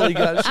 you really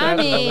got I shot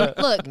mean, on that.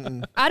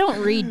 look, I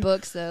don't read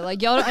books though.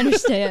 Like y'all don't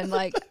understand.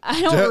 Like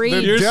I don't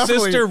read. Your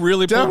Definitely- sister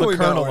really pulled definitely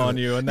the kernel not worth on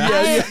it. you, and I-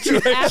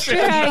 that after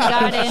I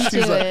got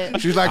into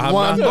it, She's like, I'm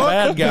one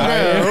not the book,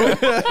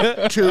 bad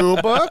no. 2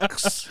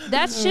 books.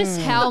 that's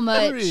just how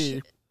much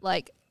 3.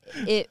 like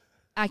it.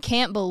 I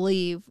can't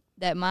believe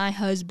that my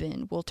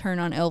husband will turn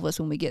on Elvis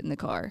when we get in the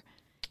car.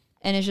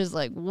 And it's just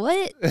like,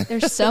 what?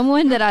 There's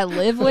someone that I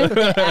live with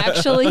that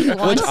actually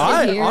wants to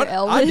hear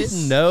Elvis. I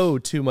didn't know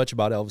too much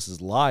about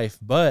Elvis's life,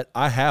 but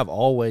I have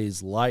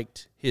always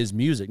liked his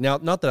music. Now,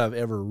 not that I've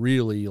ever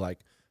really like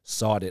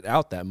sought it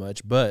out that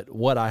much, but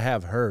what I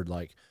have heard,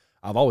 like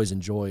I've always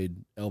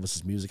enjoyed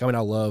Elvis's music. I mean, I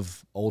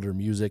love older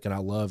music, and I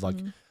love like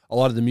a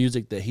lot of the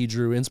music that he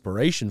drew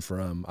inspiration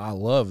from. I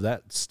love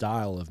that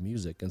style of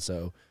music, and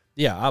so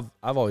yeah,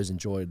 I've always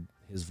enjoyed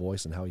his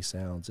voice and how he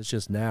sounds. It's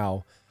just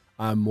now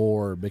I'm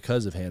more,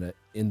 because of Hannah,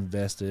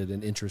 invested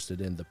and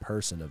interested in the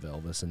person of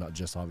Elvis, and not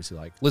just obviously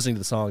like listening to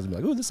the songs and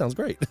be like, oh, this sounds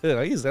great.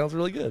 Like, he sounds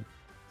really good.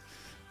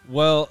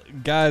 Well,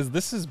 guys,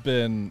 this has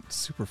been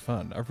super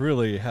fun. I've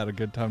really had a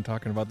good time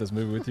talking about this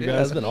movie with you Yeah,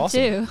 guys. it's been Me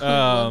awesome. too.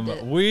 Loved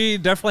it. We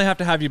definitely have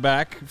to have you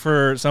back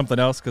for something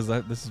else, because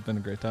this has been a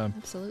great time.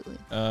 Absolutely.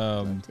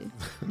 Um,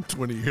 Love to.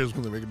 20 years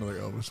when they make another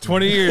Elvis.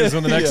 20 years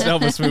when the next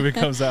Elvis movie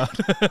comes out.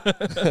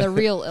 The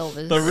real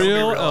Elvis. The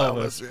real Real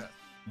Elvis. yeah.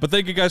 But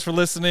thank you guys for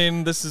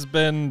listening. This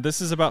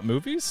is about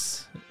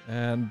movies,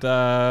 and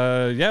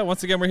yeah,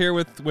 once again we're here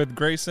with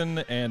Grayson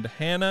and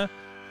Hannah.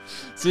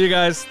 See you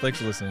guys. Thanks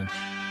for listening.